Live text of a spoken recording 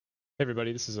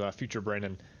everybody, this is Future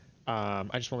Brandon. I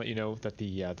just want to let you know that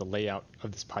the layout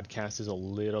of this podcast is a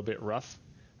little bit rough.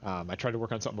 I tried to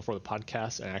work on something before the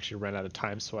podcast and I actually ran out of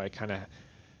time, so I kind of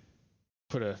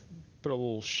put a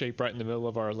little shape right in the middle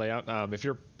of our layout. If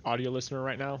you're an audio listener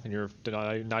right now and you're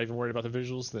not even worried about the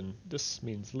visuals, then this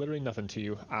means literally nothing to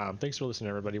you. Thanks for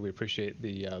listening, everybody. We appreciate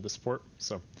the support.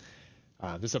 So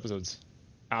this episode's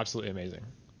absolutely amazing.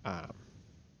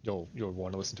 You'll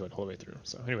want to listen to it all the way through.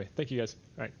 So anyway, thank you guys.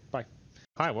 All right, bye.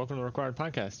 Hi, welcome to the Required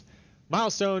Podcast.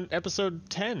 Milestone episode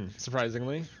 10,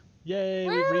 surprisingly. Yay,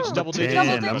 Woo! we've reached double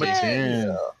digits. Number 10.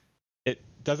 Yeah. It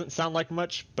doesn't sound like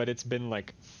much, but it's been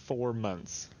like 4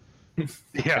 months. Yeah.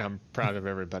 And I'm proud of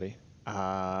everybody.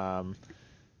 I'm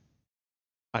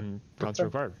Concert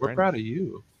Required. We're Brandon. proud of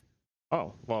you.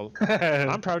 Oh, well,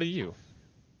 I'm proud of you.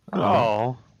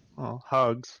 Oh,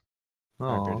 hugs.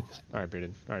 All Oh, right,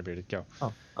 Bearded, go.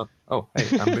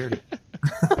 Hey, I'm Bearded.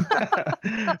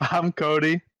 I'm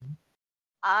Cody.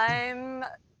 I'm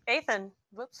Ethan.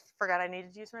 Whoops, forgot I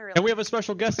needed to use my real And we name. have a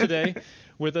special guest today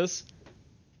with us.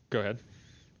 Go ahead.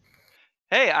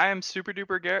 Hey, I am Super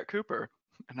Duper Garrett Cooper,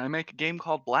 and I make a game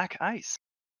called Black Ice.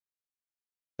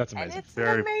 That's And amazing. it's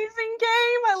Very- an amazing game.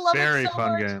 I love Very it so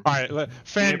fun much. game. All right,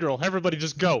 fangirl, everybody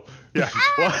just go. Yeah.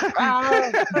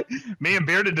 Well, me and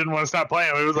Bearded didn't want to stop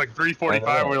playing. It was like 3:45.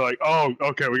 I know. We were like, oh,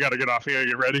 okay, we got to get off here.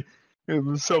 Get ready. It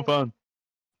was so fun.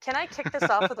 Can I kick this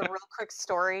off with a real quick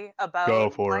story about Go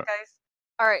for Black it. Ice?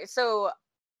 All right, so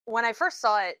when I first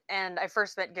saw it and I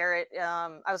first met Garrett,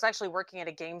 I was actually working at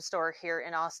a game store here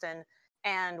in Austin,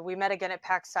 and we met again at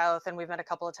PAX South, and we've met a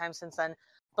couple of times since then.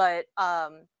 But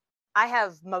I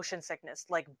have motion sickness,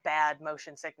 like bad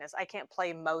motion sickness. I can't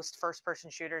play most first-person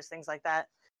shooters, things like that.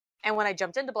 And when I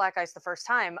jumped into Black Ice the first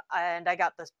time, and I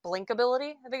got this blink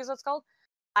ability, I think is what it's called,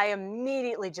 I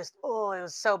immediately just, it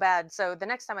was so bad. So the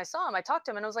next time I saw him, I talked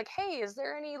to him and I was like, hey, is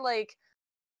there any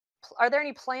are there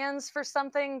any plans for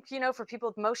something, for people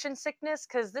with motion sickness?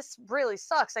 Because this really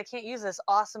sucks. I can't use this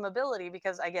awesome ability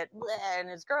because I get bleh and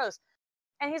it's gross.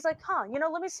 And he's like,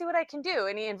 let me see what I can do.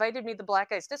 And he invited me to the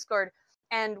Black Ice Discord.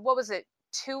 And what was it?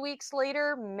 2 weeks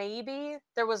later, maybe,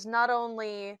 there was not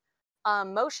only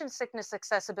motion sickness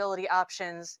accessibility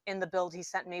options in the build he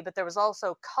sent me, but there was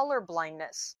also color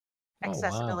blindness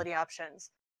accessibility options.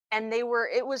 And it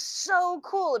was so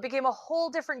cool. It became a whole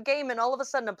different game, and all of a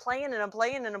sudden I'm playing and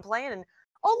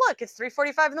oh look, it's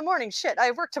 3:45 in the morning. Shit, I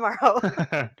have work tomorrow.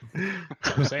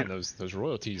 I'm saying those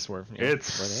royalties were where they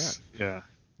at. Yeah.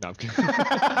 No, I'm kidding.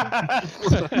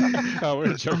 We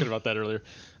were joking about that earlier.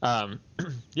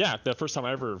 Yeah, the first time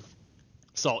I ever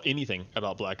saw anything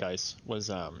about Black Ice was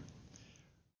what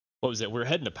was it? We were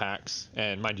heading to PAX,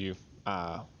 and mind you,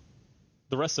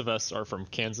 the rest of us are from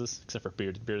Kansas, except for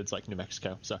Bearded. Bearded's like New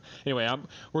Mexico. So anyway,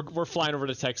 we're flying over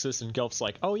to Texas, and Gelf's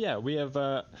like, oh yeah,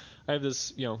 I have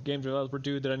this game developer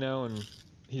dude that I know, and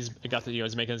he's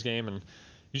making this game, and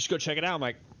you should go check it out. I'm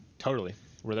like, totally.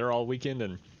 We're there all weekend,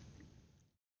 and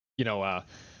it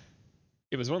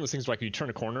was one of those things where you turn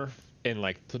a corner and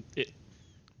it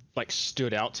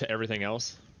stood out to everything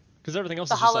else, because everything else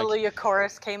The is just Hallelujah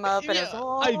chorus came up, and it's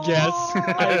I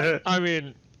guess. I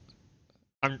mean,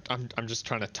 I'm just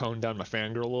trying to tone down my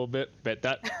fangirl a little bit, but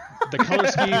the color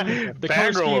scheme,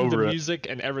 the music,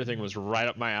 and everything was right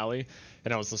up my alley,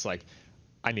 and I was just like,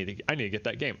 I need to get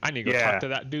that game. I need to go talk to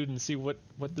that dude and see what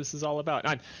this is all about.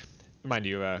 Mind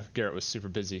you, Garrett was super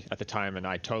busy at the time, and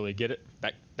I totally get it.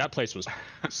 That place was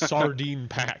sardine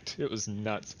packed. It was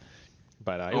nuts.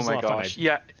 But it was a lot of fun.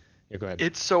 Yeah, go ahead.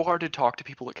 it's so hard to talk to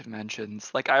people at conventions.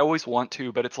 Like, I always want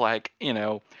to, but it's like,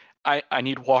 I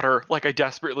need water. Like, I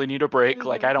desperately need a break.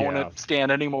 Like, I don't want to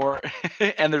stand anymore.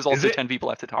 And there's also 10 people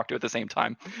I have to talk to at the same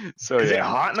time. So Is it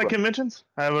hot in the conventions?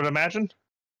 I would imagine.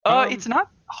 It's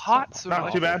not hot so Not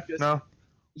much. too bad. No.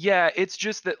 Yeah, it's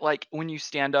just that, like, when you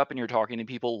stand up and you're talking to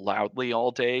people loudly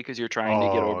all day because you're trying to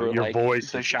get over your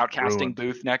voice the is shoutcasting ruined.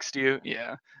 booth next to you.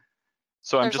 Yeah.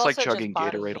 So I'm There's just like also chugging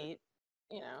body Gatorade. heat,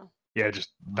 Yeah,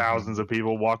 just thousands of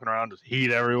people walking around, just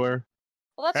heat everywhere.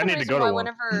 Well, that's I the need to reason go to why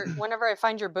one. whenever I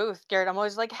find your booth, Garrett, I'm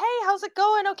always like, hey, how's it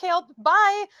going? Okay,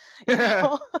 bye.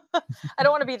 I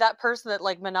don't want to be that person that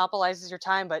monopolizes your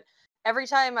time, but every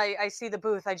time I see the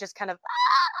booth, I just kind of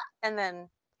and then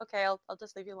okay, I'll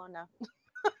just leave you alone now.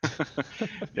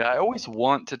 Yeah, I always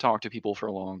want to talk to people for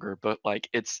longer, but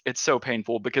it's so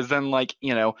painful because then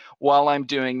while I'm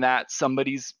doing that,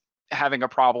 somebody's having a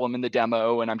problem in the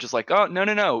demo, and I'm just like, oh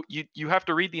no, you have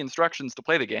to read the instructions to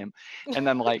play the game, and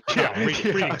then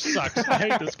reading sucks. I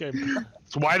hate this game.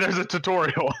 That's why there's a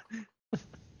tutorial.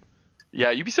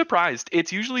 Yeah, you'd be surprised.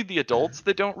 It's usually the adults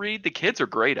that don't read. The kids are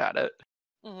great at it.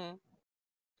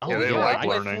 Mm-hmm. Oh, Yeah, we they grew like up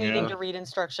with learning, needing yeah. to read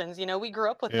instructions. We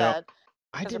grew up with Yep. that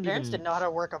I because our didn't parents even didn't know how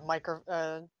to work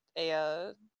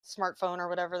a smartphone or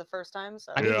whatever the first time.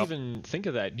 So I didn't Yeah. even think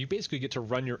of that. You basically get to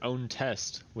run your own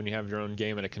test when you have your own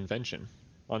game at a convention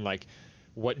on like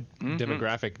what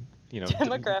demographic,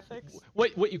 demographics.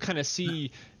 what you kind of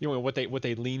see, what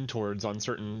they lean towards on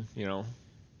certain,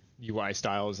 UI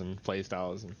styles and play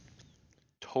styles, and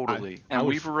Totally. I And would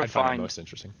we've I'd find it refined, most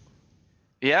interesting.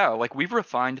 yeah, like we've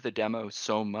refined the demo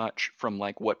so much from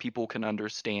like what people can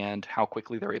understand, how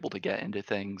quickly they're able to get into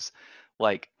things.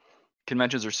 Like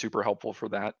conventions are super helpful for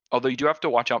that. Although you do have to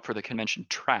watch out for the convention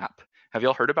trap. Have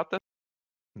y'all heard about this?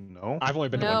 No. I've only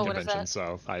been to No, one what is convention,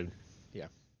 that? so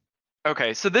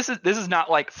Okay, so this is not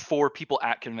like for people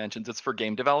at conventions, it's for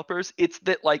game developers. It's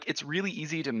that like it's really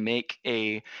easy to make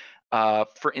a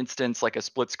for instance like a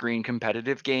split screen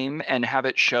competitive game and have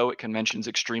it show at conventions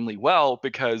extremely well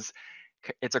because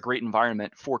it's a great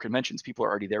environment for conventions. People are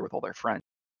already there with all their friends.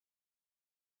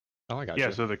 oh, I got Yeah,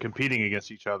 you. so they're competing against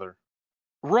each other.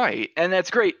 Right, and that's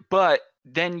great, but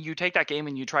then you take that game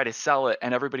and you try to sell it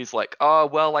and everybody's like, "Oh,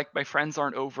 well, like my friends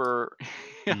aren't over."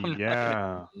 I'm not-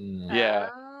 Yeah. Yeah.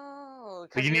 Oh,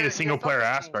 Like 'cause you need your a single player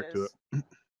focus aspect to it. changes.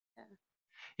 Yeah.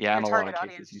 Yeah, in Your a lot target of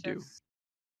audience cases you do. shifts.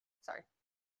 Sorry.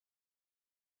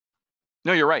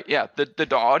 No, you're right. Yeah,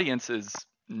 the audience is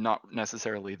not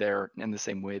necessarily there in the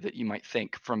same way that you might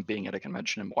think from being at a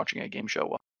convention and watching a game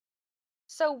show.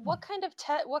 So what kind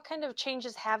of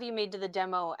changes have you made to the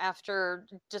demo after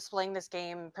displaying this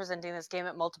game, presenting this game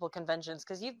at multiple conventions?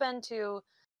 Because you've been to,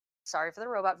 sorry for the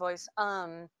robot voice,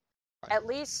 at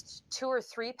least 2 or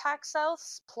 3 PAX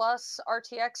Souths plus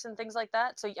RTX and things like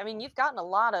that. So I mean, you've gotten a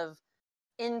lot of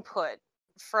input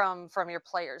from your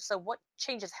players. So what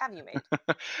changes have you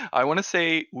made? I want to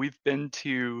say we've been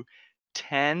to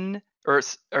 10 or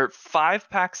 5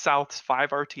 PAX Souths, 5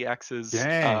 RTXs,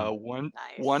 Dang. one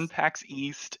Nice. PAX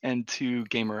East, and 2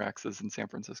 Gamer X's in San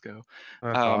Francisco.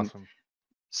 That's Um, awesome.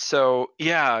 So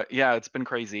yeah, it's been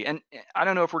crazy, and I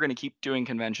don't know if we're gonna keep doing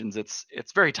conventions. It's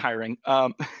very tiring. I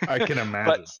can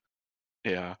imagine. But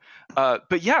yeah,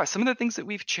 but yeah, some of the things that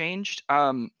we've changed.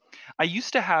 I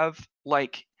used to have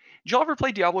like, did y'all ever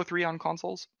play Diablo 3 on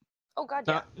consoles? Oh God,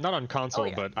 yeah. Not on console,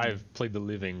 yeah. but I've played the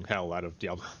living hell out of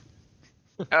Diablo.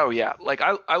 Oh yeah, like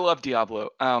I love Diablo.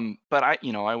 But I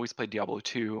always played Diablo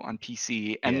 2 on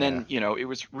PC, and then it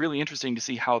was really interesting to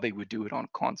see how they would do it on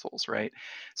consoles, right?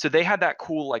 So they had that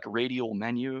cool like radial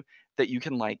menu that you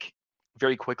can like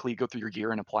very quickly go through your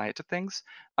gear and apply it to things.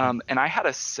 And I had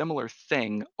a similar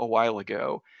thing a while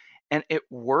ago, and it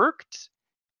worked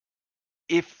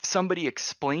if somebody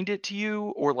explained it to you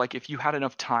or like if you had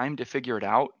enough time to figure it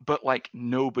out, but like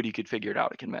nobody could figure it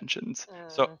out at conventions.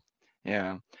 So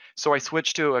yeah. So I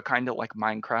switched to a kind of like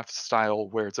Minecraft style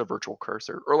where it's a virtual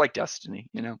cursor or like Destiny,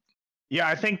 Yeah,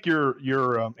 I think your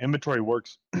inventory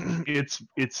works. it's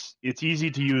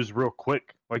easy to use real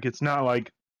quick. Like it's not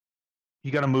like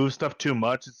you got to move stuff too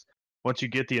much. It's once you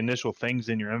get the initial things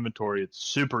in your inventory, it's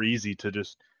super easy to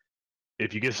just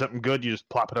if you get something good, you just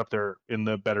plop it up there in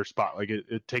the better spot. Like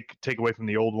it take away from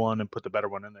the old one and put the better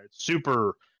one in there. It's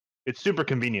super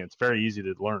convenient. It's very easy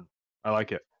to learn. I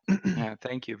like it. Yeah,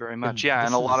 thank you very much. And Yeah, and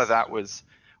this a lot of is- that was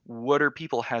what are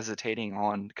people hesitating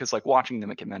on? Because like watching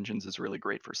them at conventions is really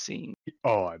great for seeing.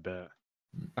 Oh, I bet.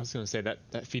 I was going to say that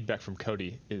feedback from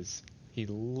Cody is he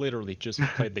literally just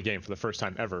played the game for the first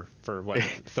time ever for what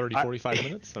 30, 45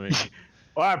 minutes. I mean,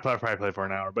 Well, I probably play for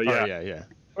an hour, but oh, yeah, yeah.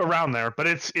 around there. But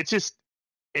it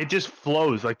just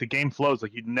flows. Like the game flows.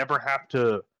 Like you never have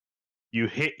to. You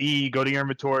hit E, go to your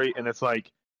inventory, and it's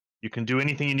like you can do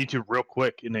anything you need to real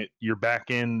quick, and you're back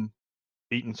in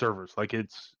beating servers. Like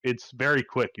it's very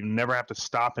quick. You never have to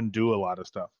stop and do a lot of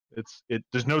stuff.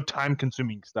 There's no time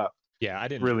consuming stuff. Yeah, I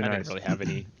didn't nice. really have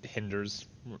any hinders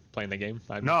playing the game.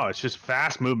 No, it's just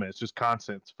fast movement. It's just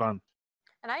constant. It's fun.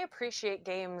 And I appreciate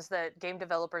game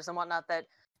developers and whatnot that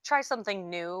try something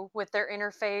new with their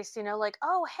interface, like,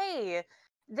 oh hey,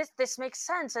 this makes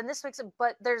sense and this makes it,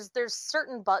 but there's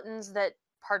certain buttons that,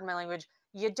 pardon my language,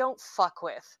 you don't fuck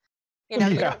with. You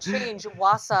don't change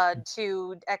WASD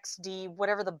to XD,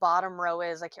 whatever the bottom row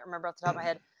is. I can't remember off the top of my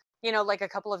head. Like a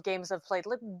couple of games I've played.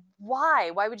 Like, why?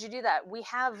 Why would you do that? We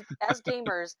have, as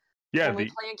gamers, when we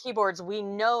play on keyboards, we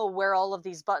know where all of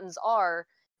these buttons are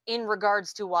in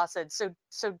regards to WASD.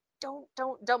 So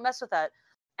don't mess with that.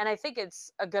 And I think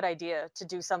it's a good idea to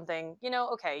do something,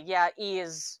 okay, yeah, E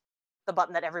is the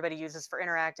button that everybody uses for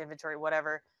interact, inventory,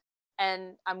 whatever.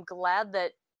 And I'm glad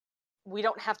that we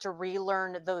don't have to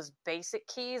relearn those basic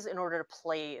keys in order to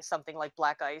play something like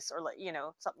Black Ice or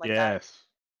something like that. Yes.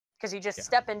 Because you just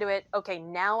step into it. Okay,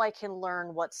 now I can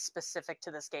learn what's specific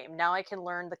to this game. Now I can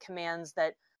learn the commands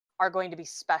that are going to be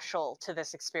special to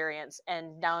this experience,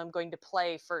 and now I'm going to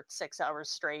play for 6 hours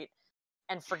straight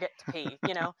and forget to pee,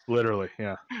 you know? Literally,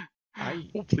 yeah.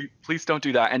 Well, please don't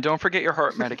do that, and don't forget your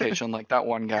heart medication, like that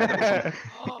one guy. That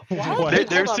was What?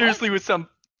 there Hold on, seriously was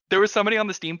there was somebody on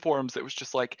the Steam forums that was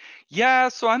just like, yeah,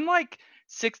 so I'm like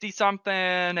 60 something,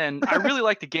 and I really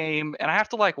like the game, and I have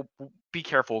to like be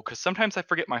careful because sometimes I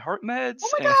forget my heart meds.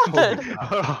 Oh my god!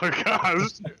 Oh gosh.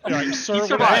 You're like, He sir,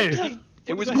 survived. Hey.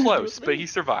 It was does that have to do close, with but me? he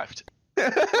survived. He's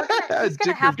gonna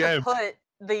Addictive have to game. put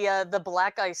the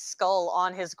black ice skull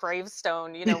on his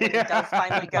gravestone, you know, when he does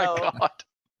finally Oh my go. God.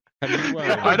 Have you,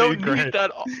 I don't be great. need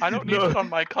that. I don't need No. it on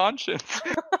my conscience.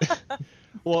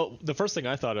 Well, the first thing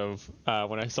I thought of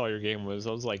when I saw your game was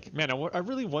I was like, man, I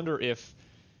really wonder if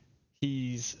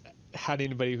he's had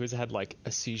anybody who's had like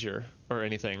a seizure or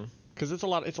anything, because it's a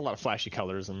lot of flashy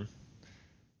colors and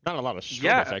not a lot of strobe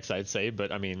Yeah. effects, I'd say.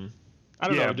 But I mean, I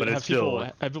don't Yeah, know. but Have it's still-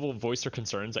 people voiced their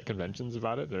concerns at conventions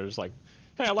about it? They're just like,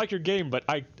 hey, I like your game, but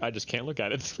I just can't look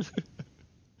at it.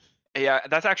 Yeah,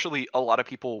 that's actually a lot of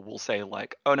people will say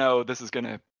like, oh no, this is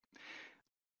gonna,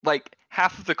 like,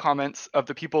 half of the comments of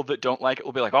the people that don't like it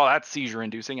will be like, oh, that's seizure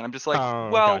inducing, and I'm just like, Oh,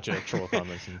 well, gotcha. Troll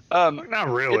comments. Not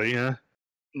really, yeah.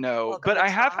 no, Welcome but to I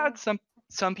have Tron. had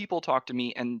some people talk to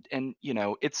me, and you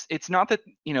know, it's not that,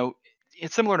 you know,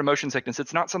 it's similar to motion sickness.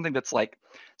 It's not something that's like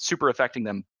super affecting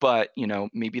them, but you know,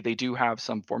 maybe they do have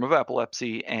some form of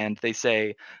epilepsy, and they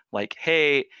say like,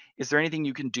 hey, is there anything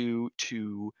you can do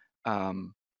to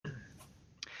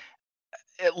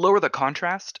lower the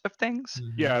contrast of things?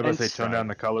 Yeah, I was And gonna say tone down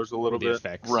the colors a little the bit.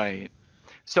 effects. Right.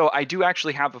 So I do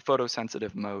actually have a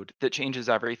photosensitive mode that changes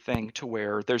everything to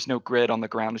where there's no grid on the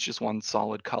ground. It's just one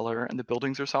solid color, and the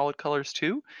buildings are solid colors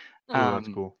too, Ooh, that's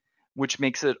cool. which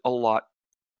makes it a lot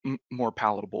more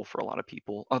palatable for a lot of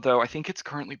people. Although I think it's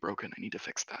currently broken. I need to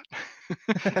fix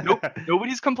that. Nope,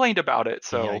 nobody's complained about it,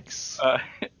 so Yikes.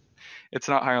 it's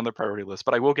not high on the priority list.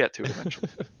 But I will get to it eventually.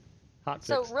 Hot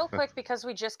So fix. real quick, because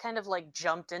we just kind of like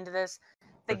jumped into this,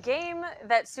 the game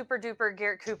that Super Duper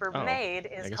Garrett Cooper Oh, made I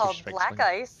is guess we called should Black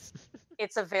explain. Ice.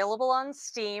 It's available on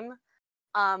Steam.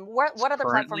 What other platforms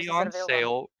Currently is it on available on?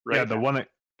 sale. Right. Yeah, the one that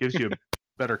gives you a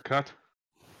better cut.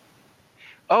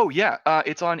 Oh yeah,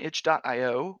 it's on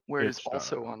itch.io, where it's Itch.io.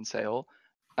 also on sale.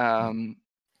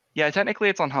 Yeah, technically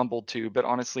it's on Humble too, but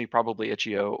honestly, probably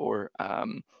itch.io or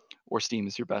Steam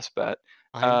is your best bet.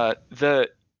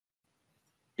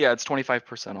 It's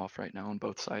 25% off right now on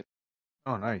both sites.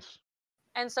 Oh, nice.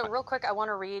 And so, real quick, I want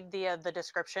to read the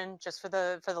description just for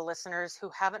the listeners who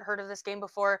haven't heard of this game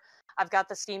before. I've got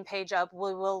the Steam page up.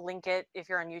 We will link it if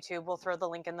you're on YouTube. We'll throw the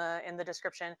link in the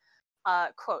description.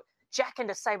 Quote: Jack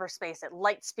into cyberspace at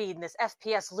light speed in this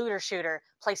FPS looter shooter.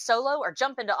 Play solo or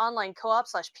jump into online co-op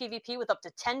 /PvP with up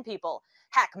to 10 people.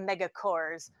 Hack mega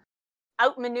cores.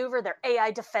 Outmaneuver their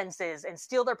AI defenses and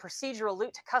steal their procedural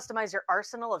loot to customize your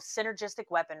arsenal of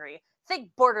synergistic weapery. Think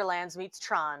Borderlands meets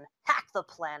Tron. Hack the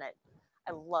planet.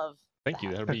 I love. Thank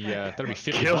you. that. That'll be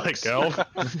 50 Kill it, bucks. girl.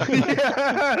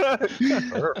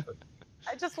 Perfect.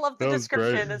 I just love the That was great.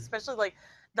 description, especially like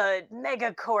the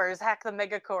mega cores, hack the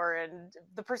mega core, and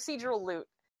the procedural loot.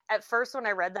 At first, when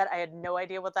I read that, I had no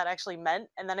idea what that actually meant,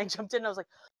 and then I jumped in and I was like,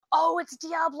 "Oh, it's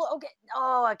Diablo." Okay,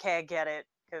 okay, I get it,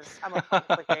 because I'm a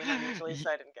point-and-click gamer usually,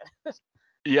 so I didn't get it.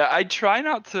 Yeah, I try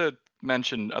not to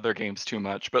mention other games too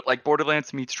much, but like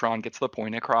Borderlands meets Tron gets the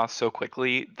point across so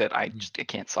quickly that I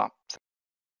can't stop.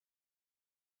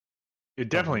 It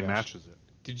definitely gosh. matches it.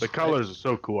 Did The you- colors are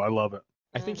so cool. I love it.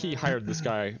 I think he hired this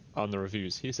guy on the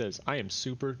reviews. He says, I am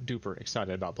super duper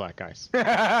excited about Black Ice.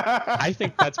 I I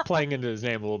think that's playing into his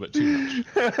name a little bit too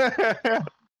much.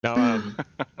 Now,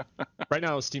 right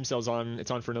now Steam sale's on.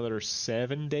 It's on for another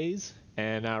 7 days,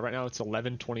 and right now it's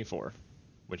 $11.24,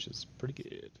 which is pretty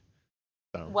good.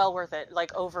 So, Well worth it,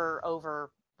 like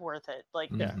over worth it. Like,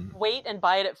 Yeah. wait and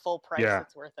buy it at full price. Yeah.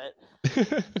 It's worth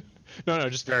it. no,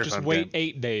 just Very fun wait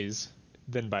game. 8 days,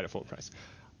 then buy it at full price.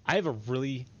 I have a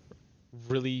really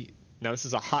now this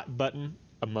is a hot button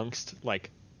amongst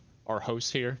like our hosts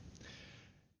here.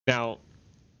 Now,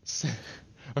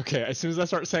 okay, as soon as I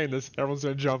start saying this, everyone's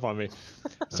gonna jump on me.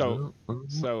 So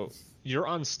you're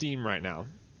on Steam right now.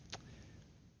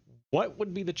 What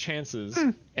would be the chances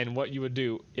and what you would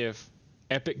do if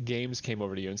Epic Games came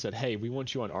over to you and said, "Hey, we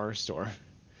want you on our store"?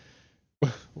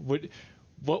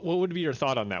 What would be your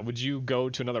thought on that? Would you go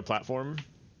to another platform?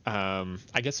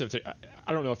 I guess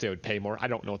I don't know if they would pay more. I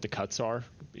don't know what the cuts are.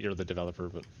 You're the developer,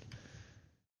 but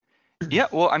Yeah,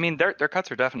 well, I mean, their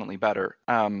cuts are definitely better.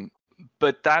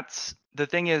 But that's the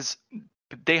thing is,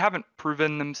 they haven't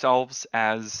proven themselves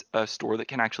as a store that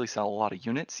can actually sell a lot of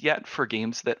units yet for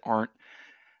games that aren't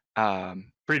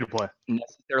Free to play.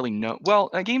 necessarily know. Well,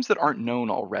 games that aren't known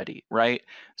already, right?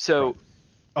 So Right.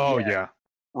 Oh yeah, yeah.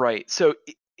 right. So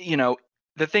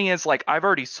the thing is, like, I've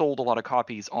already sold a lot of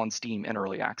copies on Steam in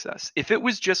early access. If it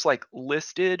was just like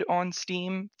listed on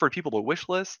Steam for people to wish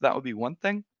list, that would be one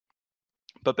thing.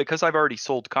 But because I've already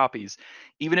sold copies,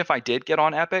 even if I did get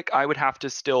on Epic, I would have to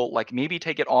still like maybe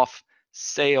take it off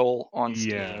sale on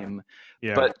Yeah. Steam,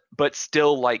 Yeah. but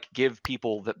still like give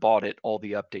people that bought it all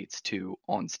the updates too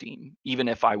on Steam, even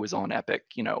if I was on Epic,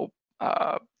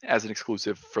 as an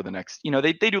exclusive for the next,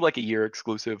 they do like a year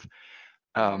exclusive.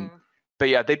 Mhm. But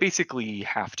yeah, they basically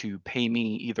have to pay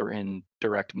me either in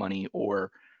direct money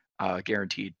or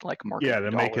guaranteed like Yeah, marketing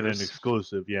to make it an dollars.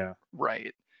 exclusive. Yeah.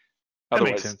 Right. That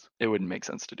makes Otherwise, sense. it wouldn't make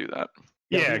sense to do that.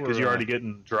 Yeah, Yeah, we because were, you're already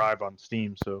getting Drive on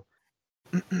Steam, so.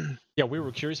 Yeah, we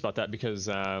were curious about that because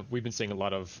we've been seeing a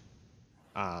lot of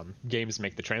games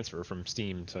make the transfer from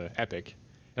Steam to Epic,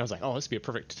 and I was like, oh, this would be a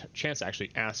perfect chance to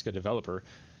actually ask a developer,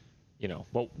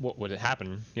 what would it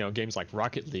happen? Games like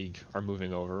Rocket League are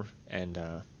moving over, and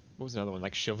what was another one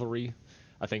like Chivalry?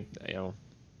 I think smaller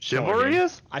Chivalry game.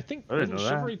 is? I think I didn't wasn't know that.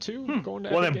 Chivalry 2 going to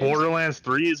Well, Epic then Games? Borderlands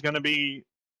 3 is going to be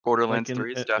Borderlands like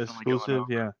 3 is definitely going exclusive.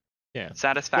 over. Yeah. Yeah.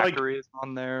 Satisfactory is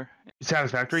on there.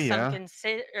 Satisfactory. Yeah.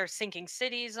 Sinking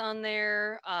Cities on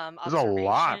there. There's a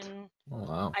lot. Observation. Oh,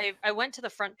 wow. I went to the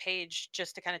front page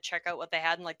just to kind of check out what they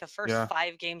had, and like the first Yeah.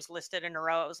 5 games listed in a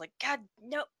row, I was like, God,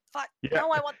 no, fuck, Yeah.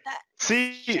 no, I want that.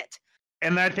 See, Shit.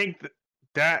 and I think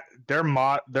that their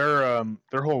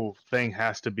whole thing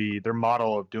has to be, their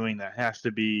model of doing that has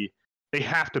to be, they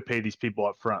have to pay these people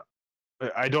up front.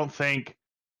 I don't think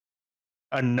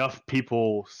enough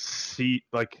people see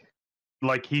like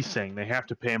he's saying they have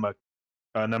to pay him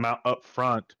an amount up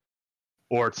front,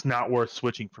 or it's not worth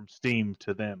switching from Steam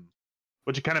to them.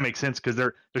 Which it kind of makes sense because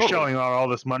they're Totally. shelling out all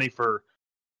this money for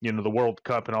the World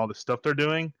Cup and all this stuff they're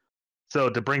doing. So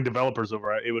to bring developers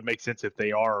over, it would make sense if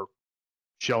they are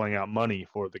shelling out money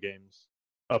for the games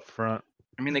up front.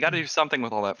 I mean, they got to do something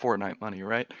with all that Fortnite money,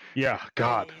 right? Yeah,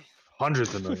 God, I-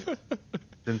 hundreds of millions.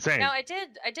 It's insane. Now I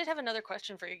did have another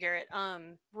question for you, Garrett.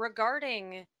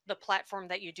 Regarding the platform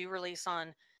that you do release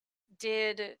on,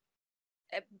 did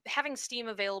having Steam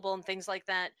available and things like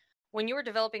that, when you were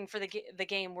developing for the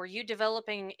game, were you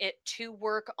developing it to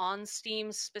work on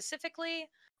Steam specifically?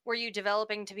 Were you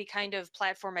developing to be kind of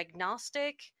platform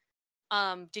agnostic?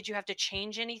 Did you have to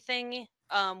change anything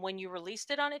when you released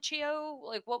it on itch.io?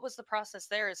 Like, what was the process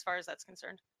there as far as that's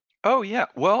concerned? Oh yeah.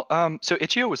 Well, so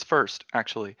itch.io was first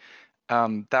actually.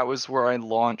 That was where I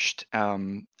launched,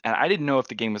 and I didn't know if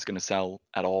the game was going to sell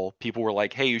at all. People were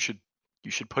like, "Hey, you should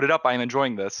put it up. I'm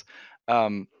enjoying this."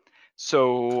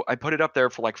 So I put it up there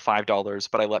for like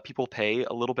 $5, but I let people pay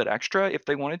a little bit extra if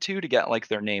they wanted to get like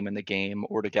their name in the game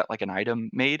or to get like an item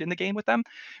made in the game with them.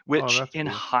 Which that's in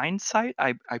cool. hindsight,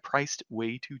 I priced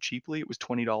way too cheaply. It was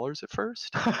 $20 at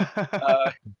first.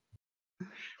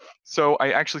 So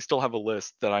I actually still have a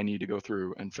list that I need to go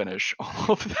through and finish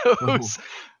all of those.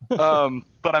 But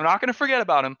I'm not going to forget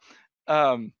about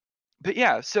them. But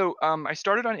yeah, so I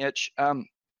started on itch.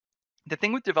 The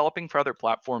thing with developing for other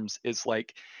platforms is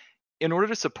like, in order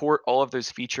to support all of those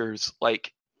features,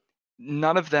 like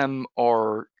none of them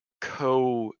are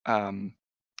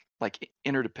like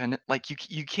interdependent. Like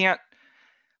you can't.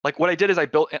 Like what I did is I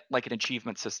built like an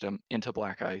achievement system into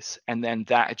Black Ice, and then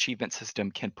that achievement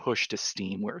system can push to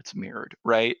Steam where it's mirrored,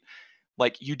 right?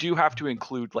 Like you do have to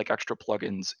include like extra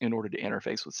plugins in order to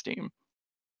interface with Steam.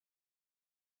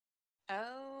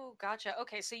 Oh, gotcha.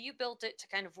 Okay, so you built it to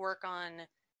kind of work on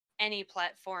any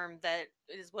platform that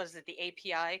was it the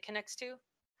API connects to?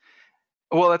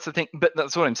 Well, that's the thing, but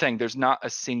that's what I'm saying. There's not a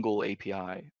single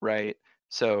API, right?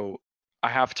 So I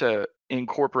have to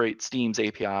incorporate Steam's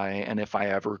API, and if I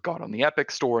ever got on the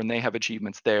Epic store and they have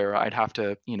achievements there, I'd have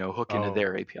to, hook into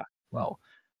their API. Well,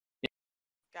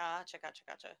 Gotcha.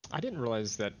 I didn't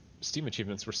realize that Steam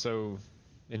achievements were so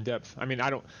in depth. I mean, I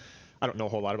don't know a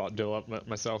whole lot about development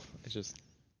myself.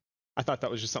 I thought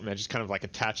that was just something I just kind of like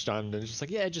attached on, and it's just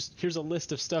like, yeah, just here's a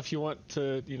list of stuff you want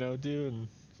to, do, and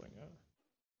it's like, oh.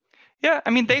 Yeah, I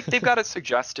mean they've got a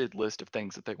suggested list of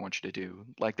things that they want you to do.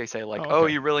 Like they say like, Oh,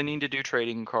 okay. you really need to do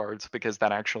trading cards because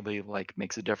that actually like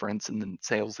makes a difference in the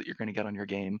sales that you're going to get on your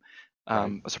game.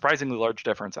 Right. A surprisingly large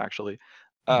difference actually.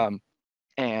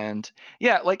 And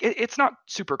yeah, like it's not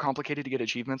super complicated to get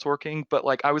achievements working, but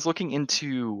like I was looking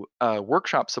into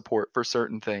workshop support for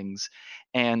certain things,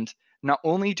 and not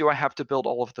only do I have to build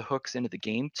all of the hooks into the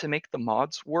game to make the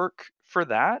mods work for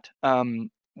that,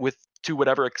 with to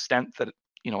whatever extent that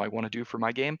I want to do for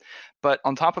my game, but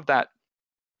on top of that,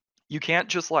 you can't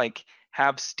just like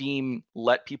have Steam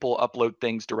let people upload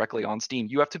things directly on Steam.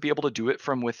 You have to be able to do it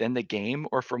from within the game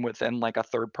or from within like a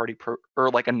third party or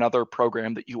like another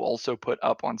program that you also put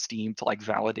up on Steam to like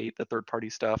validate the third party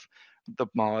stuff, the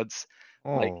mods.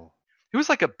 Like Oh, it was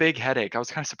like a big headache. I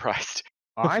was kind of surprised.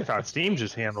 I thought Steam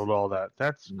just handled all that.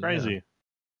 That's Yeah. crazy.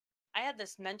 I had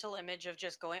this mental image of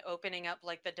just opening up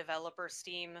like the developer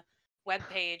Steam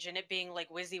webpage and it being like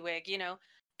WYSIWYG,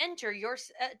 enter your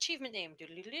achievement name,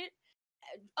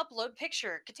 upload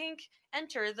picture, katink,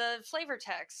 enter the flavor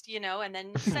text, and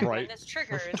then set Right. when this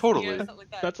triggers, Totally. something like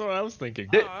that. That's what I was thinking.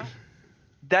 Aw.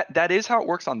 That is how it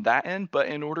works on that end, but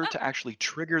in order to actually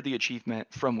trigger the achievement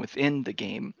from within the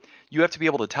game, you have to be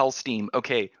able to tell Steam,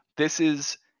 okay,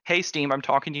 hey Steam, I'm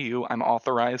talking to you, I'm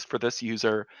authorized for this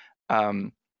user.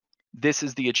 This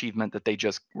is the achievement that they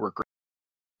just were.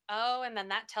 Oh, and then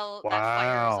that fires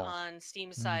Wow. on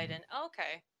Steam's side, and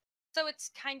okay, so it's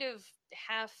kind of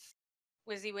half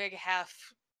WYSIWYG,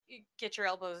 half get your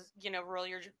elbows, roll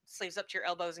your sleeves up to your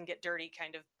elbows and get dirty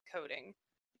kind of coding.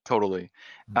 Totally.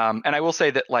 And I will say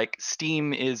that like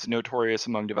Steam is notorious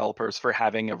among developers for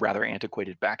having a rather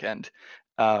antiquated backend.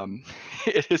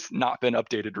 It has not been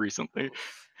updated recently,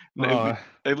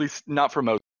 at least not for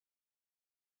most.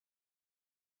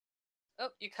 Oh,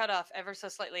 you cut off ever so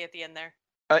slightly at the end there.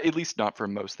 At least not for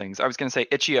most things. I was going to say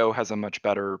itch.io has a much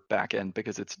better backend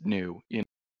because it's new.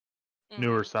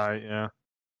 Newer site, yeah.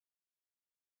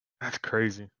 That's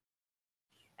crazy.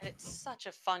 And it's such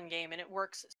a fun game, and it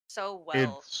works so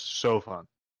well. It's so fun.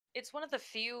 It's one of the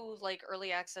few like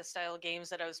early access style games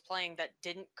that I was playing that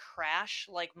didn't crash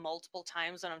like multiple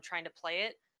times when I'm trying to play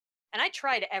it. And I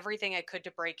tried everything I could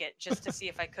to break it just to see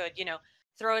if I could,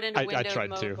 throw it into windowed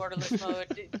mode, borderless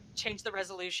mode, change the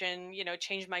resolution,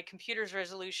 change my computer's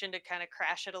resolution to kind of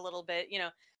crash it a little bit,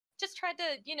 just tried to,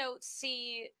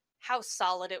 see how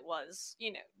solid it was,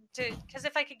 because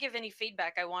if I could give any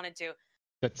feedback I wanted to.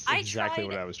 That's exactly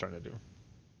what I was trying to do.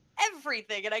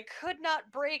 Everything, and I could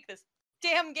not break this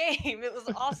damn game. It was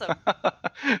awesome.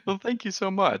 Well, thank you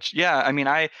so much. Yeah, I mean,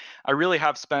 I really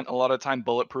have spent a lot of time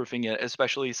bulletproofing it,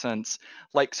 especially since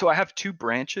so I have two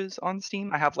branches on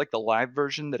Steam. I have like the live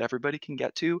version that everybody can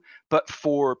get to, but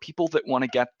for people that want to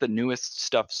get the newest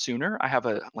stuff sooner, I have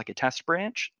a test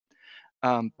branch.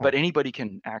 But anybody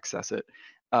can access it.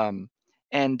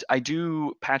 And I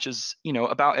do patches,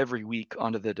 about every week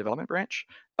onto the development branch.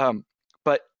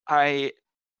 But I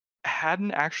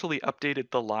hadn't actually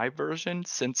updated the live version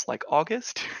since like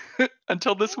August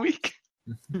until this week.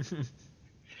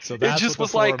 So that's just what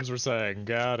was the like- forums were saying.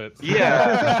 Got it.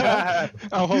 Yeah.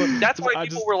 Oh, hold on. That's why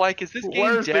people were like, "Is this game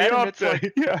Where's dead?" the And it's like,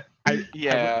 update? Yeah.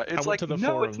 yeah, I it's went like, to the no,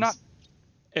 forums, it's not.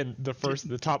 And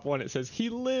the top one, it says he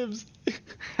lives.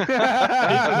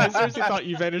 I seriously thought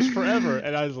you vanished forever,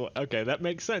 and I was like, okay, that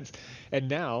makes sense. And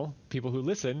now people who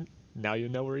listen, now you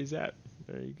know where he's at.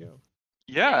 There you go.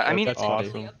 Yeah, I mean, that's a funny.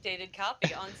 newly updated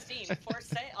copy on Steam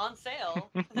on sale.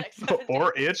 For the next 7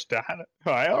 Or days. itch.io.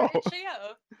 Or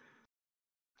itch.io.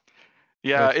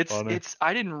 yeah, That's funny. it's.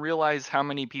 I didn't realize how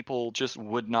many people just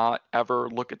would not ever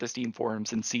look at the Steam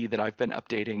forums and see that I've been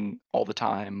updating all the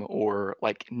time, or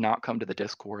like not come to the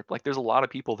Discord. Like, there's a lot of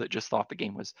people that just thought the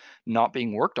game was not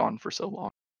being worked on for so long.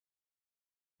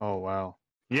 Oh wow.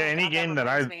 Yeah, Oh, any God, game that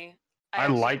reminds me. I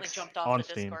accidentally liked jumped off on the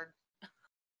Steam. Discord.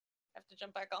 Have to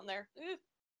jump back on there. Ooh.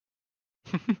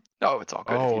 Oh, it's all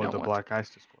good if you Oh, don't the want. Black Ice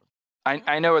Discord.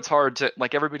 I know it's hard to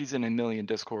like. Everybody's in a million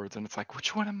Discords, and it's like,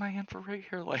 which one am I in for right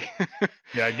here? Like,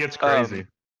 Yeah, it gets crazy.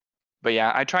 But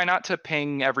yeah, I try not to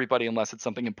ping everybody unless it's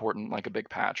something important, like a big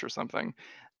patch or something.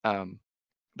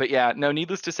 But yeah, no.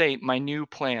 Needless to say, my new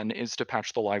plan is to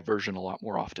patch the live version a lot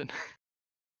more often.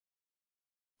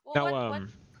 Well, Now, what go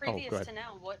previous ahead. to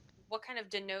now? What kind of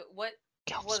what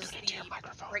Kel, was scoot into your the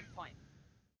microphone. breakpoint?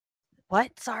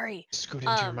 What? Sorry. Scoot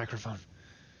into your microphone.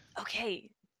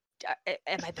 Okay.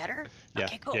 Am I better? Yeah,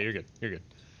 Okay, cool. yeah, you're good. You're good.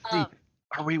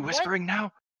 Are we whispering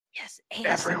now? Yes.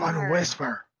 Everyone ASMR.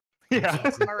 whisper. Yeah.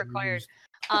 ASMR required.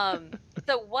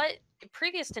 So what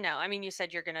previous to now? I mean, you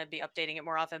said you're gonna be updating it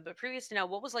more often, but previous to now,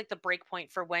 what was like the break point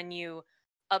for when you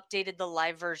updated the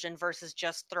live version versus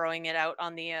just throwing it out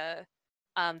on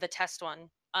the test one?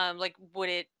 Like,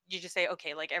 you just say,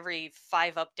 okay, like every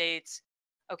 5 updates,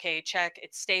 okay, check,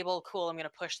 it's stable, cool, I'm gonna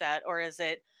push that, or is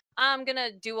it I'm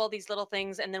gonna do all these little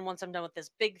things, and then once I'm done with this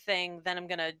big thing, then I'm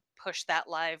gonna push that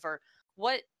live, or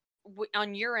what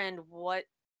on your end, what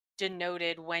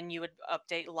denoted when you would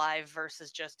update live versus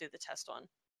just do the test one?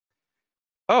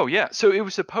 Oh yeah. So it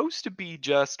was supposed to be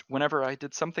just whenever I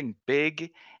did something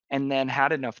big and then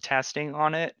had enough testing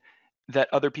on it that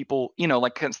other people,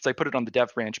 like since I put it on the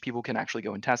dev branch, people can actually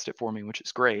go and test it for me, which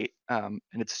is great. And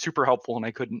it's super helpful, and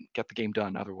I couldn't get the game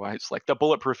done otherwise. Like the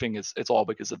bulletproofing it's all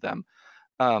because of them.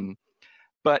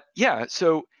 But yeah,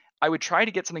 so I would try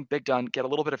to get something big done, get a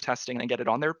little bit of testing, and get it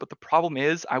on there. But the problem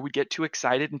is I would get too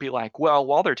excited and be like, well,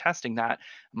 while they're testing that,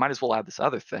 I might as well add this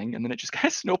other thing. And then it just kind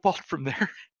of snowballed from there.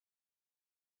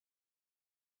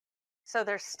 So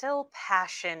there's still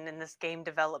passion in this game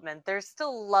development. There's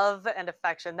still love and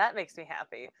affection. That makes me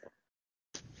happy.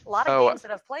 A lot of games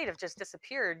that I've played have just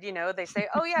disappeared. They say,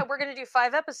 oh yeah, we're going to do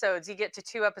 5 episodes. You get to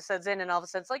 2 episodes in and all of a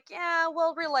sudden it's like, yeah,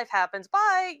 well, real life happens.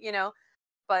 Bye,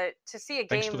 But to see a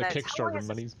Thanks game for the that's... Kickstarter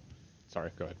money.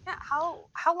 Sorry, go ahead. Yeah,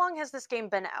 how long has this game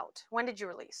been out? When did you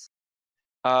release?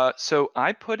 So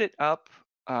I put it up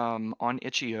on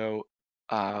Itch.io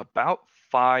about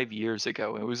 5 years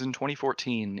ago. It was in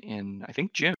 2014 in, I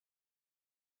think, June.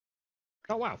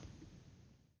 Oh, wow.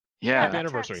 Yeah. Happy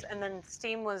anniversary. Tracks. And then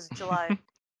Steam was July.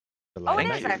 July Oh, it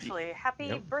Thank is you. actually. Happy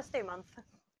Yep. birthday month.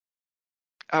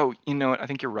 Oh, you know what? I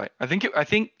think you're right. I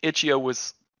think Itch.io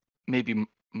was maybe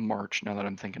March, now that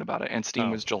I'm thinking about it, and Steam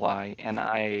Oh. was July, and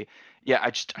I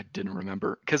didn't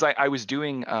remember because I was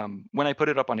doing when I put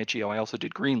it up on Itch.io, I also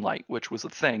did Greenlight, which was a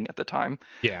thing at the time.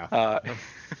 Yeah.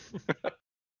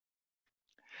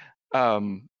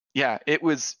 Yeah, it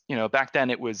was, back then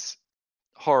it was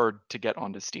hard to get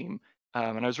onto Steam,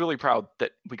 and I was really proud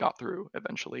that we got through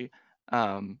eventually.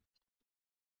 But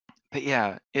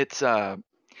yeah, it's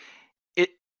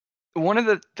one of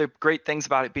the great things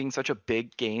about it being such a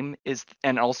big game is,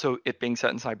 and also it being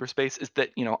set in cyberspace, is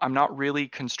that I'm not really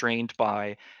constrained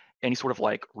by any sort of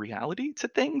like reality to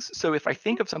things. So if I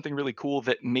think of something really cool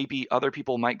that maybe other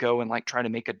people might go and like try to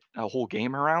make a whole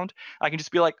game around, I can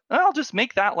just be like, I'll just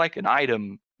make that like an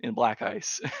item in Black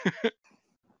Ice.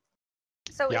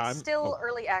 So Yeah, it's still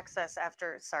early access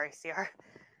after... Sorry, CR.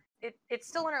 It's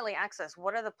still in early access.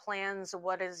 What are the plans?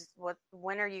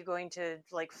 When are you going to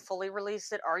like fully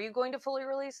release it? Are you going to fully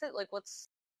release it? Like what's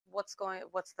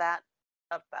that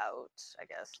about, I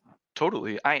guess?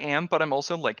 Totally. I am, but I'm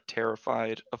also like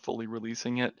terrified of fully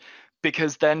releasing it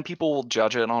because then people will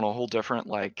judge it on a whole different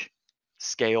like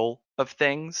scale of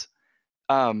things.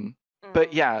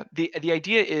 But yeah, the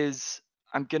idea is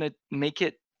I'm gonna make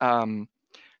it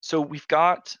so we've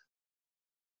got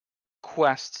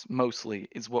quests mostly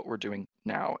is what we're doing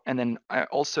now. And then I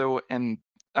also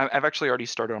I've actually already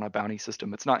started on a bounty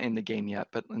system. It's not in the game yet,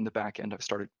 but in the back end I've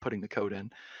started putting the code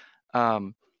in.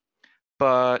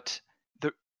 But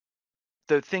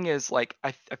the thing is, like,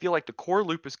 I feel like the core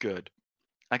loop is good.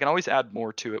 I can always add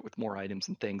more to it with more items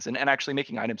and things. And actually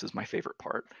making items is my favorite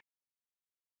part.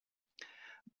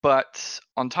 But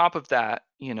on top of that,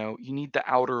 you need the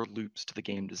outer loops to the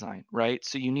game design, right?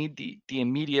 So you need the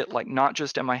immediate, like, not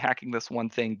just am I hacking this one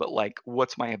thing, but like,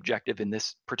 what's my objective in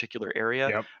this particular area?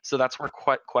 Yep. So that's where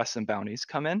quests and bounties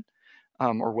come in,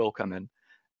 or will come in.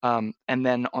 And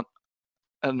then on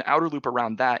an outer loop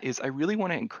around that is I really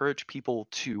want to encourage people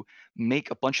to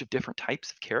make a bunch of different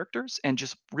types of characters and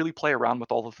just really play around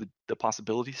with all of the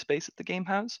possibility space that the game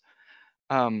has.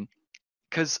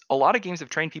 Because a lot of games have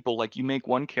trained people like you make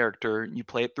one character, you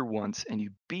play it through once, and you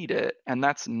beat it. And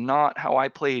that's not how I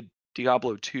played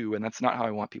Diablo 2, and that's not how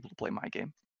I want people to play my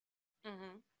game.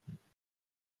 Mm-hmm.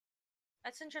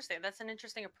 That's interesting. That's an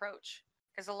interesting approach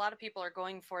because a lot of people are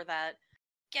going for that.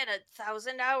 Get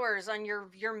 1,000 hours on your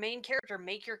main character,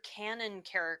 make your canon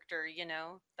character,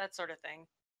 that sort of thing.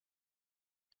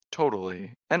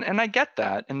 Totally. And I get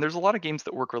that. And there's a lot of games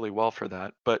that work really well for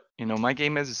that. But, my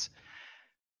game is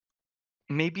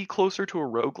maybe closer to a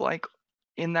roguelike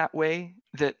in that way,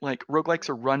 that like roguelikes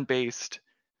are run based.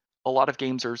 A lot of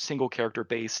games are single character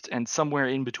based, and somewhere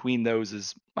in between those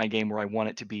is my game where I want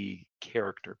it to be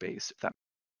character based. I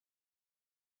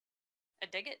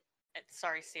dig it.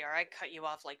 Sorry, CR, I cut you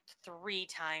off like 3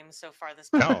 times so far this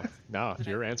No, podcast.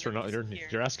 you're answering.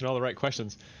 You're asking all the right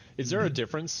questions. Is there a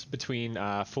difference between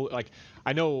I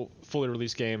know fully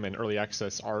released game and early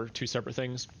access are 2 separate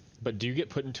things, but do you get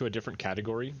put into a different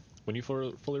category when you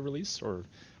fully release, or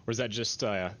is that just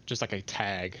like a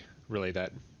tag really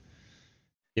that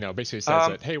basically says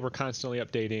that hey, we're constantly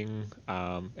updating,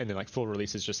 and then like full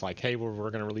release is just like hey,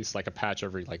 we're going to release like a patch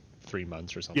every like 3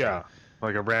 months or something. Yeah,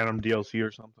 like a random DLC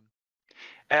or something.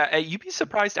 You'd be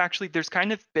surprised, actually. There's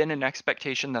kind of been an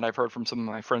expectation that I've heard from some of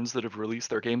my friends that have released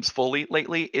their games fully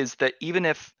lately, is that even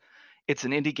if it's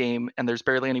an indie game and there's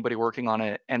barely anybody working on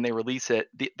it and they release it,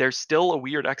 there's still a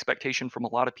weird expectation from a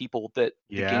lot of people that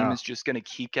the game is just going to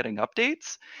keep getting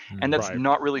updates. And that's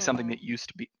not really something that used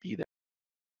to be there.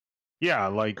 Yeah,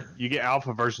 like you get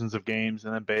alpha versions of games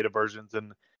and then beta versions,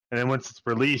 and then once it's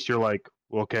released, you're like,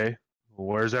 well, okay,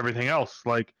 where's everything else?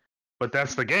 Like, but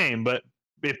that's the game. But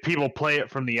if people play it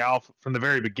from the alpha, from the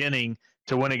very beginning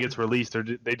to when it gets released,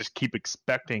 they just keep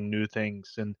expecting new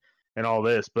things and all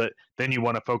this. But then you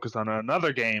want to focus on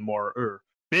another game or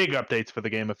big updates for the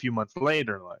game a few months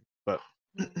later. Like, but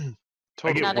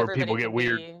I get Not where everybody people get can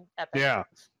weird. be Epic. Yeah.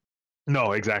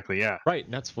 No, exactly. Yeah. Right,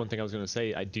 and that's one thing I was going to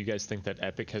say. Do you guys think that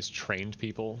Epic has trained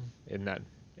people in that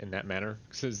manner?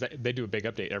 Because they do a big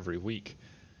update every week.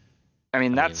 I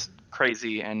mean, that's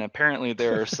crazy, and apparently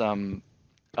there are some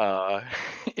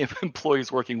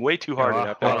employees working way too hard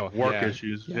at Epic. Work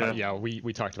issues. Yeah,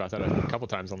 we talked about that a couple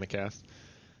times on the cast.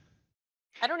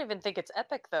 I don't even think it's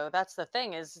Epic though. That's the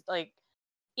thing is like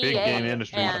Big EA game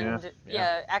industry, and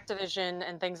Activision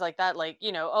and things like that. Like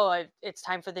it's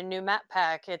time for the new map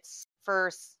pack. It's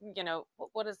for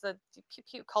what is the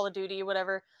Call of Duty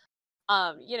whatever.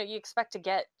 You expect to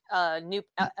get a new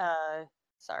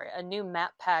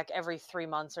map pack every 3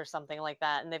 months or something like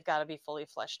that, and they've got to be fully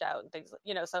fleshed out and things.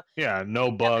 So yeah, no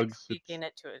bugs. Taking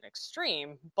it to an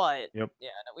extreme, but Yep.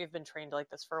 we've been trained like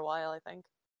this for a while, I think.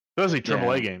 Especially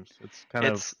AAA games. It's kind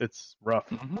of rough.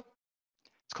 Mm-hmm.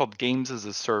 It's called games as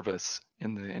a service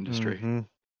in the industry. Mm-hmm.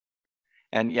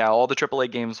 And yeah, all the AAA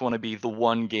games want to be the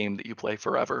one game that you play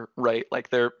forever, right? Like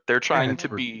they're trying to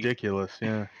be ridiculous.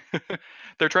 Yeah.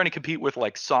 They're trying to compete with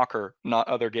like soccer, not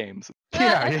other games.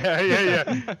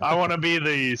 Yeah. I want to be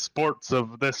the sports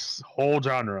of this whole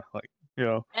genre,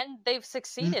 And they've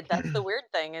succeeded. That's the weird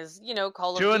thing is,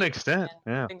 Call of to an Duty extent,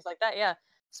 and things like that. Yeah,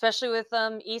 especially with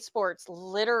esports.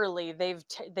 Literally,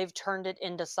 they've turned it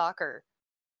into soccer.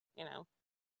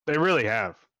 They really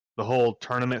have. The whole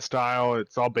tournament style,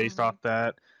 it's all based off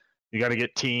that. You got to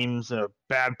get teams, a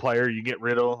bad player you get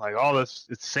rid of, like all this.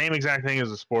 It's the same exact thing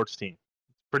as a sports team.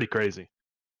 It's pretty crazy.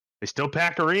 They still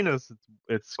pack arenas.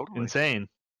 It's totally insane.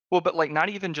 Well, but like not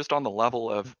even just on the level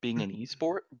of being an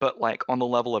esport, but like on the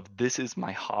level of this is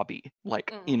my hobby.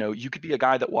 Like, you could be a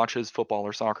guy that watches football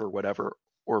or soccer or whatever,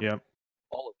 or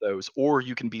all of those, or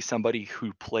you can be somebody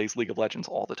who plays League of Legends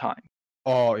all the time.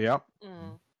 Oh, yeah.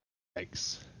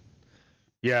 Thanks.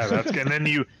 Yeah, that's good. And then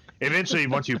you eventually,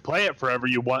 once you play it forever,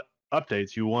 you want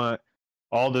updates. You want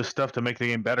all this stuff to make the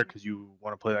game better because you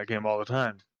want to play that game all the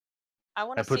time. I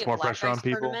want to see puts more pressure on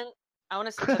people. Tournament. I want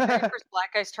to see the very first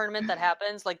Black Ice tournament that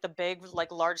happens, like the big,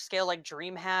 like large scale, like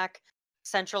DreamHack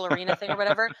Central Arena thing or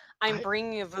whatever. I'm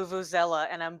bringing you Vuvuzela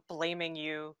and I'm blaming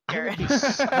you, Garrett.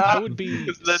 I would be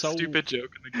that so stupid joke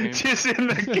in the game. Just in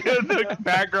the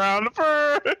background.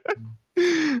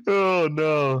 Oh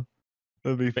no.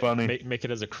 That'd be funny. Make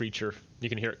it as a creature. You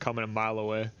can hear it coming a mile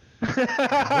away. What is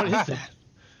that?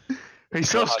 He's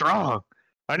so strong.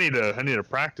 I need to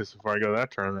practice before I go to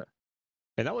that tournament.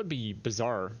 And that would be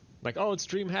bizarre. Like, oh, it's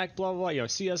DreamHack, blah, blah, blah,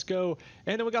 CSGO,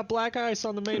 and then we got Black Ice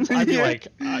on the main. I'd be like,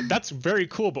 that's very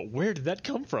cool, but where did that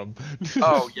come from?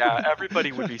 Oh, yeah,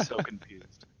 everybody would be so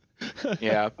confused.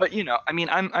 Yeah, but I mean,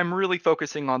 I'm really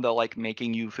focusing on the like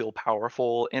making you feel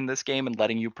powerful in this game and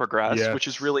letting you progress, which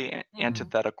is really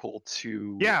antithetical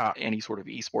to any sort of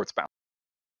esports balance.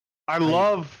 I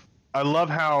love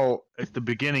how at the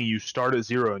beginning you start at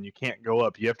 0 and you can't go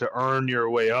up. You have to earn your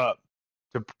way up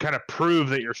to kind of prove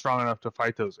that you're strong enough to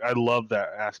fight those. I love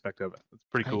that aspect of it. It's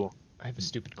pretty cool. I have a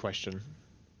stupid question.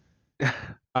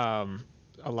 A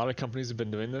lot of companies have been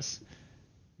doing this.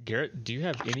 Garrett, do you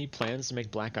have any plans to make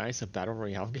Black Ice a battle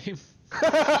royale game?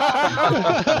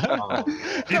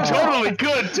 You totally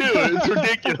could too. It's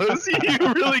ridiculous.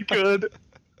 You really could.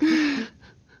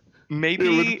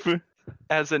 Maybe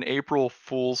as an April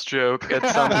Fool's joke at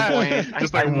some point.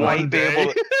 Just like one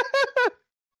day.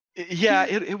 Yeah,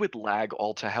 it would lag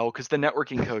all to hell because the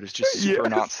networking code is just super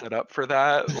not set up for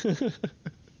that.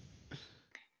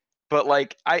 But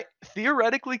like, I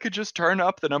theoretically could just turn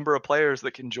up the number of players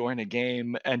that can join a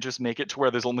game and just make it to where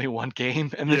there's only one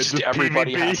game and then just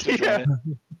everybody PvP, has to join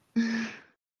it.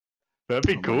 That'd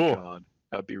be cool. God.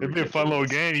 That'd be It'd be a fun little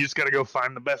game. You just gotta go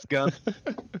find the best gun.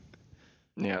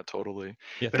 Yeah, totally.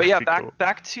 Yeah, but yeah,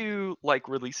 back to like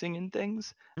releasing and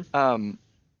things.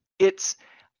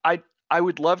 I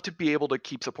would love to be able to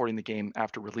keep supporting the game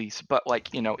after release, but like,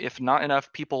 if not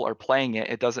enough people are playing it,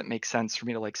 it doesn't make sense for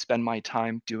me to like spend my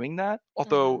time doing that.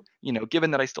 Although,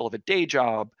 given that I still have a day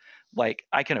job, like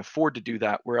I can afford to do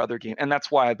that where other games, and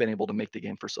that's why I've been able to make the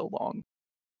game for so long.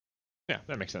 Yeah,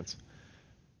 that makes sense.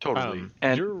 Totally.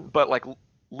 But like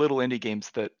little indie games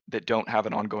that don't have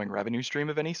an ongoing revenue stream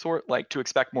of any sort, like to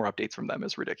expect more updates from them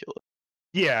is ridiculous.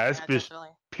 Yeah, it's just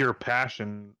pure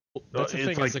passion. That's the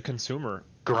thing, like as a consumer.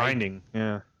 Grinding,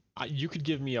 you could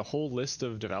give me a whole list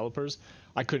of developers.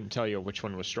 I couldn't tell you which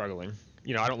one was struggling.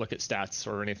 I don't look at stats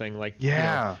or anything like.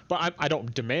 Yeah. But I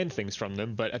don't demand things from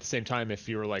them. But at the same time, if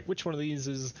you're like, which one of these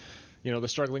is, the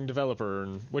struggling developer,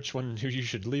 and which one who you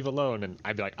should leave alone, and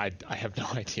I'd be like, I have no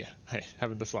idea. I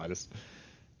haven't the slightest.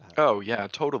 Oh yeah,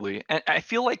 totally. And I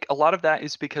feel like a lot of that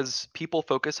is because people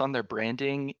focus on their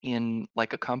branding in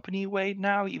like a company way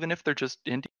now, even if they're just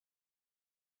indie.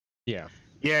 Yeah.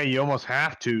 Yeah, you almost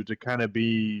have to kind of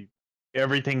be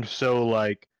everything so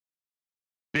like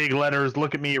big letters,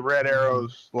 look at me, red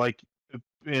arrows, like,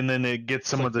 and then it gets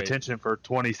someone's Clickbait. attention for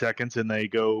 20 seconds and they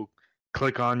go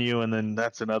click on you, and then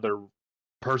that's another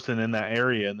person in that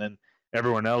area, and then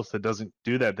everyone else that doesn't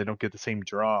do that, they don't get the same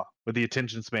draw with the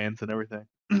attention spans and everything.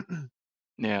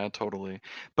 Yeah, totally.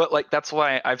 But like that's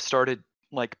why I've started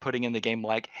like putting in the game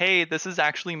like, hey, this is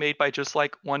actually made by just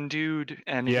like one dude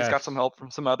and he's got some Yes. help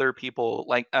from some other people.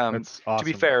 Like That's to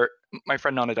be awesome. fair, my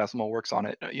friend Nonadecimal works on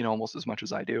it, almost as much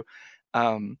as I do.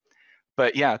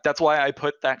 But yeah, that's why I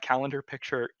put that calendar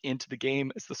picture into the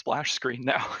game as the splash screen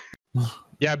now.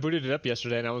 Yeah, I booted it up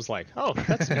yesterday, and I was like, oh,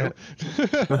 that's new.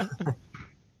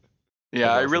 Yeah, That's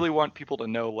I awesome. really want people to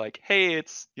know like, hey,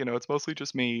 it's it's mostly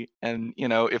just me. And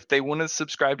if they want to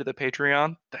subscribe to the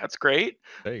Patreon, that's great.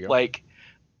 There you go. Like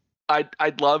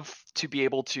I'd love to be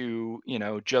able to,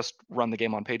 just run the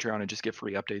game on Patreon and just give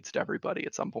free updates to everybody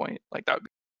at some point. Like that would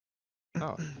be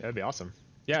Oh, that'd be awesome.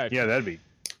 Yeah. Yeah, that'd be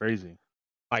crazy.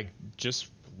 Like, just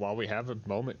while we have a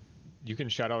moment, you can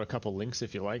shout out a couple links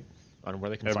if you like on where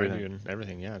they can find Everything. you and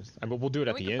everything. Yeah, we'll do it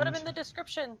at We the can end. put them in the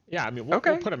description. Yeah, I mean, we'll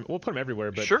Okay. put them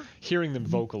everywhere, but Sure. hearing them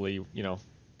vocally,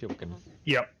 people can,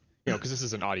 Yep. because this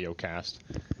is an audio cast.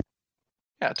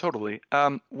 Yeah, totally.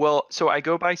 Well, so I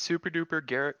go by Super Duper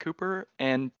Garrett Cooper,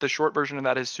 and the short version of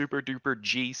that is Super Duper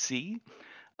GC.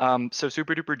 So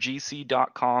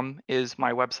superdupergc.com is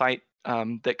my website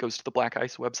that goes to the Black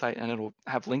Ice website, and it'll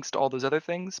have links to all those other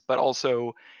things, but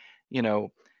also,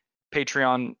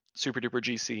 Patreon, Super Duper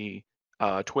GC,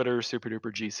 Twitter, Super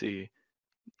Duper GC.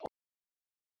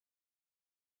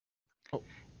 Oh.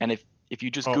 And if you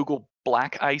just Oh. Google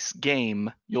Black Ice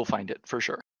game, you'll find it for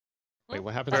sure. Wait,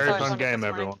 what happens? That's Very how I fun found it game,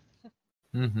 this morning.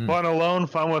 everyone. Mhm. Fun alone,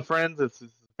 fun with friends. It's a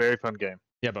very fun game.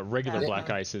 Yeah, but regular Yeah. black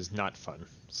ice is not fun,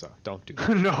 so don't do that.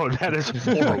 No, that is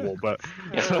horrible. But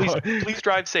Yeah, please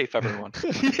drive safe, everyone.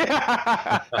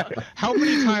 yeah. How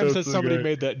many times That's has so somebody great.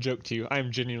 made that joke to you?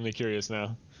 I'm genuinely curious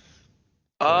now.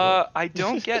 I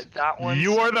don't get that one.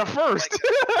 You are the first.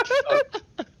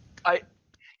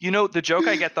 The joke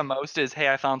I get the most is,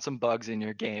 "Hey, I found some bugs in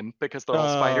your game," because they're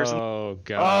all spiders. And Oh Oh,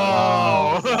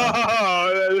 god.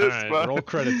 that is Alright, fun. roll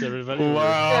credits, everybody.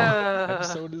 Wow.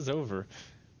 Episode is over.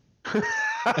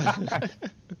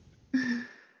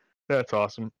 That's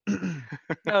awesome.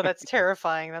 Oh, that's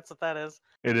terrifying. That's what that is.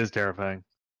 It is terrifying.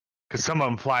 Because some of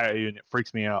them fly at you and it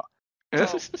freaks me out.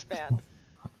 Oh, bad.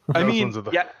 I Those mean, ones are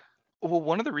the- yeah. Well,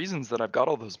 one of the reasons that I've got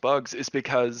all those bugs is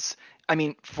because,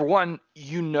 for one,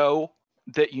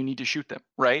 that you need to shoot them,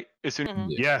 right? As soon. Mhm.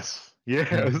 Yes.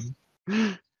 Yes.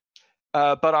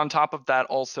 But on top of that,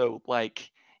 also,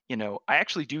 like, I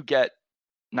actually do get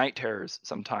night terrors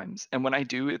sometimes, and when I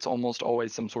do, it's almost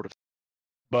always some sort of.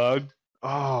 Bug.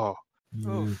 Oh,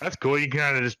 Oof. that's cool. You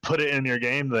kind of just put it in your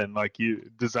game then, like you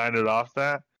designed it off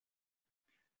that.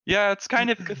 Yeah, it's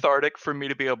kind of cathartic for me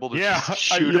to be able to Yeah. just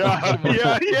shoot a bunch of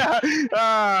them.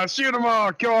 Yeah. Shoot them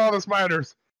all. Kill all the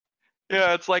spiders.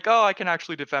 Yeah, it's like, oh, I can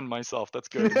actually defend myself. That's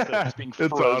good. Instead of just being It's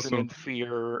frozen in awesome.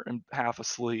 fear and half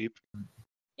asleep.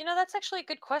 That's actually a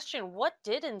good question. What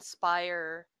did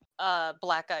inspire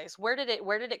Black Ice? Where did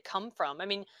it come from? I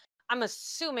mean, I'm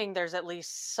assuming there's at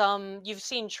least some. You've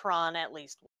seen Tron at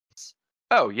least once.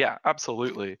 Oh yeah,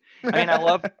 absolutely. I mean, I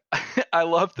love I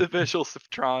love the visuals of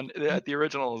Tron, the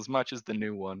original as much as the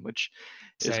new one, which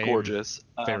is Same. gorgeous.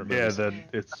 Favorite Yeah, movies. that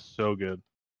it's so good.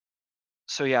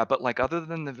 So yeah, but like other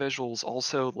than the visuals,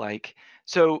 also like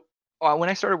when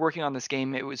I started working on this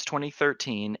game, it was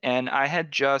 2013, and I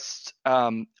had just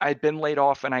I'd been laid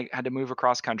off and I had to move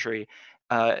across country,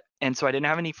 and so I didn't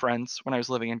have any friends when I was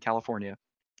living in California,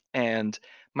 and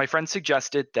my friend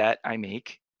suggested that I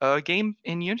make a game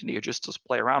in Unity or just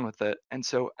play around with it, and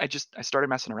so I started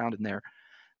messing around in there.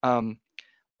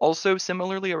 Also,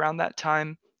 similarly around that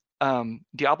time,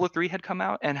 Diablo 3 had come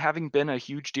out, and having been a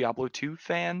huge Diablo 2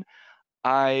 fan,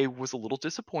 I was a little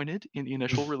disappointed in the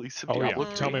initial release of Oh yeah, Diablo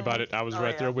 3. tell me about it. I was Oh,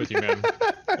 right yeah. there with you, man.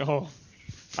 Oh,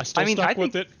 I still mean, stuck I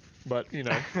with think- it, but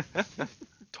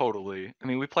Totally. I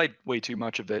mean, we played way too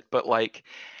much of it, but like,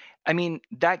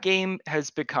 that game has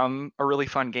become a really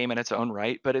fun game in its own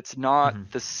right, but it's not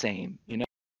Mhm. the same,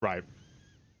 right.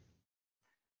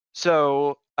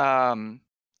 So,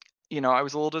 I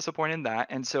was a little disappointed in that.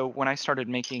 And so when I started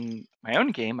making my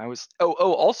own game, I was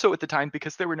also at the time,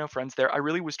 because there were no friends there, I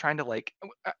really was trying to like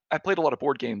I played a lot of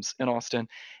board games in Austin,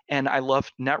 and I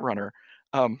loved Netrunner.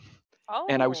 And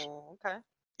I was Oh, okay.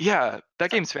 yeah,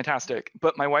 that So- game's fantastic.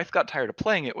 But my wife got tired of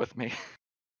playing it with me.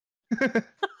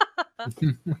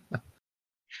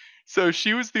 So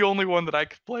she was the only one that I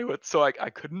could play with. So I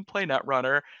couldn't play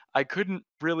Netrunner. I couldn't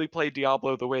really play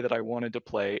Diablo the way that I wanted to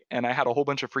play. And I had a whole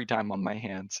bunch of free time on my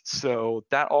hands. So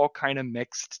that all kind of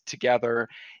mixed together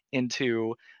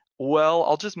into, well,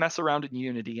 I'll just mess around in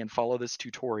Unity and follow this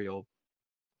tutorial.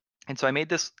 And so I made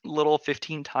this little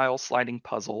 15 tile sliding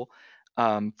puzzle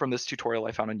from this tutorial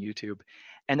I found on YouTube.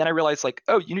 And then I realized, like,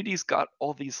 oh, Unity's got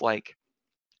all these like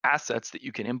assets that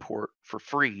you can import for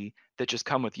free that just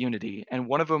come with Unity. And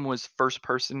one of them was first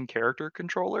person character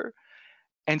controller.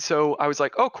 And so I was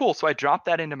like, oh, cool. So I dropped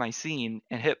that into my scene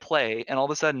and hit play. And all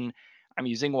of a sudden, I'm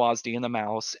using WASD and the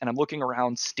mouse, and I'm looking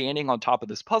around standing on top of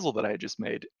this puzzle that I had just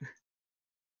made.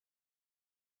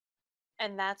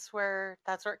 And that's where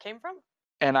it came from?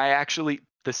 And I actually,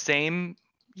 the same,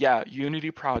 Unity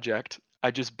project,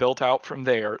 I just built out from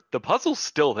there. The puzzle's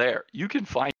still there. You can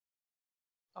find.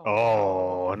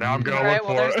 Oh, now I'm gonna Alright,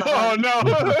 look well, for it.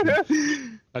 there's the Oh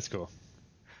no! That's cool.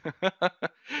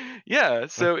 Yeah,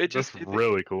 so it That's just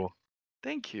really cool.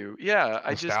 thank you. Yeah,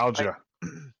 Nostalgia.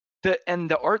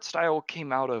 the art style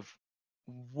came out of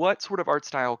what sort of art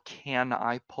style can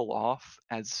I pull off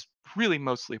as really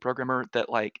mostly a programmer that,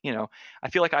 like, I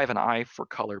feel like I have an eye for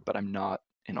color, but I'm not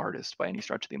an artist by any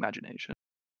stretch of the imagination.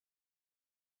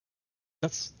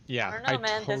 That's I don't know,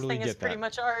 man. totally this thing get is pretty that.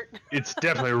 much art. It's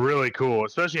definitely really cool,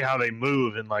 especially how they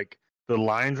move and like the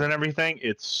lines and everything.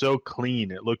 It's so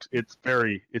clean. It's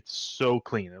so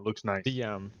clean. It looks nice. The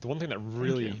one thing that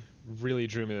really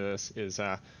drew me to this is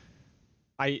I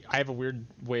have a weird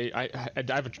way. I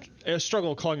have a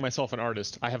struggle calling myself an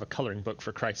artist. I have a coloring book,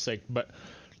 for Christ's sake, but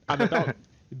I'm about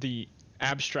the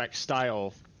abstract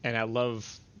style, and I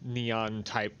love neon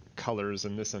type colors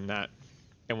and this and that.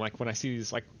 And like when I see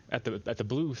these like at the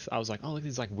booth, I was like, oh, look at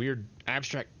these like weird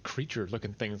abstract creature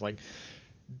looking things. Like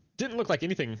didn't look like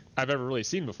anything I've ever really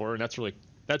seen before, and that's what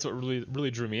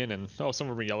really drew me in. And some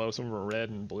were yellow, some were red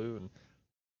and blue, and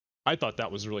I thought that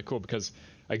was really cool because,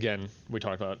 again, we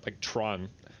talked about like Tron.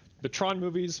 The Tron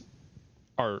movies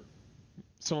are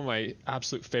some of my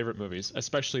absolute favorite movies,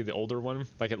 especially the older one.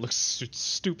 Like it looks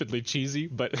stupidly cheesy,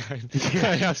 but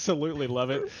I absolutely love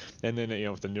it. And then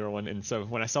with the newer one, and so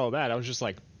when I saw that, I was just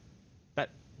like,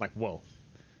 whoa,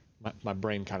 my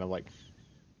brain kind of like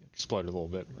exploded a little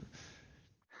bit.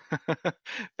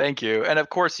 Thank you. And of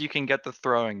course, you can get the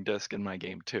throwing disc in my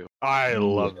game too. I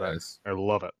love that. Yes. I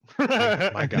love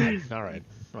it. My God. All right.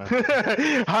 Well,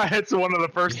 It's one of the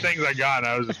first things I got, and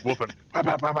I was just whooping. Bah,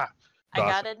 bah, bah, bah. I Awesome.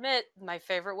 gotta admit, my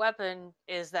favorite weapon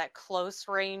is that close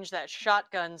range, that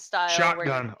shotgun style.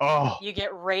 Shotgun. Where you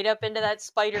get right up into that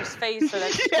spider's face or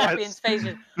that scorpion's face.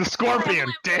 And The scorpion.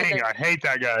 Blam, blam, Dang, blam. I hate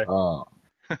that guy. Oh,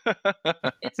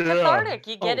 It's Yeah. cathartic.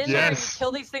 You get Oh, in there and you yes.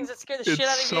 kill these things that scare the shit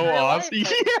out It's of so you in real awesome.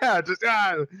 life. Yeah, just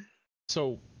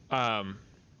So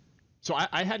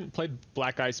I hadn't played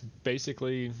Black Ice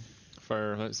basically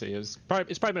for, let's see, it's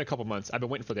probably been a couple months. I've been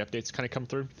waiting for the updates to kind of come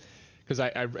through because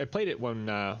I played it when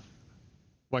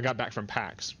I got back from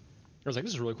PAX. I was like,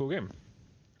 this is a really cool game.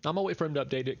 I'm gonna wait for him to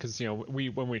update it because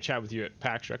when we chat with you at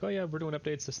PAX, you're like, oh yeah, we're doing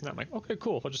updates, this and that. I'm like, okay,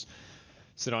 cool. I'll just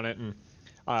sit on it. And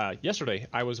yesterday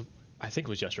I think it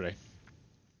was yesterday,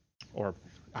 or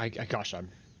gosh,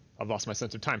 I've lost my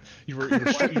sense of time. What year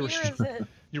is it?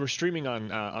 You were streaming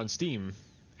on Steam.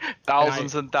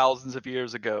 Thousands and thousands of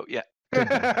years ago. Yeah. Could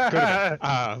have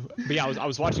been. But yeah, I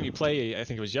was watching you play. I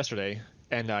think it was yesterday,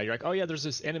 and you're like, "Oh yeah, there's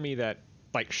this enemy that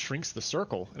like shrinks the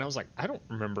circle," and I was like, "I don't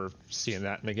remember seeing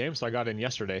that in the game." So I got in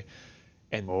yesterday,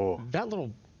 and that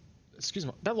little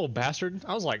bastard.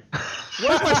 I was like,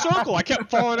 "Where's my circle?" I kept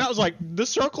falling out. I was like, "This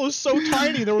circle is so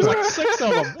tiny. There was like 6 of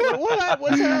them.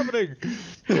 What's happening?"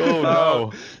 Oh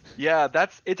no. Yeah,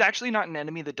 it's actually not an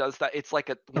enemy that does that. It's like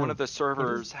one of the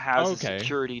servers has a Okay.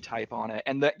 security type on it,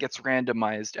 and that gets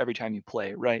randomized every time you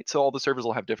play, right? So all the servers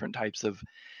will have different types of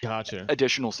Gotcha.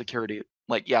 additional security,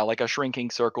 like a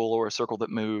shrinking circle or a circle that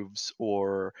moves,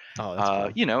 or Oh,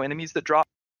 that's cool. enemies that drop.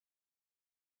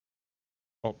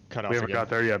 Oh, cut off We haven't again. got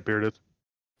there yet, Bearded.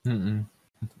 mm-mm.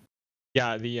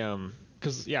 Yeah,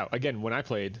 because again, when I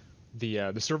played,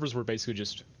 the servers were basically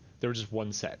just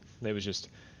one set. They was just,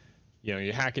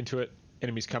 you hack into it,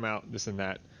 enemies come out, this and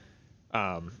that.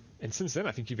 And since then,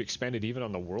 I think you've expanded even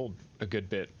on the world a good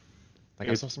bit. Like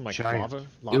I It's saw some like giant.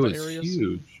 lava It was areas.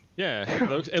 huge. Yeah,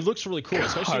 it looks really cool,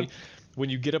 especially when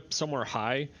you get up somewhere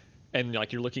high. and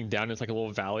like you're looking down, it's like a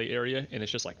little valley area, and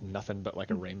it's just like nothing but like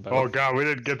a rainbow. Oh god, we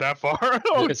didn't get that far.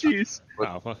 Oh It's- jeez.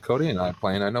 Wow. Cody and I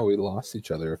playing, I know we lost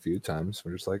each other a few times.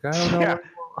 We're just like, I don't know. Yeah.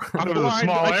 I'm It was a blind,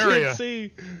 small I area. can't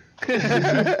see.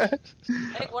 I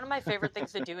think one of my favorite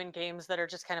things to do in games that are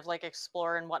just kind of like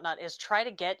explore and whatnot is try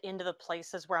to get into the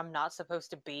places where I'm not supposed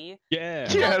to be.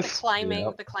 Yeah. You know, Yes. the climbing,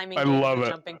 Yep. the climbing I games, love the it.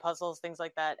 jumping puzzles, things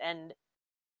like that. And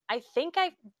I think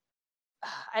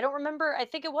I don't remember. I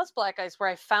think it was Black Ice where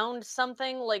I found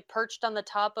something like perched on the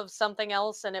top of something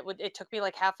else, and it took me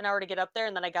like half an hour to get up there,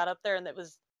 and then I got up there, and it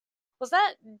was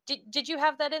that did you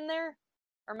have that in there,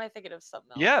 or am I thinking of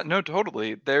something else? Yeah, no,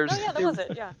 totally. There's Oh yeah, that was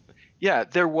it. Yeah. Yeah,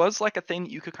 there was like a thing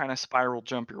that you could kind of spiral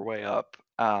jump your way up.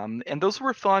 And those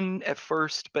were fun at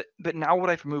first, but now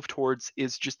what I've moved towards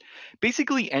is just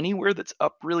basically anywhere that's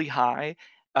up really high,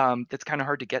 that's kind of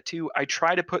hard to get to. I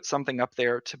try to put something up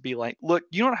there to be like, look,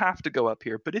 you don't have to go up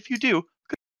here, but if you do,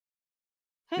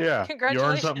 Yeah. You earned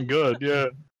Congratulations. something good. Yeah.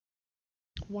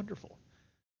 Wonderful.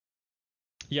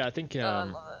 Yeah, I think I love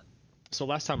it. so.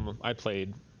 Last time I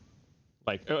played,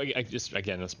 like, I just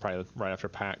again, it's probably right after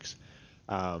PAX.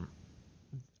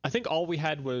 I think all we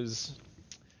had was,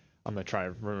 I'm gonna try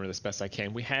to remember this best I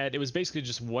can. It was basically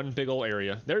just one big old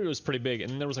area. There it was pretty big, and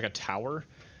then there was like a tower.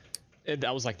 And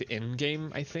that was like the end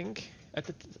game, I think.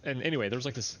 And anyway, there was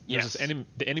like this. Yes.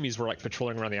 The enemies were like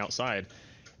patrolling around the outside,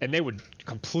 and they would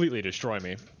completely destroy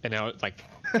me. And now, like,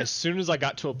 as soon as I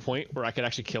got to a point where I could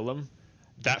actually kill them,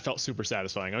 that felt super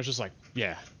satisfying. I was just like,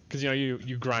 yeah, because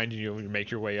you grind and you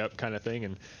make your way up, kind of thing.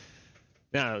 And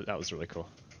yeah, that was really cool.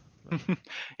 yeah, Play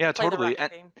the totally.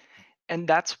 rocket game. And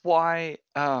that's why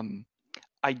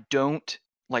I don't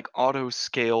like auto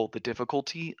scale the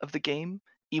difficulty of the game,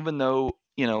 even though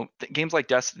games like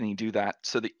Destiny do that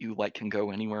so that you like can go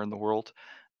anywhere in the world.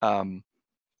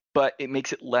 But it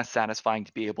makes it less satisfying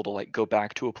to be able to like go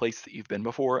back to a place that you've been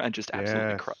before and just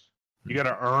absolutely Yes. crush. You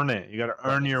gotta earn it. You gotta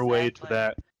earn your way to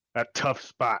Exactly. that tough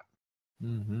spot.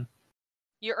 Mm-hmm.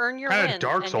 You earn your Kinda win.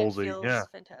 Dark and it Souls-y, feels yeah.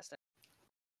 fantastic.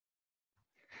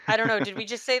 I don't know. Did we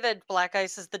just say that Black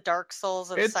Ice is the Dark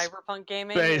Souls of It's cyberpunk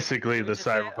gaming? Basically Did we the just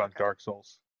say it? Cyberpunk Okay. Dark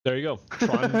Souls. There you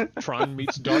go. Tron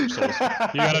meets Dark Souls.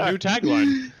 You got a new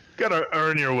tagline. Gotta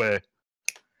earn your way.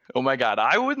 Oh my god,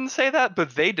 I wouldn't say that,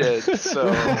 but they did. So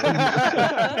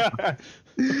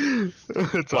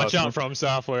It's Watch awesome. out, From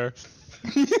Software.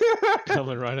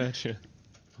 Coming right at you.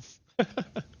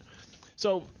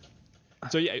 So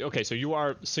yeah, okay. So you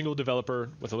are single developer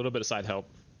with a little bit of side help,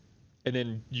 and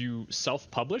then you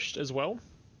self-published as well.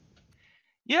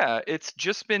 yeah, it's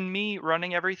just been me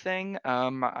running everything.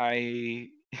 I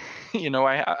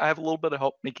I have a little bit of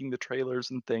help making the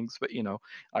trailers and things, but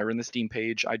I run the Steam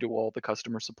page, I do all the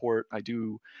customer support, I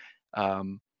do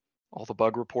all the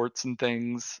bug reports and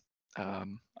things.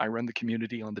 I run the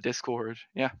community on the Discord.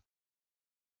 Yeah.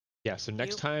 Yeah. So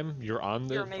next You- time you're on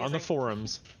you're the amazing.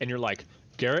 forums and you're like,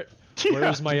 Garrett, Yeah.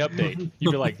 where's my update?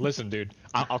 You'd be like, listen, dude,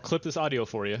 I'll clip this audio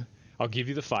for you. I'll give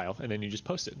you the file, and then you just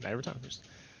post it every time.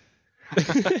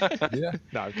 Yeah.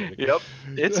 No, I'm kidding. Yep.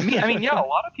 It's me. I mean, yeah, a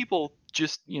lot of people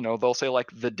just, they'll say like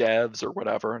the devs or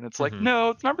whatever, and it's like, Mhm. no,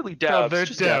 it's not really devs. No, they're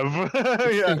just dev.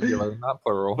 Yeah. Singular, not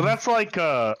plural. Well, that's like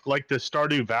the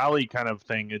Stardew Valley kind of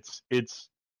thing. It's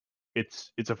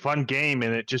a fun game,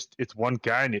 and it's one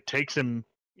guy, and it takes him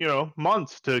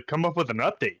months to come up with an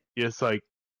update. It's like,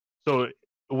 so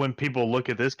when people look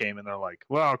at this game and they're like,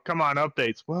 well, come on,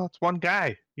 updates. Well, it's one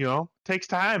guy. It takes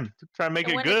time to try and make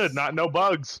And it when good, it's- no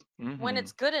bugs. When Mhm.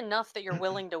 it's good enough that you're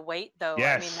willing to wait, though, I mean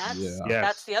Yes. that's Yeah. Yes.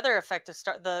 that's the other effect of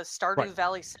the Stardew Right.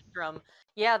 Valley syndrome.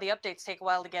 Yeah, the updates take a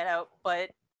while to get out, but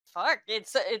fuck,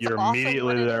 it's You're awesome immediately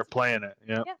when it there is. playing it.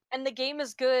 Yeah. Yeah, and the game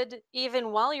is good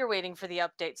even while you're waiting for the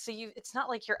update. So it's not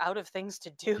like you're out of things to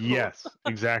do. Yes,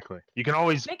 exactly. You can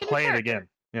always Make a new play it character. again.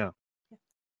 Yeah.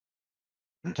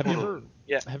 Have you ever?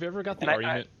 Yeah. Have you ever got the And I-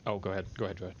 argument? Oh, go ahead.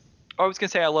 I was gonna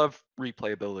say I love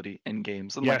replayability in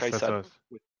games, and Yes, like I that's said us.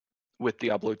 with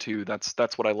Diablo 2,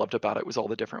 that's what I loved about it was all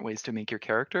the different ways to make your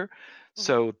character. Mm-hmm.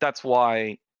 So that's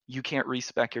why you can't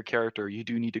respec your character. You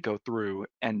do need to go through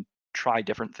and try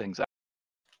different things out.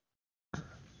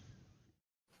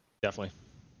 Definitely.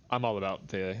 I'm all about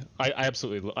I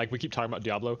absolutely, like, we keep talking about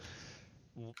Diablo.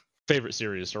 Favorite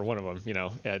series, or one of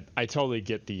them, and I totally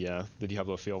get the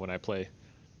Diablo feel when I play.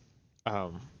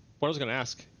 What I was going to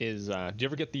ask is, do you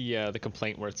ever get the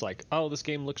complaint where it's like, oh, this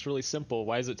game looks really simple.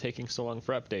 Why is it taking so long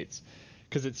for updates?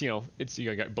 Because it's,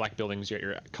 you got black buildings, you got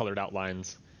your colored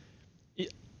outlines.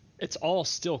 It's all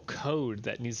still code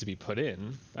that needs to be put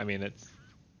in. I mean,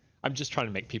 I'm just trying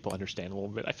to make people understand a little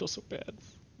bit. I feel so bad.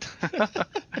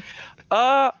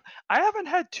 I haven't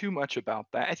had too much about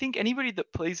that. I think anybody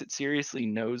that plays it seriously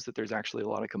knows that there's actually a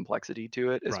lot of complexity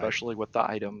to it, Right. especially with the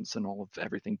items and all of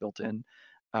everything built in.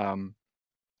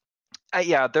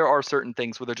 Yeah, there are certain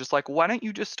things where they're just like, why don't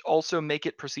you just also make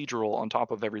it procedural on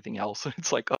top of everything else?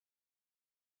 It's like,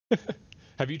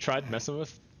 Have you tried messing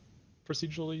with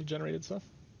procedurally generated stuff?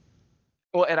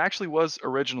 well, it actually was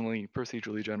originally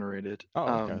procedurally generated. Oh,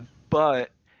 okay.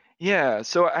 But yeah,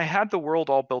 so I had the world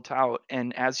all built out,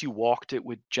 and as you walked, it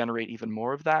would generate even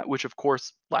more of that, which of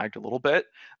course lagged a little bit,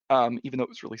 even though it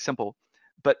was really simple.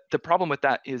 But the problem with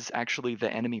that is actually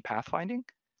the enemy pathfinding.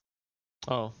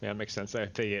 Oh, yeah, it makes sense. They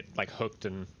get like hooked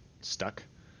and stuck.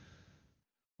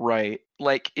 Right.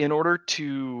 Like in order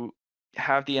to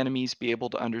have the enemies be able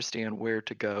to understand where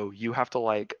to go, you have to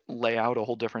like lay out a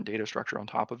whole different data structure on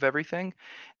top of everything.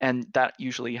 And that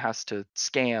usually has to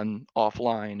scan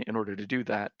offline in order to do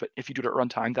that. But if you do it at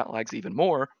runtime, that lags even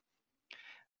more.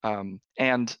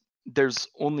 And there's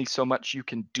only so much you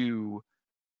can do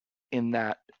in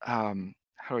that.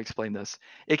 How do I explain this?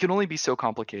 It can only be so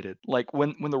complicated. Like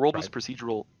when the world was Right.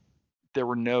 procedural, there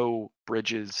were no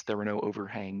bridges, there were no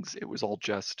overhangs. It was all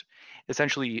just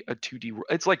essentially a 2D.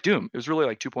 It's like Doom. It was really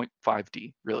like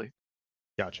 2.5D, really.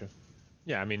 Gotcha.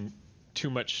 Yeah, I mean, too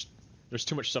much. There's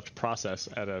too much stuff to process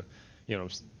at a,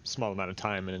 small amount of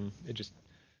time, and it just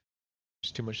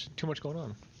too much going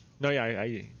on. No, yeah,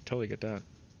 I totally get that.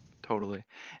 Totally.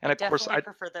 And of course,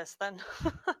 Definitely prefer this then.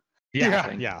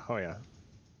 Yeah, Yeah. yeah, oh yeah.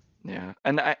 Yeah,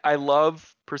 and I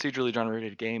love procedurally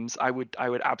generated games. I would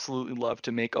absolutely love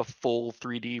to make a full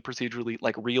 3D procedurally,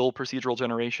 like real procedural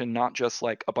generation, not just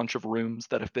like a bunch of rooms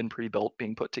that have been pre-built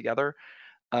being put together.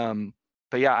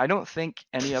 But yeah, I don't think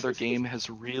any other game has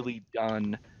really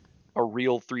done a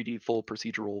real 3D full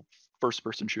procedural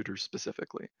first-person shooter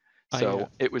specifically. So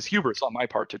it was hubris on my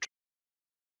part to.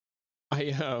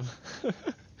 I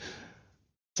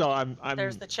so I'm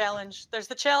There's the challenge. There's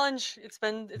the challenge. It's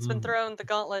been thrown, the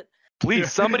gauntlet.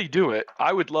 Please, somebody do it.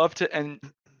 I would love to. And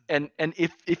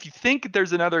if you think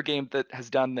there's another game that has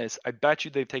done this, I bet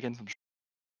you they've taken some.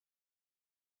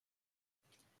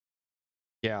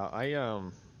 Yeah,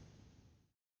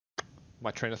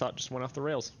 my train of thought just went off the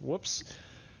rails. Whoops.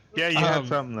 Yeah, you had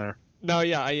something there. No,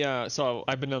 yeah, so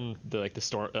I've been on the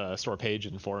store page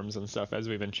and forums and stuff as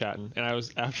we've been chatting, and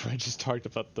after I just talked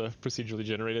about the procedurally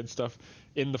generated stuff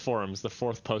in the forums, the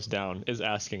fourth post down is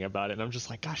asking about it, and I'm just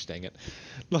like, gosh dang it,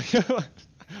 like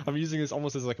I'm using this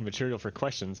almost as like a material for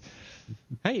questions.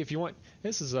 Hey, if you want,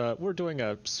 this is we're doing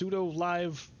a pseudo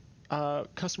live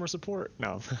customer support.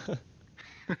 No.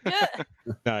 Yeah.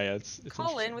 No, yeah, it's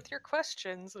Call in with your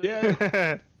questions.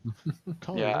 Yeah.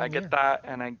 Yeah, I get that,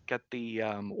 and I get the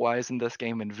why isn't this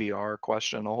game in VR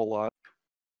question a whole lot.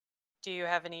 Do you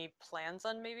have any plans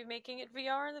on maybe making it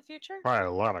VR in the future? Probably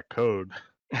a lot of code.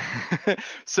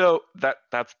 So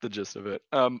that's the gist of it.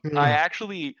 I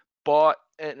actually bought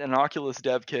an Oculus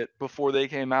dev kit before they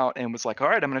came out and was like, all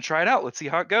right, I'm gonna try it out. Let's see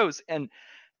how it goes. And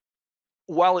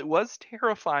while it was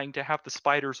terrifying to have the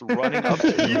spiders running up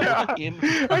to you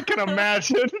I can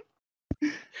imagine.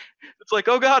 It's like,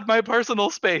 oh god, my personal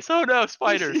space. Oh no,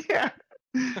 spiders. Yeah.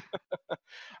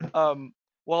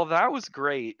 While that was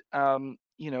great,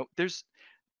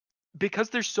 because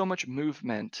there's so much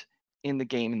movement in the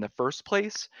game in the first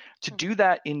place, to do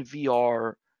that in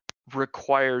VR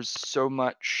requires so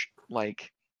much,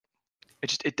 like,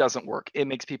 it doesn't work. It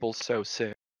makes people so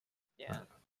sick. Yeah.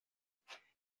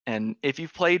 And if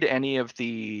you've played any of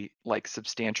the like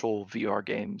substantial VR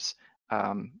games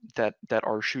that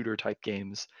are shooter type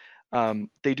games,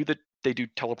 they do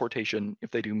teleportation if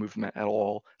they do movement at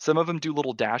all. Some of them do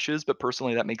little dashes, but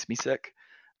personally that makes me sick.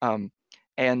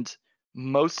 And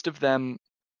most of them,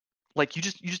 like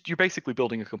you're basically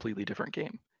building a completely different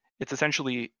game. It's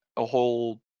essentially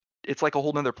it's like a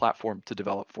whole nother platform to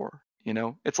develop for.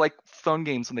 It's like phone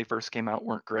games when they first came out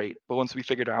weren't great, but once we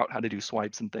figured out how to do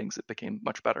swipes and things, it became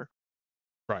much better.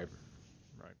 Right.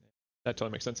 That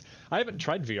totally makes sense. I haven't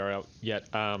tried VR out yet.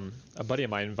 A buddy of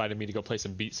mine invited me to go play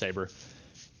some Beat Saber.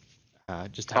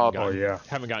 Just haven't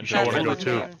gotten I want to go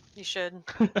too. You should.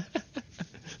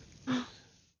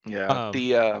 Yeah.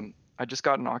 I just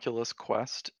got an Oculus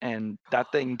Quest, and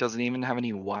that thing doesn't even have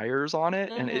any wires on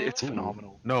it, and it's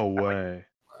phenomenal. No way.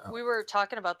 We were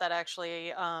talking about that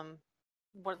actually.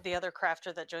 The other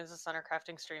crafter that joins us on our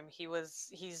crafting stream,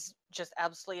 he's just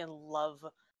absolutely in love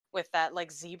with that.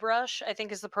 Like ZBrush, I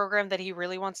think, is the program that he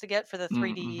really wants to get for the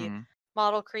 3D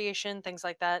model creation, things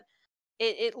like that.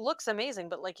 It looks amazing,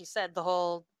 but like you said, the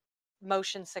whole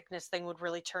motion sickness thing would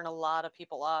really turn a lot of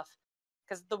people off.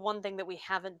 Because the one thing that we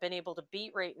haven't been able to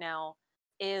beat right now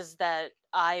is that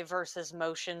eye versus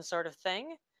motion sort of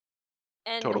thing.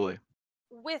 And Totally.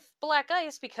 with Black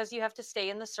Ice, because you have to stay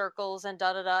in the circles and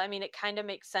da da da, I mean, it kind of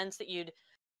makes sense that you'd,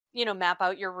 map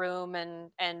out your room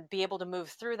and be able to move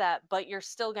through that, but you're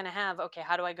still going to have, okay,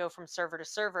 how do I go from server to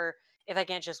server if I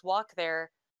can't just walk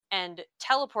there? And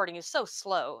teleporting is so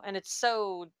slow and it's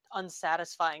so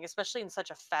unsatisfying, especially in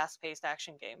such a fast-paced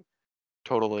action game.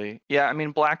 Totally. Yeah, I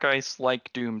mean, Black Ice, like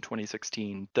Doom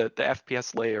 2016, the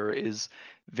FPS layer is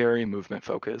very movement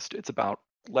focused. It's about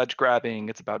ledge grabbing,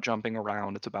 it's about jumping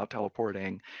around, it's about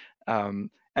teleporting, and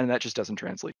that just doesn't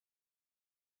translate.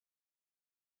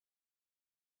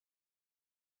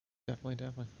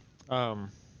 Definitely.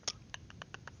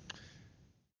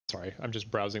 Sorry, I'm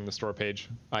just browsing the store page.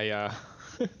 I'm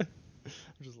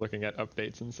just looking at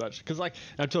updates and such. Because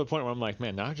I'm to the point where I'm like,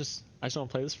 man, now I just want to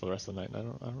play this for the rest of the night. I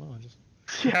don't know. I just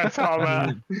Yeah, that's all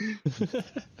that.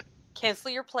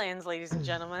 Cancel your plans, ladies and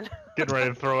gentlemen. Getting ready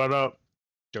to throw it up.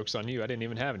 Joke's on you. I didn't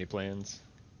even have any plans.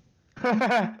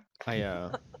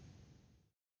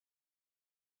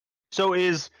 So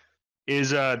is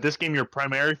this game your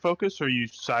primary focus, or are you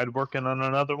side working on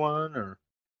another one, or?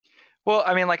 Well,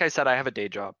 I mean, like I said, I have a day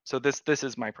job, so this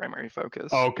is my primary focus.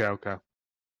 Oh, okay.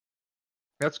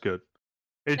 That's good.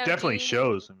 It Now, definitely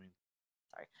shows. I mean,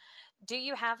 do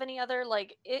you have any other,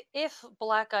 like, if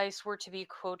Black Ice were to be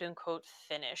quote unquote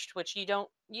finished, which I don't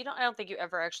think you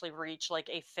ever actually reach like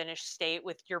a finished state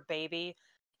with your baby,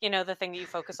 the thing that you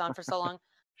focus on for so long.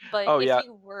 But Oh, if yeah.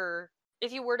 you were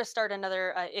to start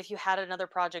another, if you had another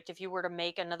project, if you were to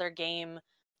make another game,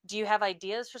 do you have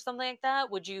ideas for something like that?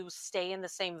 Would you stay in the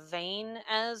same vein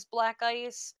as Black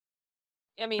Ice?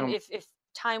 I mean, if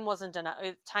time wasn't enough,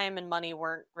 if time and money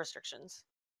weren't restrictions.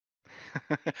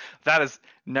 That is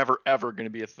never ever going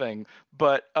to be a thing.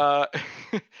 But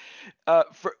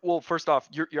first off,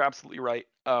 you're absolutely right.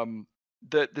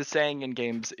 The saying in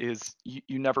games is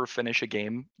you never finish a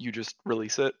game, you just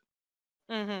release it.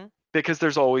 Mm-hmm. Because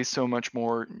there's always so much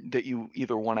more that you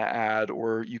either want to add,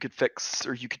 or you could fix,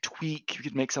 or you could tweak, you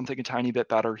could make something a tiny bit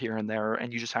better here and there,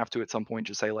 and you just have to at some point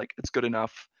just say, like, it's good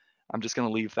enough. I'm just going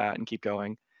to leave that and keep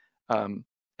going. And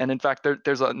in fact,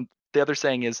 the other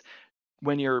saying is,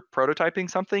 when you're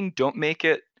prototyping something, don't make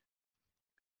it.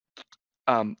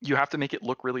 You have to make it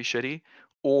look really shitty,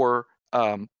 or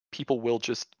people will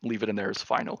just leave it in there as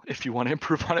final if you want to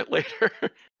improve on it later.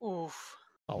 Oof.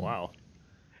 Oh wow.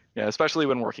 Yeah, especially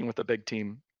when working with a big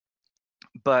team.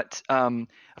 But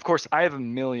of course, I have a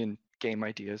million game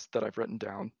ideas that I've written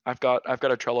down. I've got a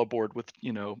Trello board with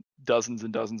dozens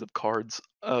and dozens of cards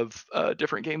of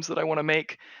different games that I want to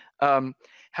make.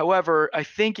 However, I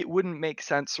think it wouldn't make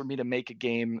sense for me to make a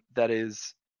game that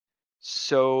is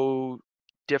so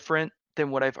different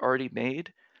than what I've already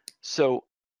made. So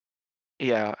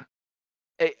yeah,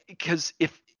 because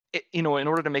in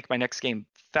order to make my next game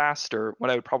faster, what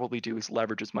I would probably do is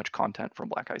leverage as much content from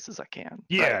Black Ice as I can.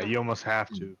 yeah, right? you almost have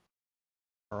to.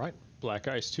 All right, Black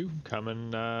Ice 2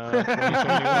 coming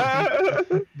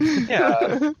 2021.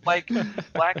 Yeah, like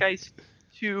Black Ice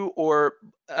 2 or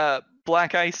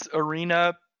Black Ice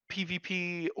Arena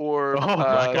PvP or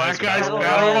Black Ice Battle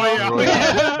Battle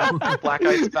Royale. Black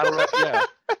Ice Battle Royale.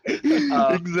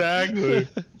 Yeah. Exactly.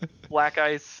 Black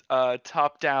Ice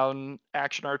top-down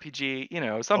action RPG,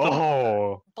 something.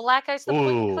 Oh. Black Ice, the Ooh.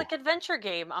 point-and-click adventure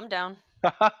game. I'm down.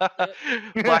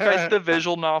 Black Ice the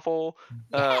visual novel.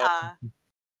 Yeah. Can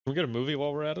we get a movie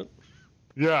while we're at it?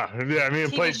 Yeah. I mean,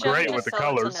 it TV plays show, great just with the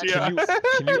sell it to colors. Netflix. Yeah.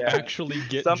 Can you Yeah. actually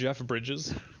get Jeff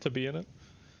Bridges to be in it?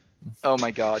 Oh my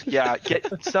God! Yeah,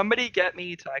 somebody get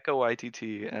me Taika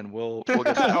Waititi, and we'll get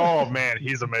that. Oh man,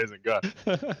 he's amazing. God,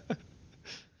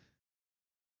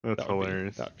 that's That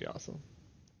hilarious. That'd be awesome.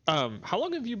 How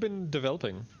long have you been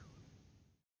developing?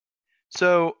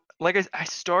 So, like I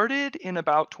started in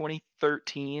about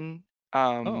 2013.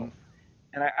 And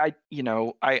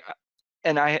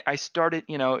I started,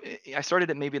 I started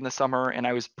it maybe in the summer, and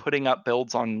I was putting up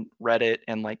builds on Reddit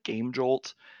and like Game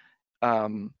Jolt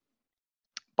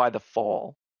by the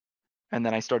fall, and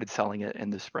then I started selling it in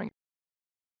the spring.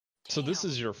 So this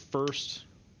is your first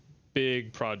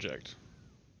big project.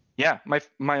 Yeah,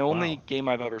 my only Wow. game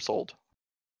I've ever sold.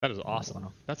 That is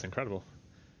awesome. That's incredible.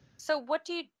 So what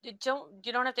do you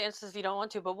don't have to answer this if you don't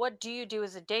want to, but what do you do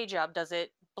as a day job? Does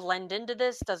it blend into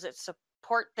this? Does it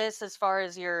support this as far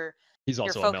as your He's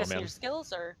also focus a and mailman. your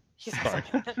skills, or he's Sorry.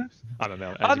 I don't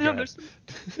know. No,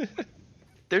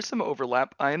 there's some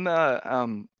overlap.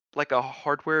 I'm like a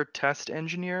hardware test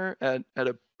engineer at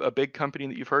a big company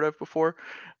that you've heard of before.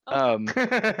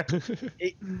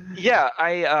 Okay.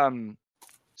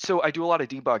 So I do a lot of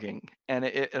debugging, and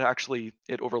it actually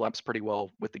overlaps pretty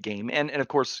well with the game. And of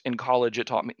course, in college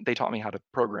they taught me how to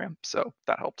program, so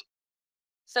that helped.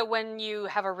 So when you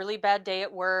have a really bad day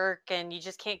at work and you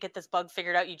just can't get this bug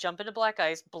figured out, you jump into black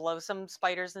ice, blow some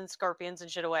spiders and scorpions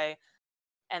and shit away,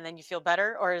 and then you feel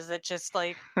better? Or is it just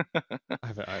like, I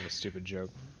have a stupid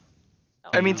joke. oh,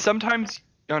 I mean, no. sometimes.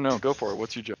 Oh no, go for it.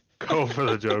 What's your joke? Go for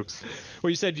the jokes. Well,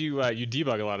 you said you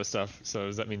debug a lot of stuff. So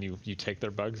does that mean you take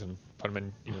their bugs and put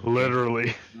them in?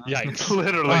 Literally. Yikes.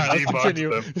 Literally All right, let's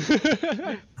debug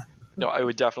them. No, I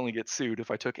would definitely get sued if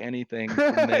I took anything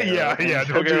from there. yeah, and don't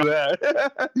took it do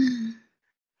that.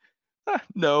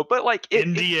 No, but like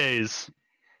NDAs.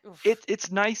 Oof.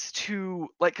 it's nice to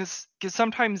like because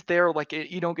sometimes there like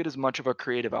you don't get as much of a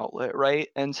creative outlet, right?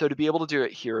 And so to be able to do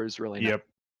it here is really nice. Yep.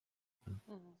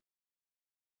 Mhm.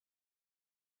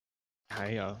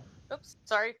 Oops,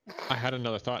 sorry. I had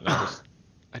another thought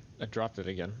and I dropped it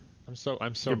again. I'm so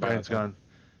Your bad. brain's at that. gone.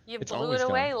 You It's blew always it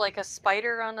away gone. like a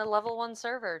spider on a level 1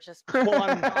 server. Just Well,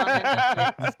 I'm-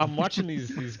 gone into I'm watching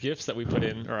these gifs that we put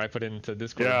in, or I put into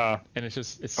Discord, Yeah. and it's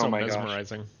Oh so my gosh.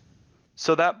 mesmerizing.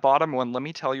 So that bottom one, let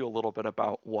me tell you a little bit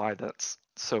about why that's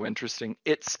so interesting.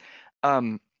 It's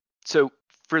so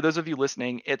for those of you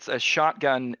listening, it's a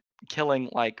shotgun killing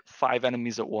like 5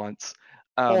 enemies at once.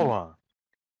 Hold on.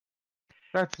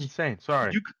 That's insane.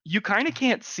 Sorry. You kind of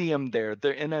can't see them there.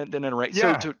 They're in an array.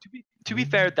 Yeah. So to be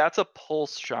fair, that's a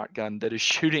pulse shotgun that is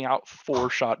shooting out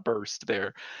 4-shot burst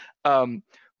there.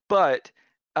 But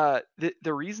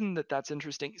the reason that that's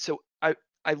interesting. So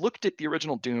I looked at the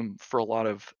original Doom for a lot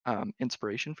of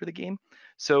inspiration for the game.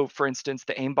 So for instance,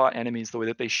 the aimbot enemies, the way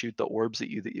that they shoot the orbs at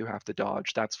you that you have to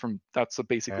dodge, that's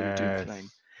basically a Doom Yes. thing.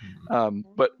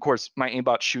 But of course, my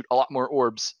aimbots shoot a lot more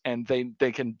orbs, and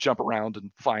they can jump around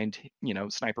and find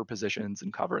sniper positions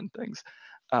and cover and things,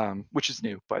 which is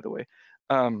new, by the way.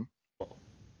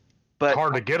 But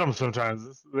Hard to get them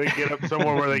sometimes. They get up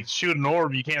somewhere where they shoot an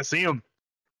orb, you can't see them.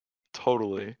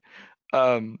 totally.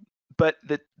 But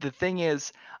the thing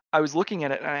is, I was looking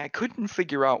at it and I couldn't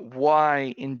figure out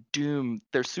why in Doom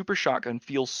their super shotgun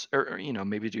feels, or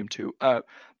maybe Doom 2,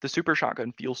 the super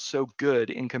shotgun feels so good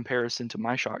in comparison to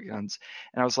my shotguns.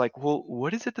 And I was like, well,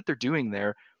 what is it that they're doing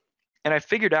there? And I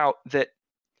figured out that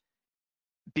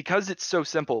because it's so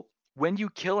simple, when you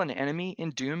kill an enemy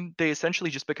in Doom, they essentially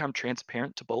just become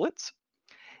transparent to bullets.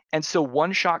 And so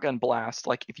one shotgun blast,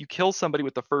 like if you kill somebody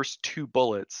with the first 2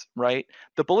 bullets, right,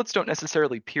 the bullets don't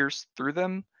necessarily pierce through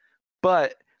them,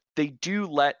 but they do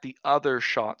let the other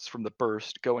shots from the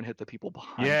burst go and hit the people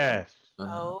behind them. Yes.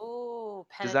 Oh,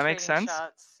 Does that make penetrating sense?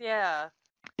 shots. Yeah.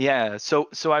 Yeah. So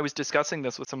I was discussing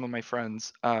this with some of my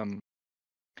friends. Do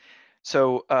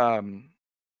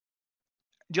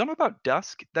you know about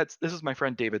Dusk? This is my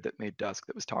friend David that made Dusk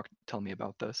that was telling me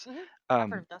about this. I've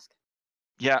heard of Dusk.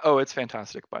 Yeah. Oh, it's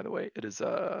fantastic, by the way. It is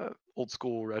a old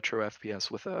school retro FPS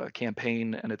with a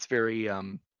campaign, and it's very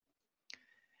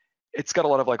it's got a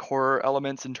lot of like horror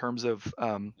elements in terms of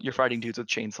you're fighting dudes with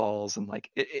chainsaws and like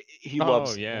he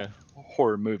loves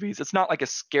horror movies. It's not like a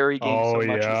scary game so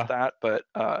much as that, but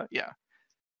yeah.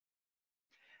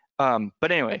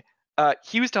 But anyway,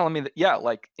 he was telling me that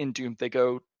like in Doom they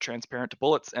go transparent to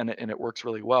bullets and it works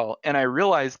really well. And I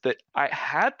realized that I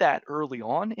had that early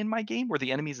on in my game where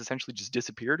the enemies essentially just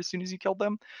disappeared as soon as you killed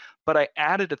them. But I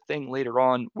added a thing later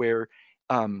on where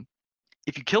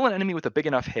if you kill an enemy with a big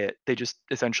enough hit, they just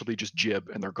essentially just jib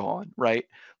and they're gone, right?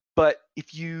 But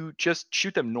if you just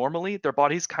shoot them normally, their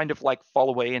bodies kind of like fall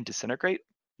away and disintegrate.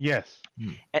 Yes.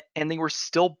 And they were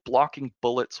still blocking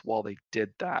bullets while they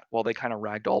did that, while they kind of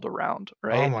ragdolled around,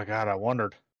 right? Oh my god, I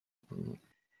wondered.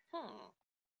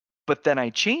 But then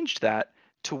I changed that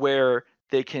to where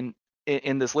they can,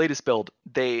 in this latest build,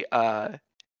 they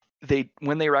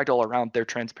when they ragdoll around, they're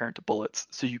transparent to bullets,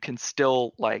 so you can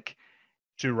still like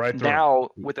shoot right through. Now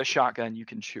with a shotgun, you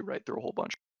can shoot right through a whole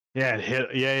bunch. Yeah,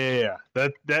 yeah.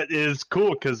 That is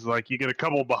cool because like you get a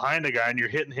couple behind a guy and you're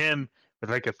hitting him with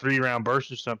like a 3-round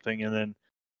burst or something, and then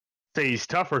say he's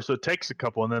tougher, so it takes a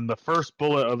couple, and then the first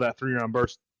bullet of that 3-round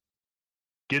burst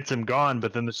gets him gone,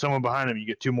 but then there's someone behind him, you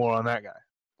get 2 more on that guy.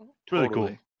 It's really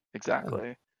cool.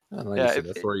 Exactly. And like I said,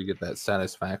 that's where you get that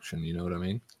satisfaction, you know what I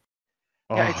mean?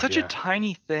 Yeah, it's such a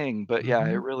tiny thing, but yeah,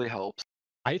 it really helps.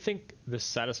 I think the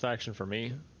satisfaction for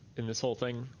me in this whole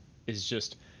thing is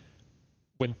just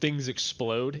when things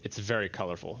explode, it's very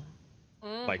colorful.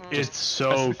 Like it's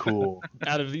so cool.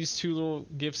 Out of these 2 little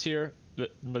gifts here, the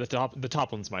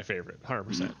top one's my favorite,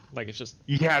 100%. Like it's just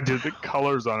dude, the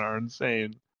colors on it are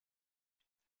insane.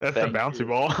 That's the bouncy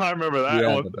ball. I remember that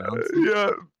Yeah, one. the bouncy.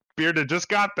 Yeah, Bearded just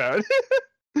got that.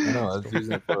 I know. I was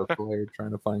using it for a flare,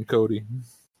 trying to find Cody.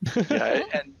 Yeah,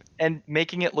 and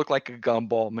making it look like a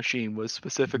gumball machine was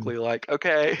specifically like,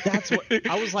 okay. That's what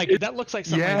I was like. That looks like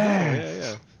something.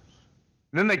 Yeah.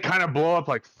 And then they kind of blow up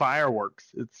like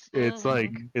fireworks. It's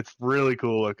like it's really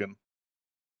cool looking.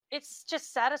 It's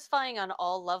just satisfying on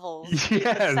all levels. The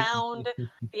Yes. sound,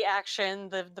 the action,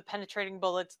 the penetrating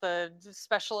bullets, the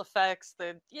special effects.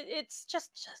 It's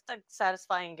just a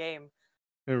satisfying game.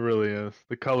 It really is.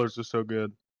 The colors are so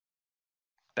good.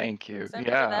 Thank you. Except for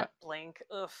Yeah. that blink.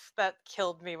 Ugh, that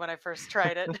killed me when I first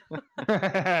tried it.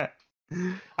 I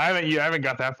haven't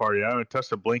got that far yet. I haven't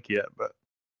touched a blink yet, but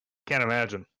can't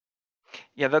imagine.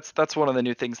 Yeah, that's one of the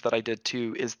new things that I did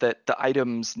too, is that the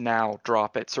items now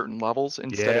drop at certain levels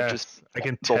instead of just Yes, I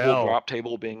can the whole tell. drop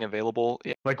table being available.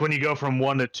 Yeah. Like when you go from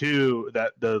 1 to 2,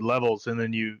 that the levels, and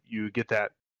then you get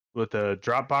that with the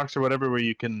drop box or whatever, where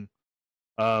you can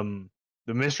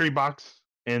the mystery box,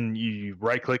 and you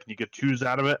right click and you get choose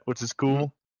out of it, which is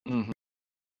cool. Mm-hmm.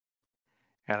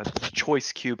 Yeah, it's a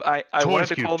choice cube. I wanted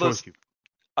to call those cube.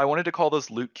 I wanted to call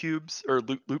those loot cubes or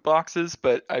loot boxes,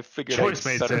 but I figured Choice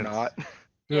I made better sense. not.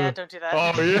 Yeah, don't do that.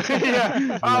 Oh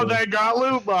yeah. Oh, they got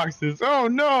loot boxes. Oh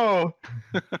no.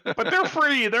 But they're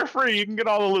free. They're free. You can get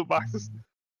all the loot boxes.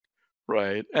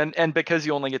 Right. And because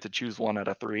you only get to choose 1 out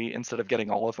of 3 instead of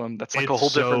getting all of them, that's like a whole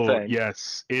different thing.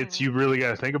 Yes, you really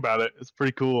got to think about it. It's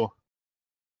pretty cool.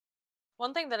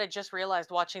 One thing that I just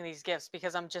realized watching these GIFs,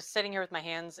 because I'm just sitting here with my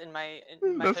hands in my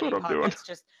That's hoodie what I'm doing. pockets,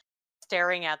 just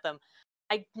staring at them.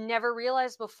 I never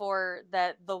realized before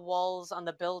that the walls on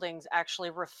the buildings actually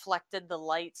reflected the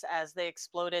lights as they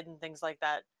exploded and things like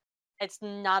that. It's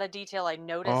not a detail I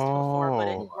noticed before, but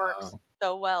it Oh, works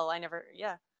so well.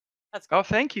 That's Oh, cool.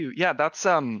 thank you. Yeah, that's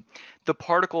the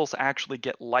particles actually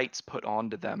get lights put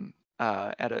onto them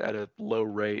at a low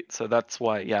rate. So that's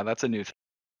why, yeah, that's a new thing.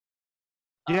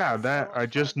 Yeah, It's that so I much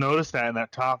just fun. noticed that in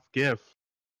that top GIF.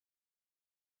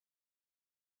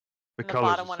 The And the colors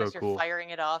bottom are one so as you're cool. firing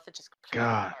it off, it just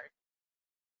God.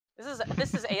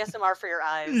 This is ASMR for your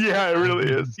eyes. Yeah, it really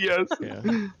is. Yes. Yeah.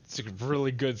 It's a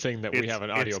really good thing that we It's- have an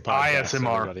audio it's podcast.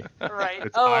 ISMR. Everybody. Right.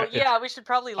 It's Oh I- yeah, we should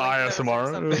probably link those or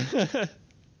something. ISMR.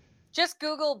 Just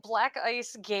Google Black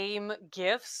Ice game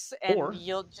GIFs, and Or-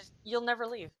 you'll never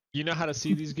leave. You know how to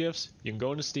see these gifts? You can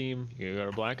go into Steam, you can go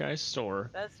to Black Ice Store,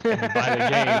 That's and you buy the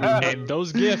game, and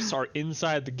those gifts are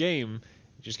inside the game.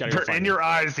 You just gotta go They're find in your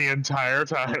eyes the entire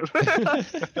time.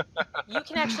 you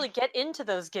can actually get into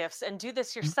those GIFs and do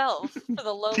this yourself for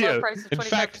the low Yeah. price of In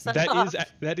 25% fact, off.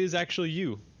 that is actually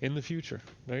you in the future.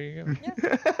 There you go.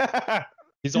 Yeah.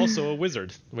 He's also a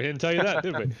wizard. We didn't tell you that,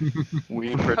 did we?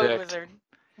 We Code predict. wizard.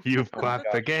 You've Oh my bought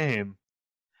the gosh. game.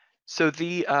 So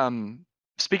the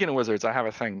speaking of wizards, I have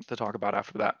a thing to talk about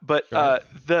after that. But Sure.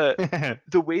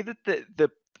 the way that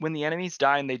the when the enemies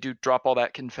die and they do drop all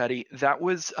that confetti, that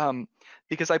was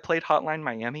because I played Hotline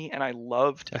Miami and I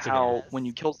loved That's a good how one. when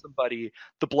you kill somebody,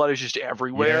 the blood is just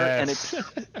everywhere and it's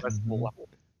Yes. a stressful level.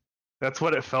 That's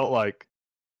what it felt like.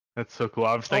 That's so cool.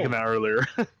 I was thinking that earlier.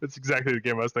 That's exactly the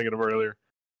game I was thinking of earlier.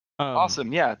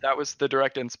 Awesome. Yeah, that was the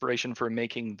direct inspiration for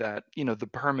making that, the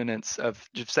permanence of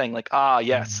just saying like, ah,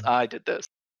 yes, I did this.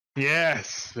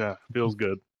 Yes. Yeah, feels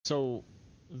good. So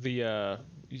the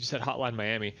you said Hotline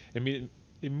Miami.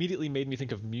 Immediately made me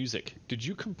think of music. Did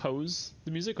you compose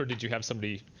the music, or did you have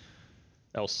somebody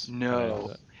else?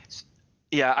 No.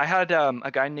 Yeah, I had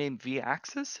a guy named V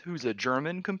Axis, who's a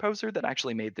German composer that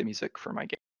actually made the music for my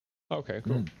game. Okay,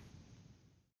 cool.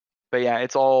 But yeah,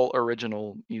 it's all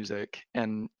original music,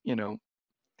 and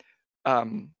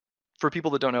for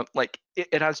people that don't know, like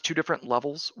it has 2 different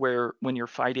levels where when you're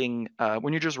fighting,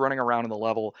 when you're just running around in the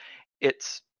level,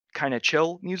 it's kind of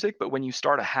chill music, but when you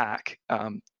start a hack,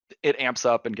 it amps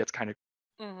up and gets kind of.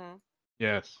 Mm-hmm.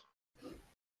 Yes.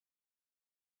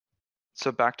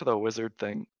 So back to the wizard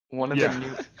thing. One of Yeah.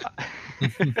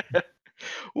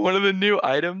 the new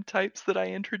item types that I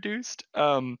introduced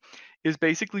is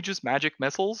basically just magic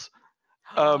missiles.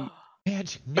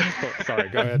 Magic missile. Sorry,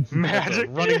 go ahead. Magic. That's a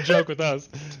running joke with us.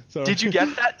 So. Did you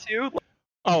get that too?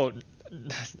 Oh,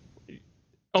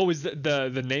 is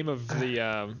the name of the?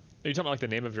 Are you talking about like the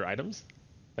name of your items?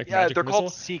 Like Yeah, magic they're missile?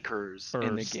 called seekers Or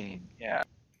in the game. Yeah.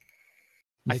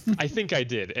 I think I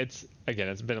did. It's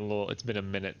been a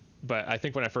minute, but I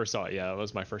think when I first saw it, yeah, that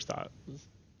was my first thought.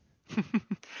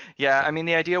 Yeah, I mean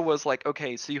the idea was like,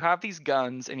 okay, so you have these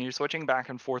guns and you're switching back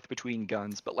and forth between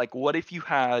guns, but like what if you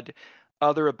had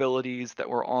other abilities that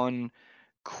were on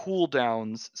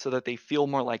cooldowns so that they feel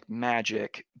more like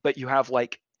magic, but you have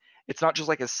like it's not just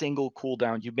like a single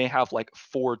cooldown, you may have like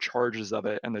 4 charges of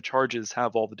it, and the charges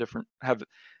have all the different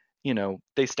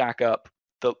they stack up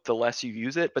the less you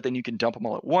use it, but then you can dump them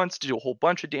all at once to do a whole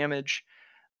bunch of damage.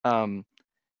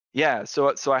 Yeah,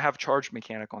 so I have charge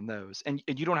mechanic on those, and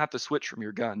you don't have to switch from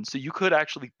your gun, so you could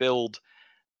actually build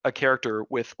a character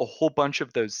with a whole bunch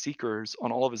of those seekers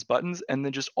on all of his buttons, and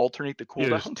then just alternate the You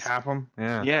cooldowns. just tap them.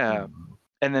 Yeah. Yeah,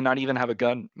 and then not even have a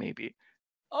gun, maybe.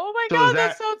 Oh my So god, is that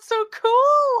that- sounds so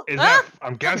cool! Is that?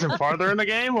 I'm guessing farther in the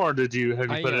game, or have you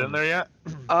put it in there yet?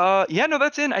 Yeah, no,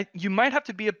 that's in. You might have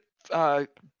to be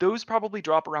those probably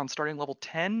drop around starting level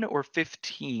 10 or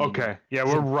 15. Okay. Yeah,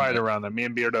 we're right around there. Me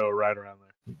and Beardo are right around there.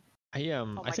 Oh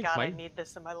my I think god, my I need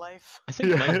this in my life. I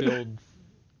think my Yeah. build.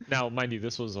 Now, mind you,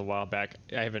 this was a while back.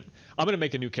 I'm gonna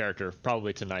make a new character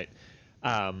probably tonight.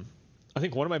 I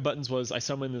think one of my buttons was I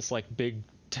summoned this like big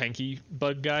tanky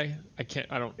bug guy. I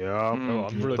don't. Yeah. Oh,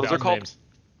 I'm really Those bad are with called names.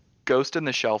 Ghost and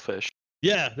the Shellfish.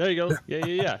 Yeah, there you go.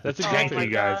 Yeah. That's Oh exactly. my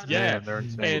Tanky guys. God. Yeah. Man, they're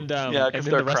insane. And Yeah, and because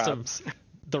then they're the rest crabs.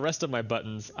 the rest of my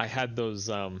buttons, I had those.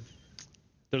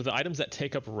 They're the items that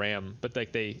take up RAM, but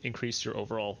like they increase your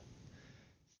overall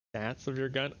stats of your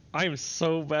gun. I am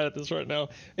so bad at this right now.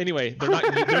 Anyway, they're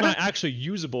not actually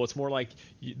usable. It's more like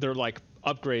they're like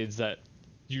upgrades that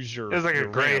use your. There's like a your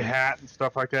gray RAM. hat and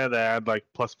stuff like that that add like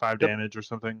 +5 damage or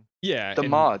something. Yeah. The and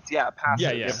mods, yeah, passive.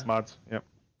 Yeah. Yep, mods. Yep.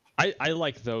 I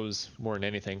like those more than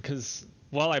anything because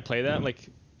while I play that, like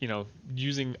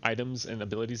using items and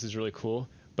abilities is really cool.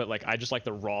 But like I just like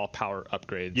the raw power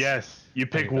upgrades. Yes, you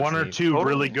pick think that's one or neat. two Totally.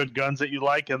 really good guns that you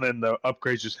like, and then the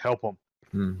upgrades just help them.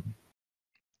 Mhm.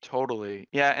 Totally.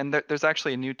 Yeah, and there's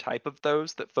actually a new type of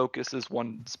those that focuses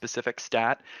one specific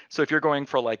stat. So if you're going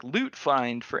for like loot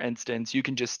find, for instance, you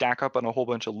can just stack up on a whole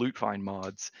bunch of loot find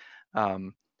mods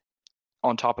on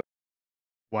top of.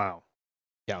 Wow.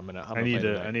 Yeah, I'm gonna I need play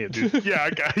to. tonight. I need to.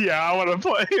 Yeah, I want to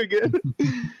play again.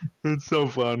 It's so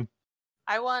fun.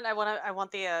 I want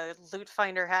the loot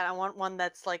finder hat. I want one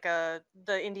that's like the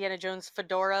Indiana Jones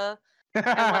fedora, and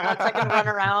one that's I can run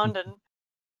around and.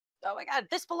 Oh my god,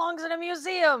 this belongs in a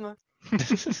museum.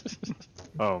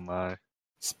 Oh my.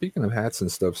 Speaking of hats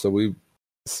and stuff, so we've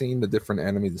seen the different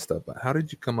enemies and stuff, but how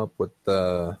did you come up with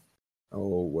the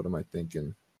what am I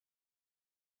thinking?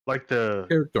 Like the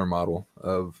Character model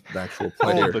of the actual oh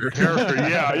player. the character.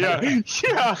 Yeah.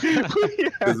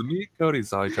 Because me and Cody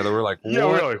saw each other, we're like, Yeah,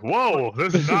 what? we're like, whoa,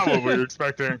 this is not what we were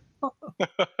expecting.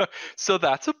 So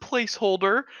that's a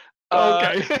placeholder.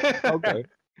 Okay. Okay.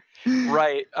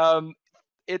 Right.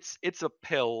 It's a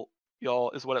pill,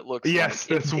 y'all, is what it looks Yes,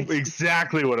 like. that's It's-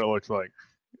 exactly what it looks like.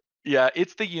 Yeah,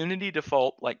 it's the Unity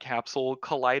default like capsule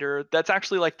collider. That's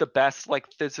actually like the best like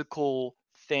physical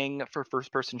thing for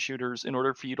first person shooters in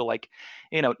order for you to like,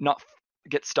 not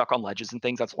get stuck on ledges and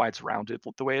things. That's why it's rounded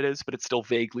the way it is, but it's still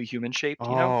vaguely human shaped,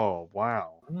 you know? Oh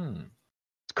wow,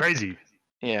 it's crazy.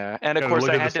 Yeah. And of Gotta course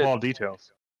look I at had the small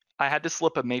details. to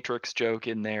slip a Matrix joke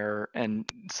in there, and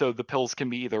so the pills can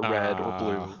be either red or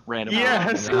blue randomly.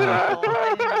 Yes. Oh, no,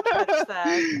 I didn't catch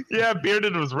that. Yeah,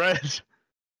 bearded was red.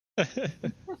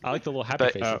 I like the little happy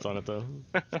But- face that's on it though.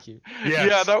 It's cute. Yes.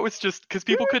 Yeah, that was just because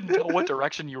people couldn't tell what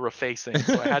direction you were facing,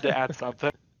 so I had to add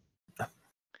something. Oh,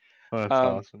 that's Um,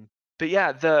 awesome. But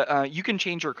yeah, you can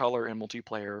change your color in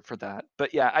multiplayer for that.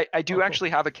 But yeah, I do Oh, cool. actually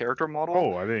have a character model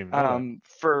Oh, I didn't even know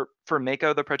for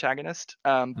Mako the protagonist.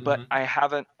 But Mhm. I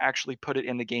haven't actually put it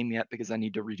in the game yet because I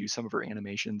need to redo some of her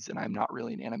animations, and I'm not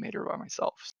really an animator by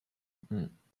myself. that.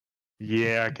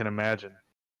 Yeah, I can imagine.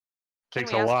 Can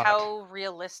Takes we a ask lot. how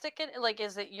realistic it like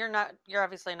is it? You're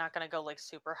obviously not gonna go like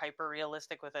super hyper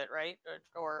realistic with it, right?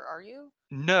 Or are you?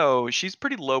 No, she's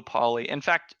pretty low poly. In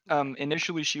fact,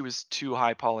 initially she was too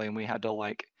high poly, and we had to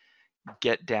like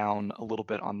get down a little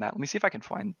bit on that. Let me see if I can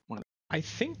find one of I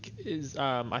think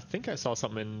I saw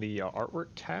something in the artwork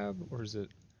tab, or is it?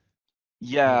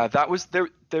 Yeah, that was there.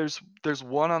 There's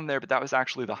one on there, but that was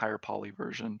actually the higher poly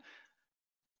version.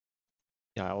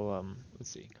 Yeah, I'll let's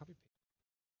see. Copy.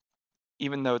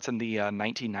 Even though it's in the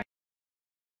 1990s.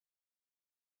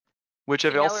 Which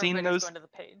have See, y'all now seen everybody's those going to the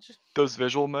page. those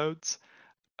visual modes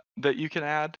that you can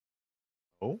add?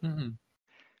 Oh, Mhm.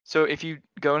 So if you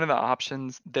go into the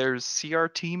options, there's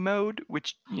CRT mode,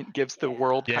 which gives the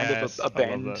world kind Yes, of I a love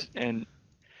bend, that. and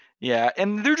yeah,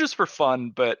 and they're just for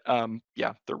fun, but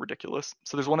yeah, they're ridiculous.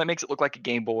 So there's one that makes it look like a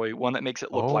Game Boy, one that makes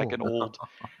it look like an old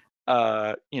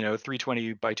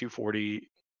 320 by 240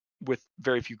 with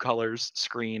very few colors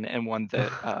screen, and one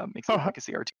that makes it look like a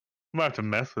CRT. I'm gonna have to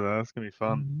mess with that. That's gonna be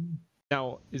fun. Mhm.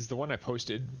 Now, is the one I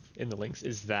posted in the links?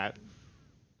 Is that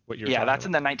what you're? Yeah, talking that's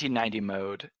in about? the 1990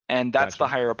 mode, and that's the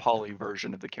Gotcha. higher poly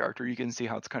version of the character. You can see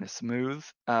how it's kind of smooth.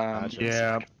 Gotcha.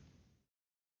 Yeah,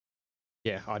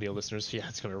 Yeah, audio listeners. Yeah,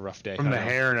 it's gonna be a rough day. from I the know.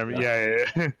 hair and everything.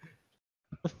 Yeah.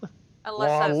 Unless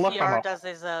Well, look, VR I'm does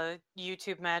his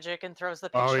YouTube magic and throws the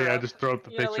picture Oh yeah, up. just throw up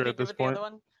the You know, like picture he at did this with the point. other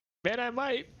one. Man, I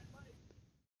might.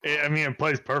 I mean, it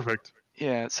plays perfect.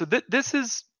 Yeah, so this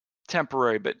is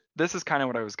temporary, but this is kind of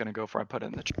what I was going to go for. I put it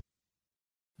in the chat.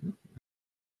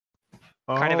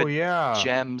 kind of Oh a yeah.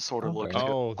 gem sort of look Okay. to it.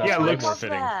 Oh, that's Yeah, it way looks- more love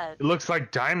fitting. that. It looks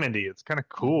like diamondy. It's kind of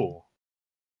cool.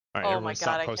 All right, Oh everyone my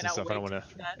stop God, I posting cannot stuff. I don't wait want to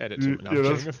to see that. edit too much. No, I'm Yeah,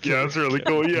 kidding, I'm that's kidding. really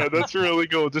cool. Yeah, that's really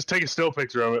cool. Just take a still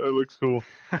picture of it. It looks cool.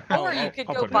 Or I'll you could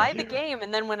put go it in buy here. the game,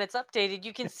 and then when it's updated,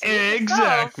 you can see it yourself.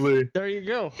 Exactly. There you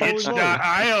go. Holy moly.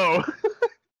 Itch.io.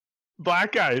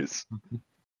 Black eyes.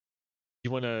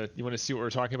 You wanna see what we're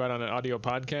talking about on an audio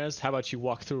podcast? How about you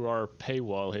walk through our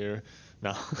paywall here?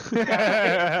 No.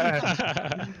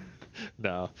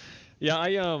 No. Yeah,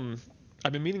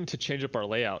 I've been meaning to change up our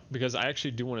layout because I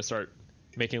actually do want to start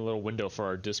making a little window for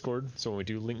our Discord, so when we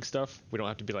do link stuff, we don't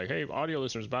have to be like, "Hey, audio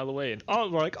listeners, by the way," and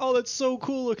we're like, "Oh, that's so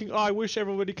cool looking. Oh, I wish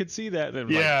everybody could see that." And then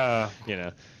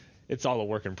Yeah. it's all a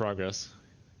work in progress.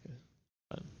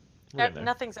 But we're getting there.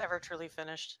 Nothing's ever truly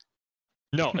finished.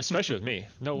 No, especially with me.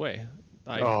 No way.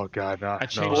 Oh god, no. I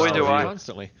change Boy, stuff do I.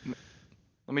 constantly.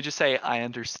 Let me just say, I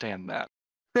understand that.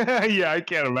 Yeah, I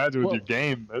can't imagine with Well- your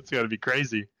game. That's got to be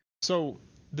crazy. So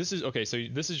this is okay. So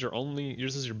this is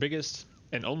your biggest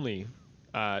and only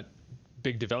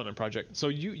big development project. So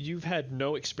you've had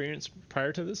no experience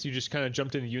prior to this. You just kind of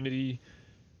jumped into Unity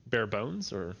bare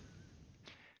bones, or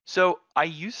So I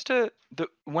used to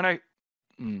let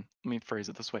me phrase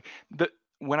it this way.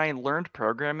 When I learned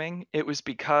programming, it was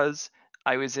because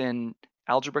I was in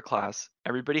algebra class.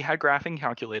 Everybody had graphing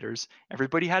calculators.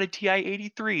 Everybody had a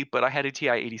TI-83, but I had a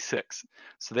TI-86.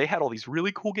 So they had all these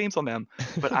really cool games on them,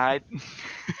 but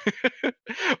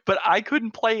but I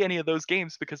couldn't play any of those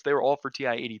games because they were all for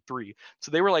TI-83.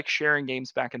 So they were like sharing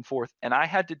games back and forth, and I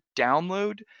had to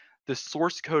download the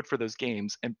source code for those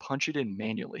games and punch it in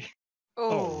manually.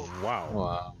 oh wow.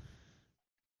 Wow.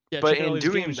 Yeah, But checking all in these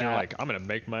doing games, you're that- like, I'm gonna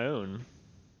make my own.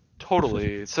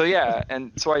 Totally. So yeah,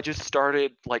 and so I just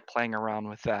started like playing around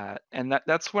with that, and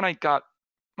that's when I got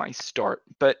my start.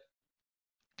 But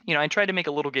I tried to make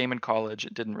a little game in college.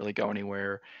 It didn't really go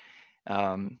anywhere. It's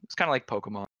kind of like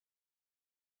Pokemon.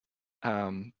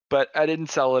 But I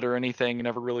didn't sell it or anything.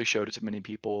 Never really showed it to many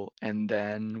people. And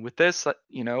then with this,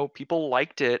 people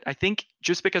liked it. I think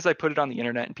just because I put it on the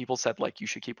internet and people said like, you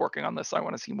should keep working on this. I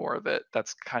want to see more of it.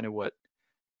 That's kind of what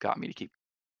got me to keep.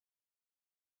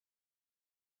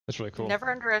 That's really cool. Never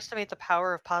underestimate the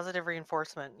power of positive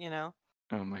reinforcement,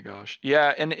 Oh my gosh.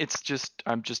 Yeah, and it's just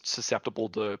I'm just susceptible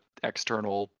to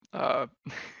external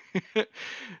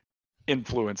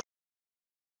influence.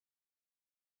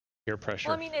 Peer pressure.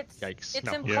 Well, I mean, it's Yikes.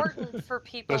 No. important for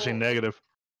people. Especially negative.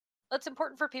 It's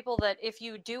important for people that if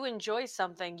you do enjoy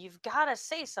something, you've got to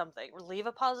say something, leave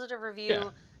a positive review, Yeah.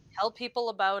 tell people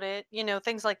about it,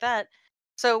 things like that.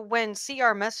 So when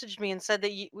CR messaged me and said that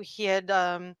he had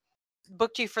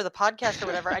booked you for the podcast or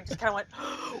whatever, I just kind of went,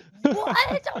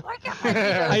 "What? Oh my god!"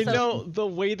 I so- know the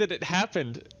way that it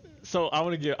happened. So I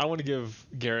want to give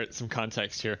Garrett some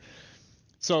context here.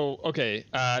 So okay,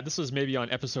 this was maybe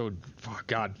on episode,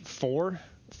 4,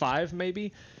 5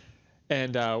 maybe,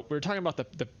 and we were talking about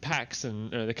the packs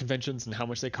and the conventions and how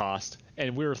much they cost,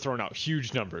 and we were throwing out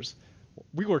huge numbers.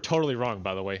 We were totally wrong,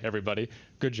 by the way, everybody.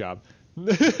 Good job.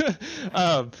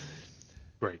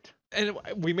 Great. And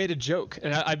we made a joke,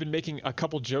 and I've been making a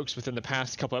couple jokes within the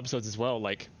past couple episodes as well,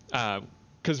 like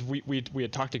because we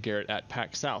had talked to Garrett at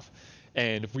PAX South,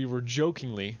 and we were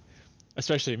jokingly,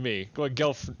 especially me,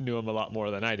 Gelf knew him a lot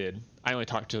more than I did. I only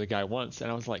talked to the guy once,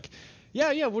 and I was like,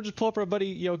 yeah, we'll just pull up our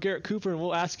buddy, Garrett Cooper, and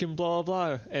we'll ask him blah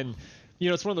blah blah. And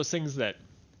it's one of those things that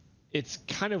it's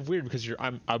kind of weird because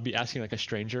I'll be asking like a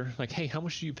stranger, like, hey, how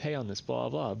much do you pay on this blah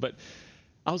blah. But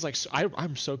I was like,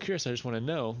 I'm so curious, I just want to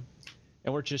know.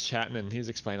 And we're just chatting, and he's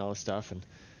explaining all this stuff, and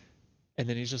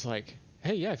then he's just like,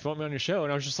 "Hey, yeah, if you want me on your show,"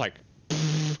 and I was just like,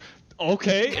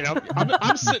 "Okay." And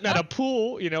I'm sitting at a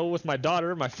pool, with my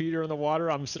daughter, my feet are in the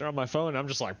water. I'm sitting on my phone, and I'm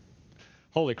just like,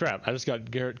 "Holy crap! I just got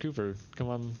Garrett Cooper come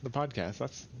on the podcast.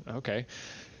 That's okay."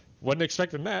 Wasn't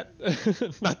expecting that.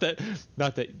 not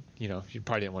that you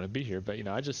probably didn't want to be here, but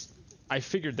I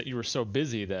figured that you were so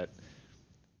busy that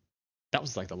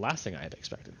was like the last thing I had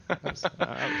expected.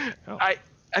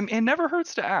 I mean, it never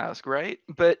hurts to ask, right?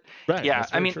 But Right, yeah,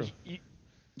 that's I very mean, true.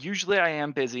 usually I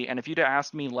am busy, and if you'd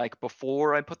asked me like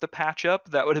before I put the patch up,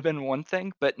 that would have been one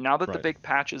thing. But now that the Right. big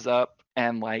patch is up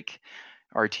and like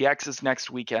RTX is next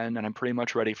weekend, and I'm pretty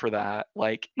much ready for that,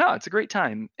 like, no, it's a great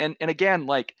time. And again,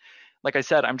 like I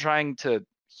said, I'm trying to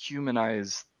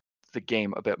humanize the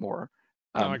game a bit more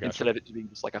No, I gotcha. instead of it being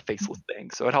just like a faceless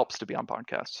thing. So it helps to be on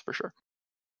podcasts for sure.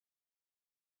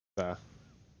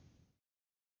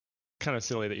 Kind of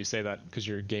silly that you say that because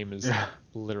your game is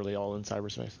literally all in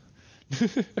cyberspace.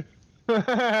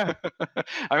 I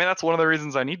mean, that's one of the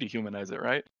reasons I need to humanize it,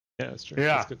 right? Yeah, that's true.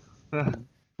 Yeah. That's good.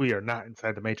 We are not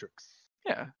inside the Matrix.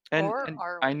 Yeah, and Or and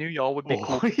are I we? knew y'all would be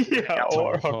Oh, cool. yeah,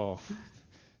 Oh,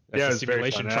 that's yeah, a it was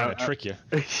very simulation fun. trying to trick you.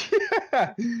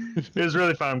 Yeah. It was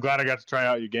really fun. I'm glad I got to try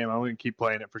out your game. I'm going to keep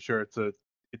playing it for sure.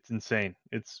 It's insane.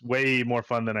 It's way more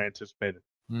fun than I anticipated.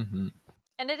 Mm-hmm.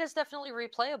 And it is definitely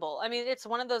replayable. I mean, it's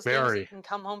one of those games that you Very. can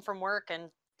come home from work and,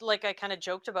 like I kind of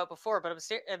joked about before, but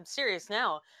I'm serious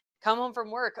now. Come home from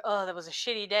work. Oh, that was a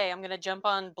shitty day. I'm gonna jump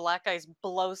on Black Ice,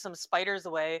 blow some spiders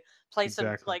away, play some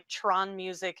Exactly. like Tron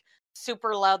music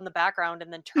super loud in the background,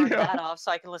 and then turn Yeah. that off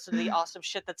so I can listen to the awesome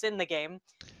shit that's in the game.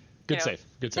 Good You know, save.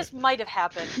 Good save. this might have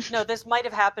happened. No, this might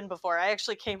have happened before. I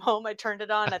actually came home. I turned it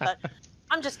on. I thought,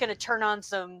 I'm just gonna turn on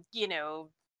some,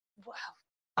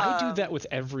 I do that um, with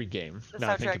every game. the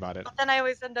Now I think soundtrack. about it. But then I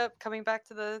always end up coming back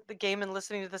to the game and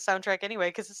listening to the soundtrack anyway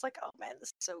because it's like, oh man, this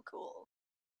is so cool.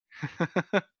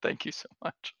 Thank you so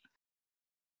much.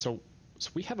 So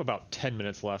we have about 10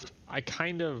 minutes left. I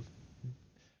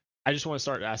just want to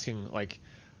start asking like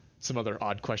some other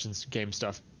odd questions, game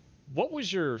stuff. What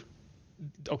was your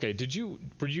okay?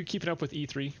 Were you keeping up with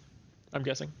E3? I'm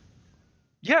guessing.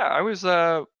 Yeah, I was.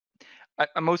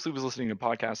 I mostly was listening to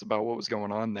podcasts about what was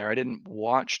going on there. I didn't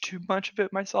watch too much of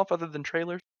it myself, other than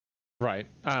trailers. Right.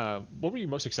 What were you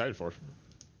most excited for?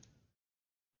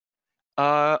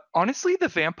 Honestly, the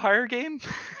vampire game.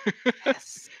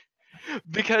 Yes.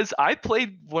 Because I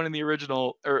played one in the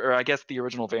original, or I guess the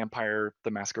original Vampire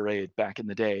the Masquerade back in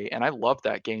the day, and I loved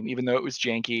that game, even though it was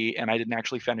janky and I didn't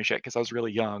actually finish it because I was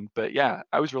really young. But yeah,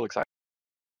 I was real excited.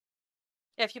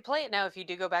 Yeah, if you play it now, if you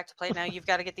do go back to play it now, you've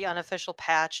got to get the unofficial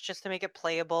patch just to make it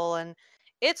playable, and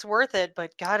it's worth it.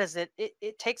 But God, is it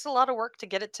takes a lot of work to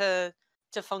get it to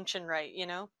function right, you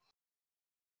know?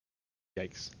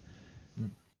 Yikes.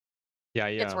 Yeah,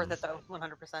 It's worth it though,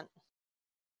 100%.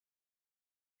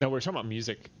 No, we're talking about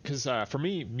music because for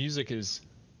me, music is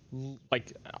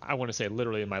like I want to say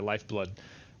literally in my lifeblood.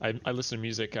 I listen to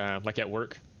music like at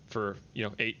work for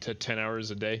 8 to 10 hours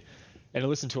a day, and I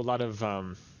listen to a lot of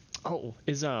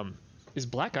is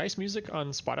Black Ice music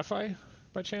on Spotify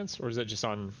by chance, or is it just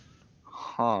on?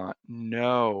 Huh?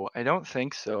 No, I don't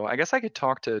think so. I guess I could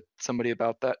talk to somebody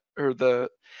about that,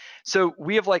 So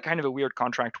we have like kind of a weird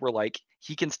contract where like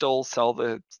he can still sell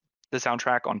the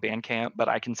soundtrack on Bandcamp, but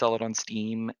I can sell it on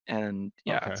Steam, and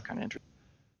yeah, Okay. it's kind of interesting.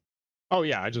 Oh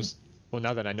yeah,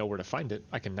 now that I know where to find it,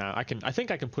 I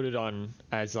think I can put it on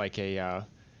as like a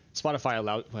Spotify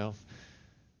allowed. Well,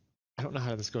 I don't know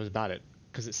how this goes about it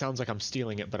because it sounds like I'm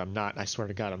stealing it, but I'm not. I swear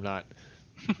to God, I'm not.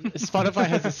 Spotify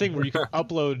has this thing where you can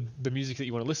upload the music that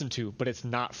you want to listen to, but it's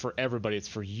not for everybody. It's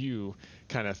for you,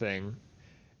 kind of thing.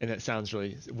 And that sounds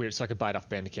really weird. So I could buy it off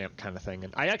Bandcamp, kind of thing.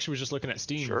 And I actually was just looking at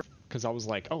Steam because I was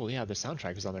like, oh yeah, the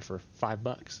soundtrack is on there for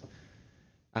 $5.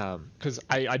 Because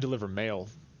I deliver mail,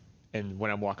 and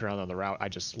when I'm walking around on the route, I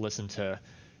just listen to.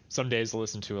 Some days I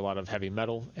listen to a lot of heavy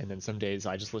metal, and then some days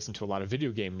I just listen to a lot of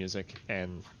video game music.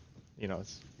 And I know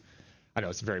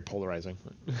it's very polarizing.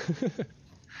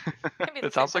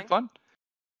 It sounds like fun.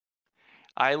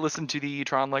 I listen to the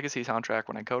Tron Legacy soundtrack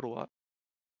when I code a lot.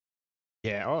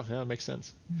 Yeah, that makes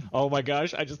sense. Oh my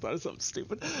gosh, I just thought of something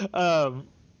stupid.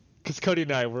 Because Cody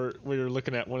and I we were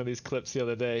looking at one of these clips the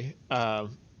other day.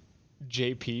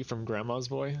 JP from Grandma's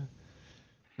Boy.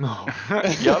 No.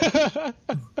 Yep.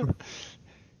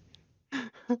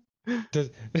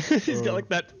 He's got like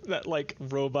that like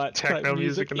robot techno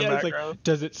music in the it's background. like,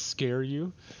 does it scare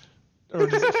you, or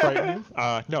does it frighten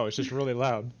you? No, it's just really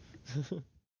loud.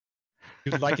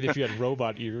 You'd like it if you had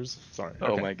robot ears. Sorry.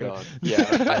 Oh okay. my god.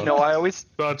 Yeah. No, I always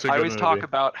talk movie.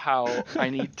 about how I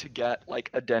need to get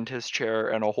like a dentist chair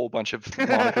and a whole bunch of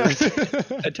monitors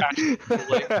attached to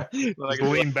the like, Just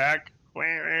lean back.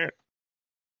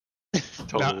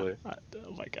 Totally.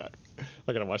 Oh my god.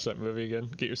 I gotta watch that movie again.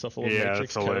 Get yourself a little Yeah,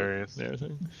 Matrix that's coat hilarious. and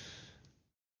everything.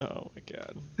 Oh my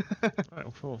god.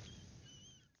 Alright, cool.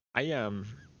 I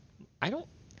don't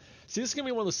see, this is gonna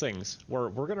be one of those things where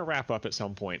we're gonna wrap up at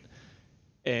some point,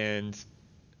 and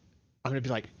I'm gonna be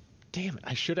like, damn it,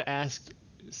 I should have asked,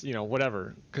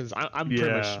 whatever, because I'm pretty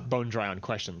much bone dry on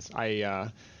questions.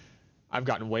 I've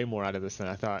gotten way more out of this than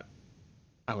I thought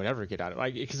I would ever get out of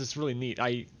it, because it's really neat.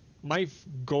 My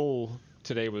goal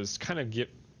today was kind of get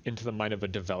into the mind of a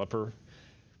developer,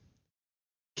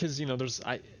 because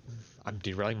I'm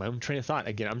derailing my own train of thought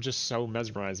again. I'm just so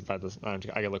mesmerized by this. I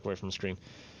gotta look away from the screen.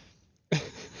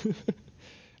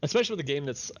 Especially with a game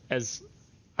that's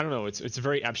I don't know, it's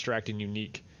very abstract and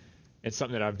unique. It's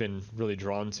something that I've been really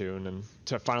drawn to, and then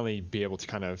to finally be able to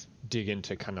kind of dig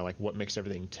into kind of like what makes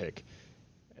everything tick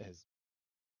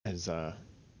as I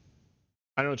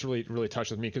know it's really, really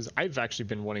touched with me, because I've actually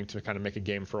been wanting to kind of make a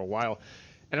game for a while,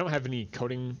 and I don't have any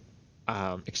coding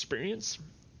experience,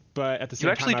 but at the same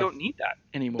You actually time, don't need that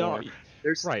anymore.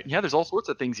 There's right. there's all sorts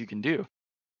of things you can do.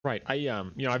 Right.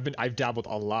 I've dabbled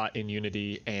a lot in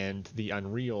Unity and the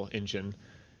Unreal Engine,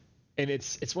 and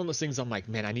it's one of those things I'm like,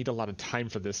 man, I need a lot of time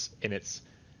for this, and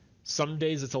some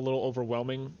days it's a little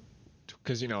overwhelming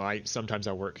because sometimes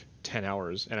I work 10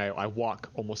 hours and I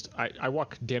walk I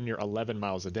walk damn near 11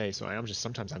 miles a day, so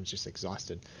sometimes I'm just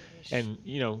exhausted. And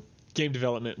game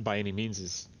development by any means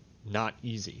is not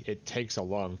easy. It takes a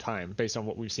long time based on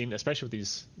what we've seen, especially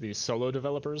with these solo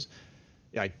developers.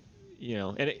 And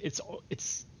it's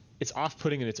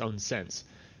off-putting in its own sense,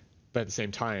 but at the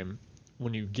same time,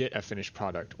 when you get a finished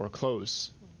product or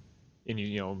close,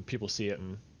 and people see it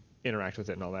and interact with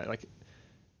it and all that, like,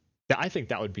 I think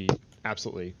that would be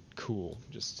absolutely cool.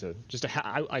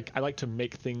 I like to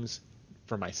make things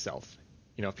for myself.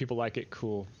 If people like it,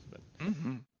 cool. But,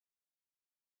 Mm-hmm.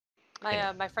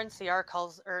 My friend CR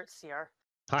calls CR.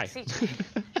 Hi.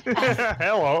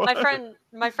 Hello.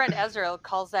 My friend Ezra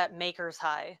calls that maker's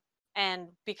high. And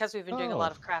because we've been doing a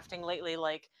lot Oh. of crafting lately,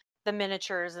 like the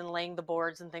miniatures and laying the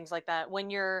boards and things like that, when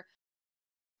we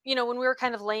were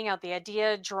kind of laying out the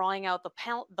idea, drawing out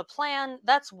the plan,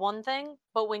 that's one thing.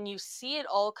 But when you see it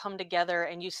all come together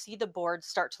and you see the boards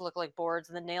start to look like boards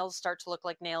and the nails start to look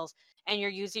like nails, and you're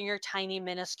using your tiny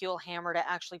minuscule hammer to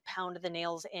actually pound the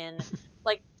nails in,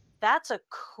 like, that's a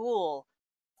cool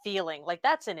feeling. Like,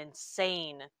 that's an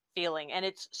insane feeling, and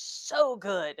it's so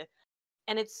good.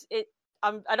 And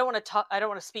I don't want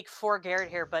to speak for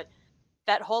Garrett here, but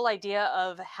that whole idea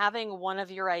of having one of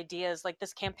your ideas, like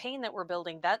this campaign that we're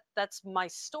building, that's my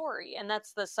story, and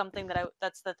that's the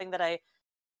thing that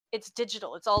it's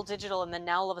digital, it's all digital, and then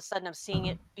now all of a sudden I'm seeing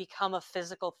it become a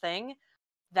physical thing.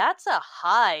 That's a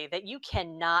high that you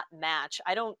cannot match.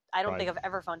 I don't Right. think I've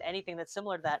ever found anything that's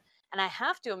similar to that. And I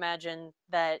have to imagine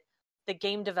that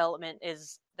game development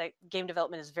is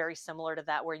very similar to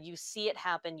that, where you see it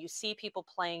happen, you see people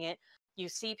playing it, you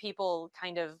see people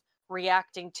kind of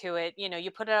reacting to it.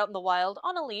 You put it out in the wild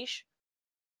on a leash,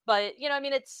 but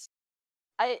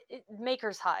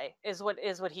maker's high is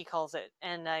what he calls it,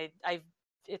 and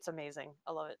it's amazing.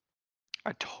 I love it.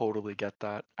 I totally get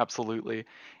that. Absolutely.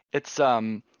 It's I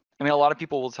mean, a lot of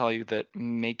people will tell you that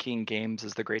making games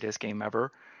is the greatest game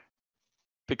ever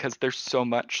because there's so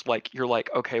much, like, you're like,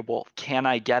 okay, well, can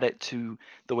I get it to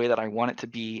the way that I want it to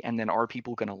be, and then are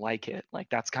people going to like it? Like,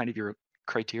 that's kind of your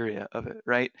criteria of it,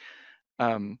 right?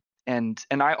 And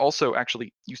I also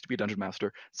actually used to be a dungeon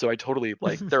master, so I totally,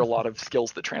 like, there are a lot of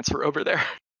skills that transfer over there.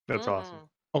 That's awesome.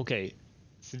 Okay,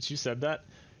 since you said that,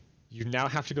 you now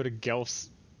have to go to Gelf's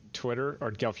Twitter,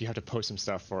 or Gelf, you have to post some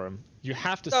stuff for him. You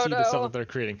have to see the stuff that they're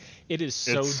creating. It is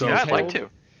so It's so detailed. Yeah, I'd like to.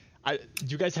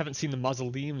 You guys haven't seen the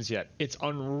mausoleums yet. It's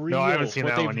unreal. No, I haven't seen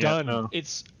what that they've one yet, done. no.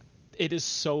 It is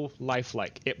so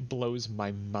lifelike. It blows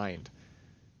my mind.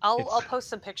 I'll post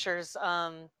some pictures.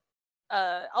 I'll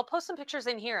post some pictures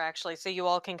in here actually, so you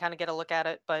all can kind of get a look at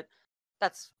it. But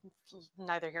that's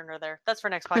neither here nor there. That's for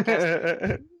next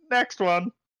podcast. Next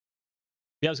one.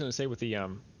 Yeah, I was gonna say with the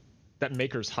that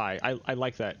maker's high. I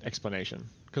like that explanation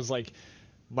because, like,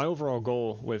 my overall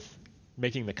goal with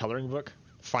making the coloring book,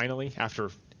 finally,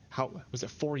 after how was it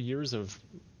 4 years of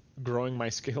growing my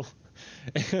skill?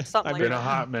 Something like Been that. a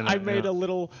hot minute. I made yeah. a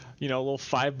little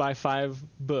 5x5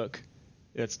 book.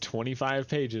 It's 25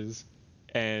 pages,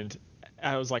 and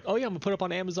I was like, oh yeah, I'm gonna put it up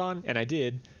on Amazon, and I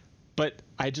did. But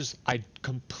I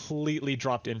completely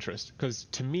dropped interest because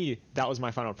to me that was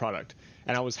my final product,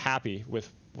 and I was happy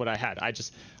with what I had.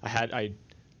 I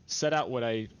set out what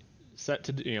I set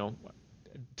to do.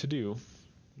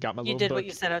 Got my You little did book. what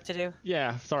you set out to do.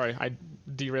 Yeah, sorry, I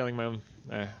derailing my own.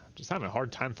 Just having a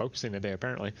hard time focusing today,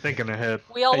 apparently. Thinking ahead.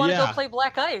 We all want to yeah. go play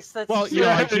Black Ice. That's Well,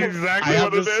 That's exactly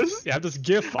what it is. I have this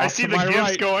GIF. I off see to the my gifts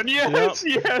right. going. Yes,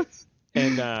 yes.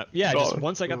 And just Oh,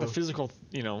 once I got the cool. physical,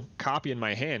 copy in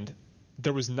my hand,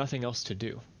 there was nothing else to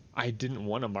do. I didn't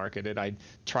want to market it. I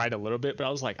tried a little bit, but I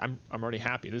was like, I'm already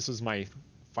happy. This is my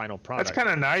final product. That's kind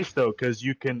of nice though, because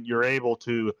you're able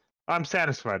to. I'm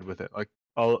satisfied with it. Like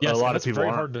a Yes, lot and of that's people very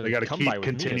aren't. hard to They got to come keep by with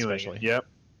me, continuing. especially. Yep.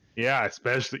 Yeah,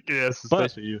 especially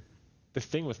But- you. The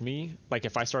thing with me, like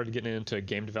if I started getting into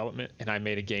game development and I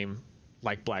made a game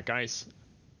like Black Ice,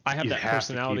 I have You that have to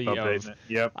personality keep of updating it.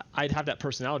 Yep. I'd have that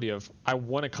personality of I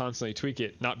want to constantly tweak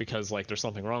it, not because like there's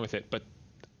something wrong with it, but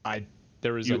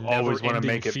there is You a always wanna never-ending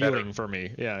make it better. feeling for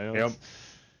me. Yeah. Yep.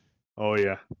 Oh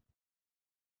yeah.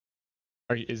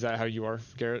 Is that how you are,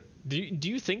 Garrett? Do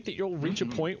you think that you'll reach a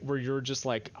point where you're just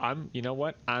like, you know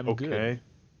what, I'm Okay. good?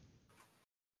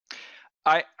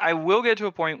 I will get to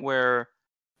a point where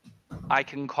I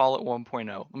can call it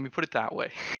 1.0. Let me put it that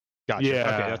way. Gotcha.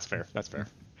 Yeah. Okay, that's fair. That's fair.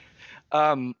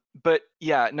 But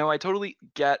yeah, no, I totally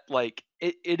get, like,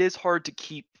 it is hard to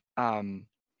keep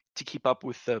up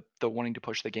with the wanting to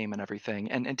push the game and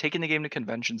everything. And taking the game to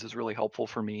conventions is really helpful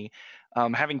for me.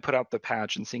 Having put out the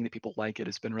patch and seeing that people like it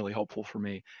has been really helpful for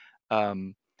me.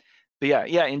 But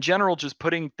yeah, in general, just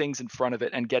putting things in front of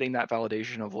it and getting that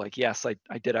validation of like, yes,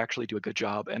 I did actually do a good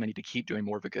job, and I need to keep doing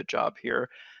more of a good job here.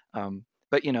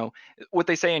 But what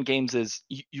they say in games is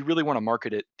you really want to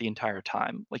market it the entire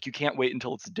time. Like, you can't wait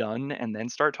until it's done and then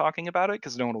start talking about it,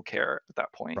 because no one will care at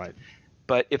that point. Right.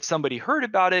 But if somebody heard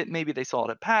about it, maybe they saw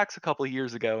it at PAX a couple of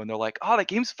years ago and they're like, oh, that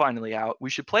game's finally out. We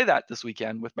should play that this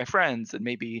weekend with my friends. And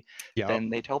maybe then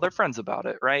they tell their friends about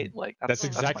it, right? Like, that's my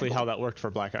exactly goal. how that worked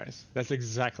for Black Ice. That's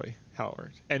exactly how it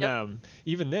worked. And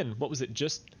even then, what was it,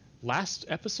 just last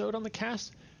episode on the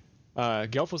cast?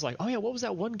 Gelf was like, oh yeah, what was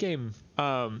that one game?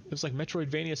 It was like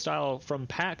Metroidvania style from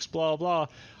PAX, blah, blah.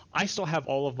 I still have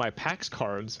all of my PAX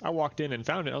cards. I walked in and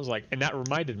found it. I was like, and that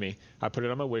reminded me. I put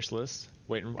it on my wish list.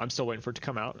 I'm still waiting for it to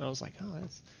come out. And I was like, oh,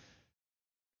 that's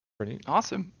pretty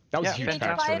awesome. That was a You huge need to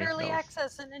patch buy for it me. early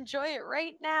access and enjoy it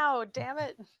right now. Damn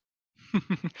it.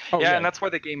 And that's why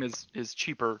the game is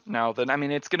cheaper now than, I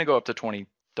mean, it's going to go up to $20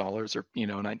 or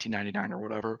 $19.99 or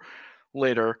whatever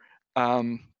later.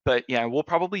 But yeah, we'll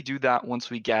probably do that once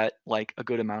we get like a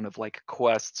good amount of like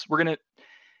quests. We're gonna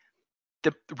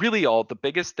the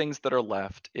biggest things that are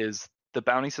left is the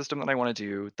bounty system that I want to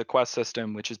do, the quest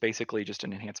system, which is basically just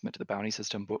an enhancement to the bounty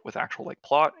system, but with actual like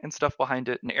plot and stuff behind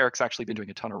it. And Eric's actually been doing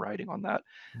a ton of writing on that.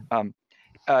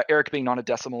 Eric, being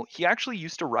non-decimal, he actually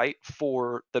used to write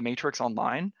for the Matrix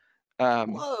Online.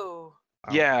 Whoa.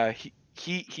 Yeah,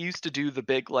 he used to do the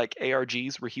big like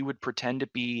ARGs where he would pretend to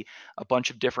be a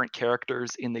bunch of different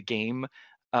characters in the game,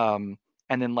 and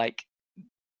then like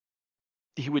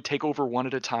he would take over one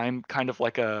at a time, kind of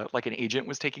like an agent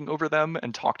was taking over them,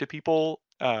 and talk to people.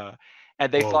 And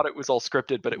they thought it was all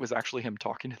scripted, but it was actually him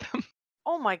talking to them.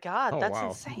 Oh my god, that's wow.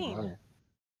 insane. Wow.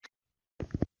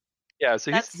 Yeah,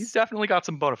 so he's definitely got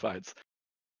some bona fides.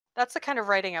 That's the kind of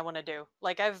writing I want to do.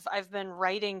 Like, I've been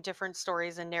writing different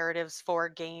stories and narratives for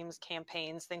games,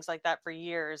 campaigns, things like that for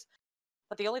years.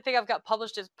 But the only thing I've got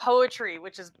published is poetry,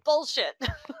 which is bullshit.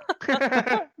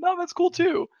 No, that's cool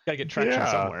too. Gotta get traction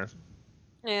somewhere.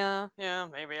 Yeah,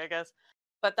 maybe, I guess.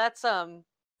 But that's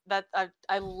that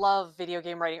I love video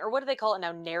game writing, or what do they call it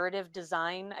now? Narrative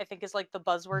design, I think, is like the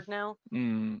buzzword now.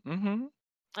 Mm-hmm.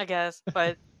 I guess,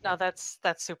 but no, that's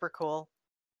super cool.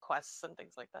 Quests and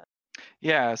things like that.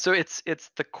 Yeah, so it's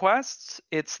the quests.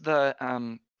 It's the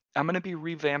I'm going to be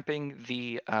revamping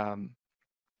the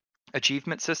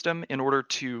achievement system in order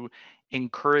to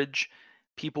encourage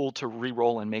people to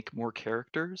re-roll and make more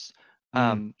characters.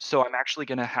 So I'm actually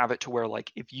going to have it to where,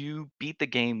 like, if you beat the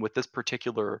game with this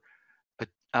particular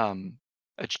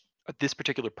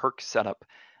perk setup,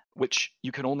 which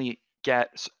you can only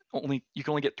get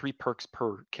 3 perks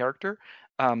per character.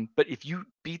 But if you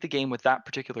beat the game with that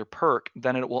particular perk,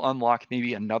 then it will unlock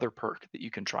maybe another perk that you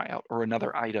can try out, or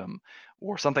another item,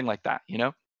 or something like that.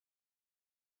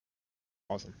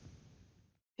 Awesome.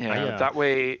 Yeah, that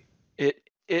way it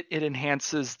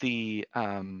enhances the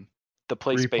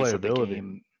play space of the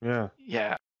game.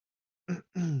 Yeah.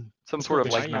 Some sort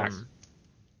of like max.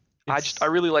 I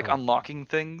really like unlocking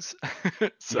things.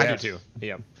 So I do too.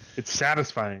 Yeah. It's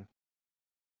satisfying.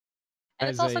 And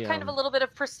it's also kind of a little bit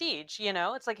of prestige,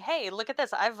 It's like, hey, look at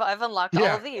this. I've unlocked all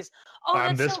of these. Oh,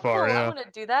 I'm that's this so far, cool. yeah. I want to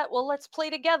do that. Well, let's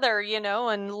play together,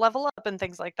 and level up and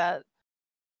things like that.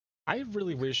 I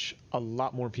really wish a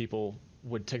lot more people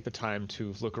would take the time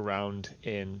to look around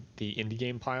in the indie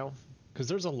game pile, because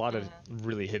there's a lot of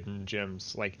really hidden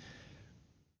gems. Like,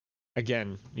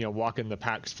 again, walking the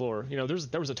PAX floor,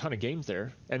 there was a ton of games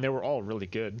there, and they were all really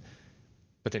good.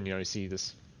 But then you see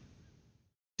this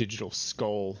digital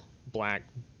skull, black,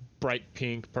 bright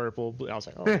pink, purple, blue. I was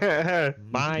like, oh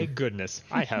my goodness,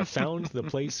 I have found the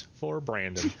place for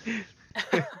Brandon.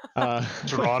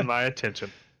 Drawn my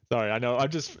attention. Sorry, I know.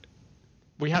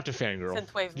 We have to fangirl.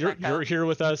 Synthwave You're here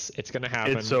with us. It's gonna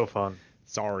happen. It's so fun.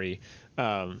 Sorry,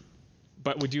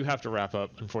 but we do have to wrap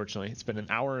up. Unfortunately, it's been an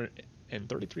hour and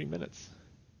 33 minutes.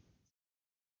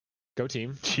 Go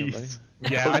team. Jeez.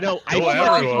 Yeah, I know. We're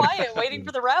all quiet, waiting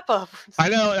for the wrap up. I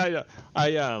know.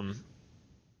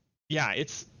 Yeah,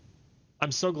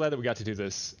 I'm so glad that we got to do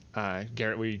this,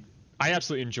 Garrett. I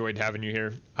absolutely enjoyed having you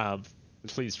here.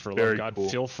 Please, for the love of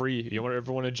God, feel free. You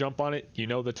ever want to jump on it?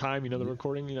 The time, the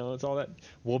recording, it's all that.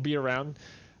 We'll be around.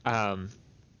 Let's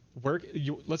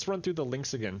run through the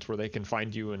links again to where they can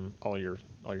find you and all your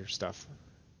stuff.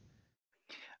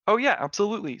 Oh yeah,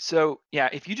 absolutely. So yeah,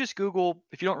 if you just Google,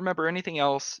 if you don't remember anything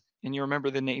else and you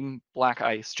remember the name Black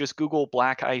Ice, just Google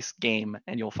Black Ice game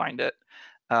and you'll find it.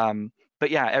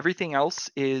 But yeah, everything else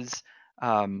is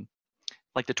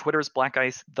like the Twitter is Black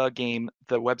Ice the Game,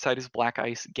 the website is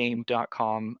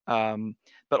blackicegame.com.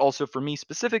 But also for me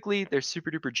specifically, there's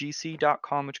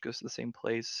superdupergc.com, which goes to the same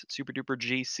place.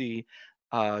 Superdupergc,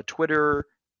 Twitter,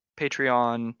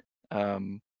 Patreon.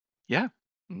 Yeah,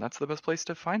 and that's the best place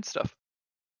to find stuff.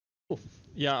 Cool.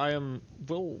 Yeah, I am.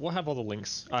 We'll have all the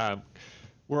links.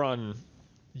 We're on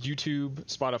YouTube,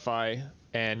 Spotify,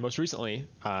 and most recently,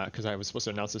 because I was supposed to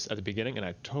announce this at the beginning and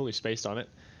I totally spaced on it.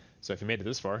 So if you made it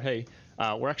this far, hey,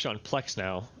 we're actually on Plex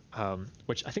now,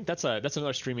 which I think that's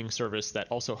another streaming service that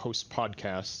also hosts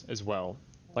podcasts as well.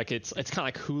 Like it's kind of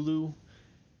like Hulu,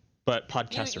 but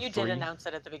podcasts are free. You did announce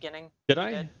it at the beginning. Did You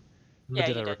I? did. Or Yeah,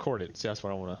 did you I did. record it? See, that's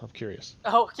what I'm curious.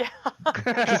 Oh yeah.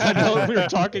 Because I know we were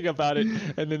talking about it,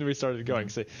 and then we started going.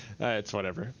 So it's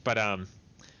whatever. But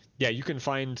yeah, you can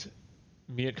find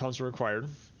me at Console Required.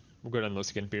 We'll go down the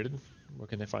list again. Bearded, where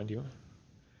can they find you?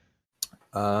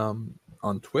 On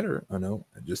Twitter,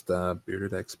 just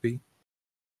Bearded XP.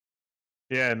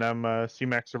 Yeah, and I'm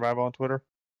CMAX Survival on Twitter.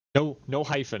 No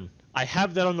hyphen. I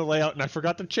have that on the layout, and I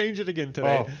forgot to change it again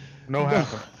today. Oh, no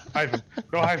hyphen. Hyphen.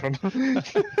 No hyphen.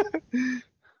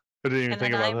 I didn't even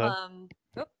think about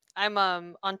that. I'm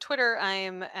on Twitter.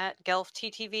 I'm at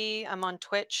GelfTTV. I'm on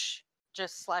Twitch,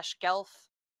 just /Gelf.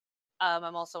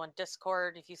 I'm also on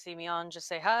Discord. If you see me on, just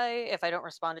say hi. If I don't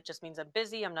respond, it just means I'm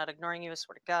busy. I'm not ignoring you. I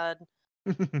swear to God.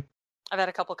 I've had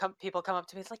a couple people come up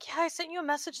to me. It's like, yeah, I sent you a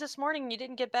message this morning and you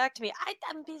didn't get back to me.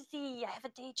 I'm busy. I have a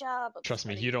day job. Trust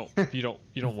me, you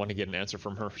don't want to get an answer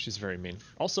from her. She's very mean.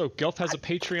 Also, Gelf has a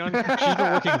Patreon. She's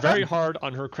been working very hard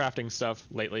on her crafting stuff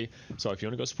lately. So if you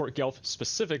want to go support Gelf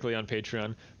specifically on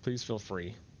Patreon, please feel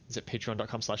free. Is it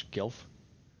patreon.com/Gelf?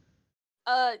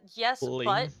 Yes,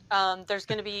 Please. but there's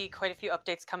going to be quite a few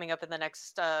updates coming up in the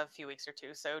next few weeks or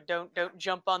two. So don't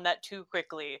jump on that too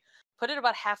quickly. Put it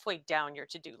about halfway down your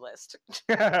to-do list.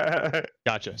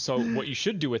 Gotcha. So what you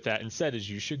should do with that instead is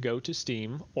you should go to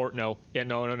Steam or no,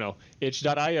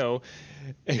 itch.io.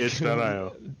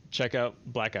 Itch.io. Check out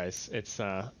Black Ice. It's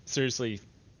seriously,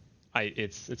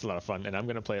 it's a lot of fun, and I'm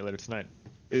gonna play it later tonight.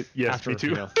 Yes, after, me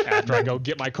too. After I go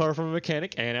get my car from a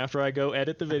mechanic, and after I go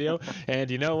edit the video, and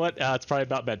you know what? It's probably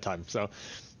about bedtime. So.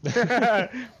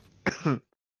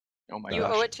 Oh my You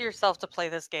gosh. owe it to yourself to play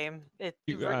this game.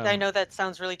 I know that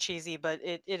sounds really cheesy, but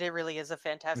it really is a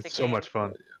fantastic It's game. so much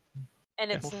fun. And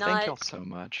it's Well, not. thank y'all so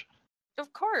much.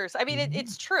 Of course. I mean,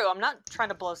 it's true. I'm not trying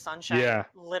to blow sunshine. Yeah.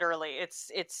 Literally,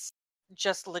 it's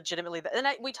just legitimately and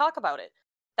we talk about it.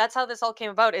 That's how this all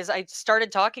came about. Is I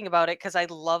started talking about it because I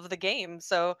love the game.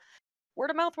 So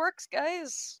word of mouth works,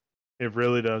 guys. It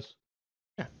really does.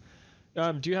 Yeah.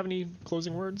 Do you have any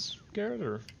closing words, Garrett,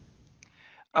 or?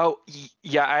 Oh,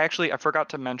 yeah, I forgot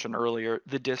to mention earlier,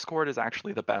 the Discord is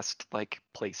actually the best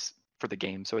place for the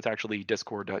game. So it's actually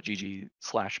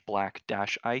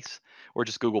discord.gg/black-ice, or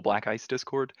just Google Black Ice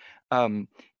Discord. I'll link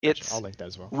that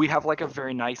as well. We have a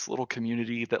very nice little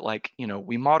community that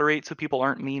we moderate so people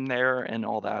aren't mean there and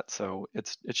all that. So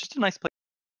it's just a nice place.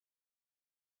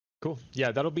 Cool.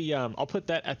 Yeah, that'll be I'll put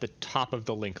that at the top of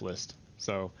the link list.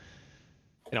 So,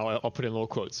 and I'll put in little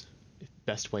quotes.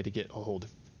 Best way to get a hold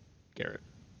of Garrett.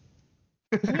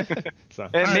 So,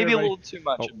 And maybe everybody. a little too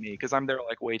much of me because I'm there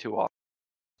way too often.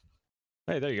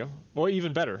 Hey, there you go. Well,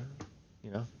 even better,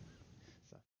 So,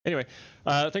 anyway,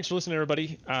 thanks for listening,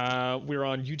 everybody. We're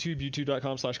on YouTube,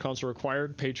 youtube.com/console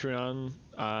required, Patreon.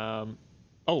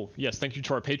 Oh, yes, thank you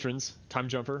to our patrons, Time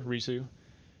Jumper, Risu.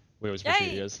 We always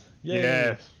appreciate you guys. Yay.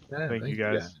 Yes. Yeah, Thank you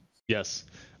guys. Yes.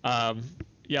 Yeah,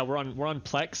 we're on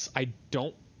Plex. I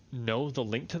don't know the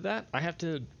link to that. I have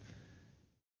to.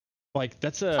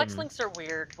 That's a. Plex links are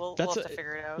weird. We'll have to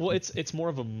figure it out. Well, it's more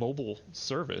of a mobile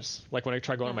service. Like when I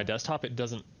try going on my desktop, it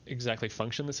doesn't exactly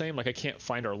function the same. I can't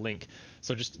find our link.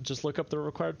 So just look up the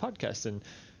required podcast and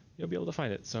you'll be able to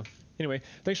find it. So anyway,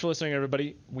 thanks for listening,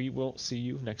 everybody. We will see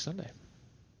you next Sunday.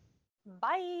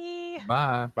 Bye.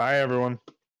 Bye. Bye, everyone.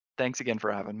 Thanks again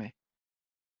for having me.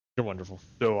 You're wonderful.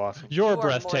 So awesome. You're You are more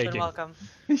than breathtaking. All welcome.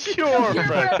 You're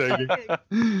breathtaking.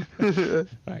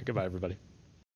 right, goodbye, everybody.